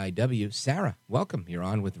 WBIW. Sarah, welcome. You're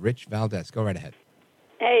on with Rich Valdez. Go right ahead.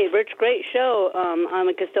 Hey, Rich, great show. I'm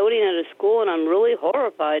a custodian at a school, and I'm really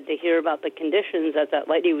horrified to hear about the conditions that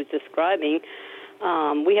lady was describing.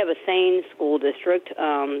 We have a sane school district.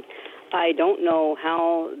 I don't know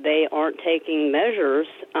how they aren't taking measures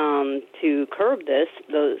to curb this.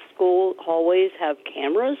 The school hallways have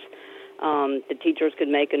cameras. The teachers could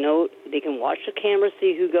make a note. They can watch the camera,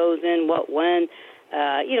 see who goes in, what, when,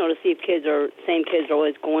 to see if same kids are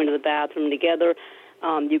always going to the bathroom together.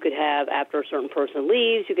 You could have, after a certain person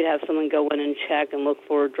leaves, you could have someone go in and check and look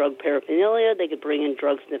for drug paraphernalia. They could bring in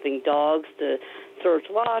drug-sniffing dogs to search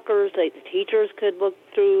lockers. The teachers could look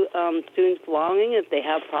through students' belongings if they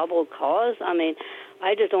have probable cause. I mean,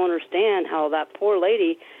 I just don't understand how that poor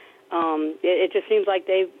lady, it just seems like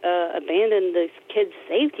they've abandoned the kids'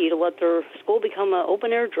 safety to let their school become an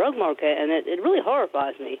open-air drug market, and it really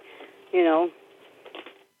horrifies me,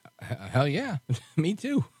 Hell yeah. Me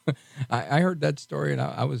too. I heard that story, and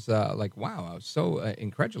I was like, wow, I was so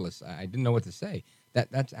incredulous. I didn't know what to say.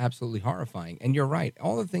 That's absolutely horrifying. And you're right.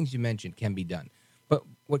 All the things you mentioned can be done. But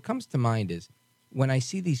what comes to mind is when I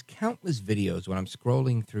see these countless videos when I'm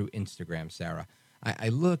scrolling through Instagram, Sarah, I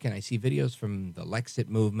look and I see videos from the Lexit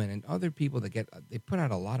movement and other people they put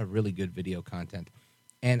out a lot of really good video content.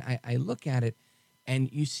 And I look at it,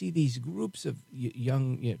 and you see these groups of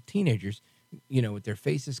young teenagers, with their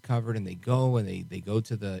faces covered, and they go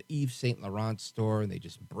to the Yves Saint Laurent store, and they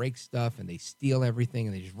just break stuff, and they steal everything,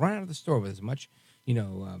 and they just run out of the store with as much,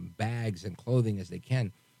 bags and clothing as they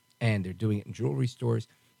can, and they're doing it in jewelry stores.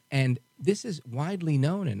 And this is widely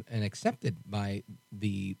known and accepted by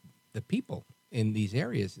the people in these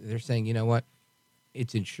areas. They're saying, you know what,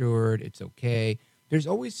 it's insured, it's okay. There's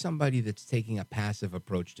always somebody that's taking a passive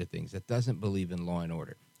approach to things that doesn't believe in law and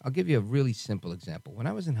order. I'll give you a really simple example. When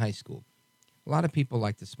I was in high school, a lot of people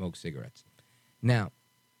like to smoke cigarettes. Now,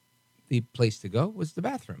 the place to go was the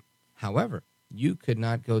bathroom. However, you could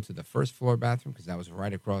not go to the first floor bathroom because that was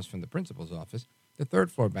right across from the principal's office. The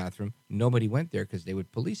third floor bathroom, nobody went there because they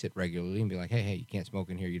would police it regularly and be like, hey, you can't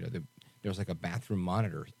smoke in here. There was like a bathroom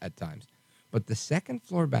monitor at times. But the second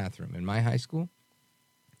floor bathroom in my high school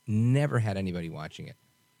never had anybody watching it.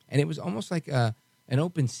 And it was almost like an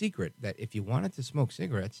open secret that if you wanted to smoke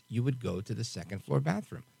cigarettes, you would go to the second floor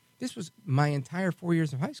bathroom. This was my entire 4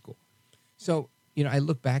 years of high school. So, I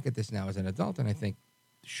look back at this now as an adult and I think,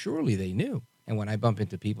 surely they knew. And when I bump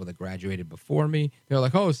into people that graduated before me, they're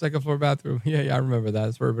like, oh, second floor bathroom. Yeah, I remember that.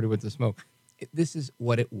 That's where everybody went to smoke. This is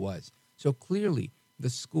what it was. So clearly,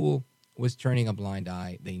 the school was turning a blind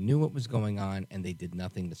eye. They knew what was going on, and they did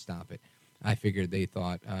nothing to stop it. I figured they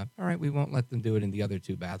thought, all right, we won't let them do it in the other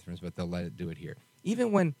two bathrooms, but they'll let it do it here.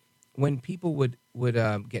 Even when people would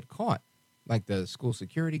get caught, like the school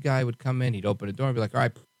security guy would come in, he'd open a door and be like, all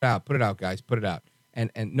right, put it out, guys, put it out. And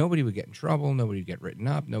nobody would get in trouble. Nobody would get written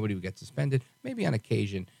up. Nobody would get suspended. Maybe on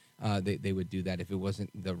occasion they would do that if it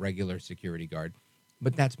wasn't the regular security guard.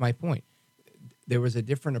 But that's my point. There was a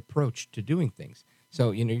different approach to doing things.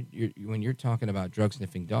 So, when you're talking about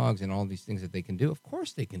drug-sniffing dogs and all these things that they can do, of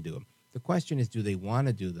course they can do them. The question is, do they want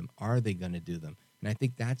to do them? Are they going to do them? And I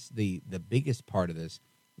think that's the biggest part of this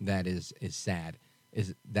that is sad,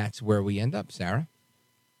 is that's where we end up, Sarah.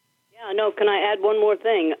 Yeah, no, can I add one more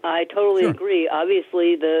thing? I totally agree.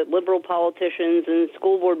 Obviously, the liberal politicians and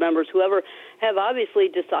school board members, whoever, have obviously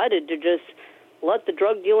decided to just let the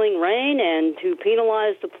drug dealing reign and to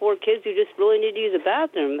penalize the poor kids who just really need to use a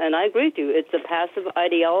bathroom. And I agree with you. It's a passive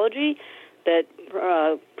ideology that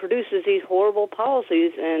produces these horrible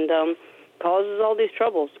policies and causes all these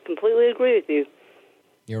troubles. Completely agree with you.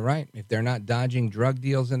 You're right. If they're not dodging drug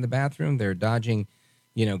deals in the bathroom, they're dodging,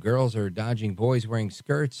 girls are dodging boys wearing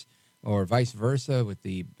skirts, or vice versa with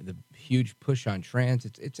the huge push on trans.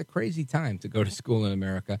 It's a crazy time to go to school in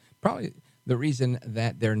America. Probably the reason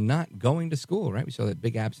that they're not going to school, right? We saw that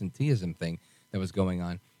big absenteeism thing that was going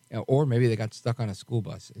on. Or maybe they got stuck on a school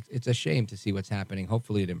bus. It's a shame to see what's happening.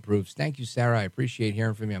 Hopefully it improves. Thank you, Sarah. I appreciate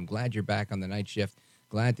hearing from you. I'm glad you're back on the night shift.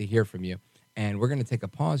 Glad to hear from you. And we're going to take a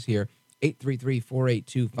pause here.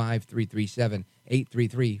 833-482-5337,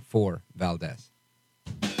 833-4-VALDEZ.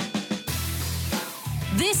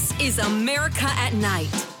 This is America at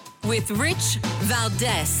Night with Rich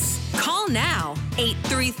Valdez. Call now,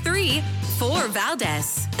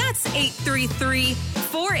 833-4-VALDEZ. That's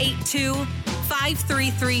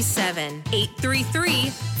 833-482-5337.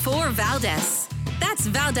 833-4-VALDEZ. That's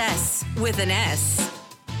Valdez with an S.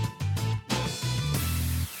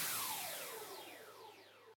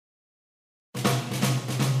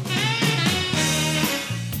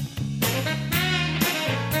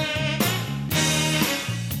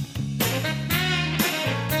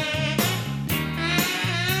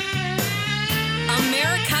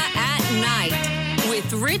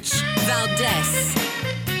 Rich Valdez.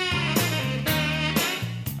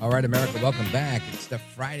 All right, America, welcome back. It's the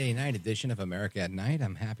Friday night edition of America at Night.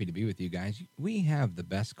 I'm happy to be with you guys. We have the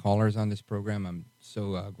best callers on this program. I'm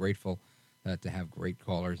so grateful to have great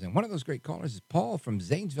callers. And one of those great callers is Paul from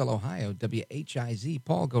Zanesville, Ohio, WHIZ.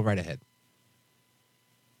 Paul, go right ahead.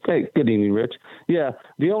 Hey, good evening, Rich. Yeah,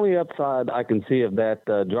 the only upside I can see of that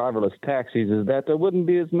driverless taxis is that there wouldn't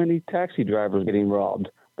be as many taxi drivers getting robbed.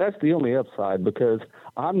 That's the only upside, because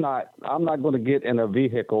I'm not going to get in a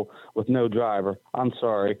vehicle with no driver. I'm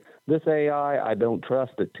sorry. This AI, I don't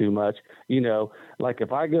trust it too much. Like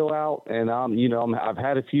if I go out and I've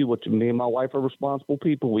had a few, which me and my wife are responsible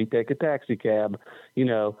people. We take a taxi cab.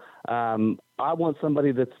 I want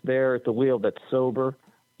somebody that's there at the wheel that's sober,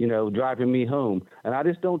 driving me home. And I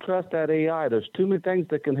just don't trust that AI. There's too many things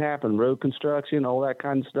that can happen, road construction, all that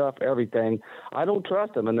kind of stuff, everything. I don't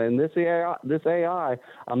trust them. And then this AI,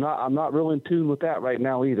 I'm not real in tune with that right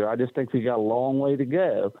now either. I just think we got a long way to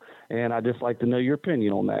go. And I'd just like to know your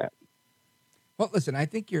opinion on that. Well, listen, I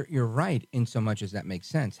think you're right in so much as that makes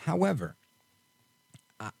sense. However,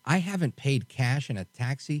 I haven't paid cash in a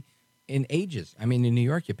taxi in ages. I mean, in New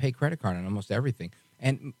York, you pay credit card on almost everything.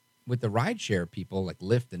 And with the rideshare people like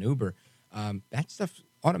Lyft and Uber, that stuff's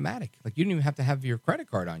automatic. Like you don't even have to have your credit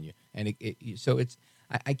card on you. And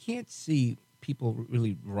I can't see people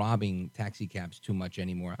really robbing taxi cabs too much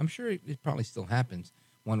anymore. I'm sure it probably still happens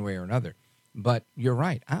one way or another. But you're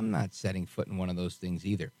right. I'm not setting foot in one of those things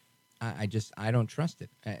either. I don't trust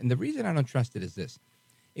it. And the reason I don't trust it is this.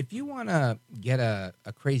 If you want to get a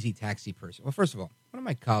crazy taxi person, well, first of all, one of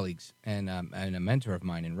my colleagues and a mentor of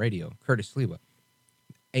mine in radio, Curtis Lewa,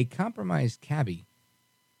 a compromised cabbie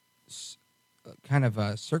kind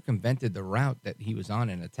of circumvented the route that he was on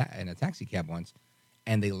in a taxi cab once,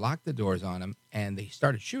 and they locked the doors on him, and they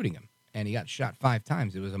started shooting him, and he got shot 5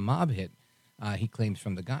 times. It was a mob hit, he claims,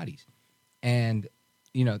 from the Gaudis. And,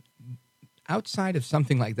 outside of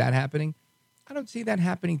something like that happening, I don't see that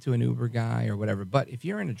happening to an Uber guy or whatever. But if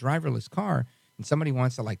you're in a driverless car and somebody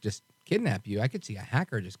wants to like just kidnap you, I could see a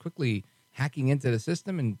hacker just quickly hacking into the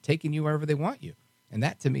system and taking you wherever they want you. And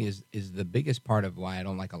that to me is the biggest part of why I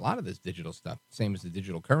don't like a lot of this digital stuff. Same as the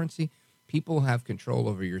digital currency. People have control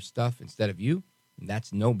over your stuff instead of you. And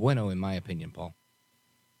that's no bueno in my opinion, Paul.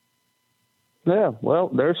 Yeah, well,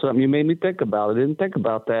 there's something you made me think about. I didn't think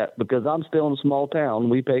about that because I'm still in a small town.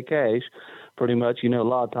 We pay cash pretty much, a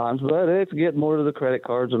lot of times, but it's getting more to the credit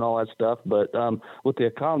cards and all that stuff. But with the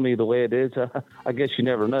economy the way it is, I guess you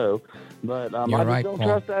never know. But I just don't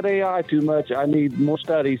trust that AI too much. I need more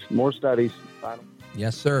studies.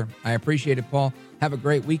 Yes, sir. I appreciate it, Paul. Have a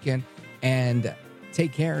great weekend and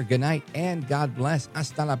take care. Good night and God bless.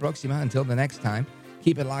 Hasta la próxima. Until the next time,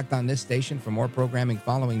 keep it locked on this station for more programming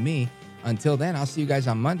following me. Until then, I'll see you guys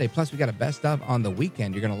on Monday. Plus, we got a best of on the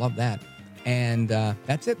weekend. You're going to love that. And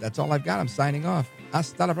that's it. That's all I've got. I'm signing off.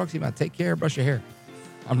 Hasta la próxima. Take care. Brush your hair.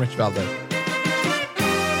 I'm Rich Valdez.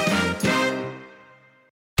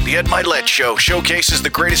 The Ed Milet Show showcases the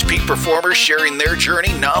greatest peak performers sharing their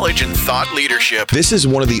journey, knowledge, and thought leadership. This is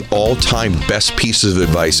one of the all-time best pieces of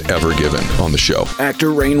advice ever given on the show. Actor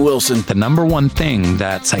Rainn Wilson. The number one thing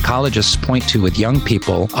that psychologists point to with young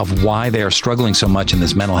people of why they are struggling so much in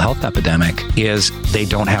this mental health epidemic is they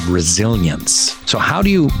don't have resilience. So how do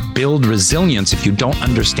you build resilience if you don't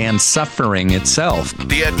understand suffering itself?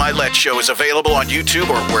 The Ed Milet Show is available on YouTube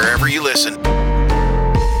or wherever you listen.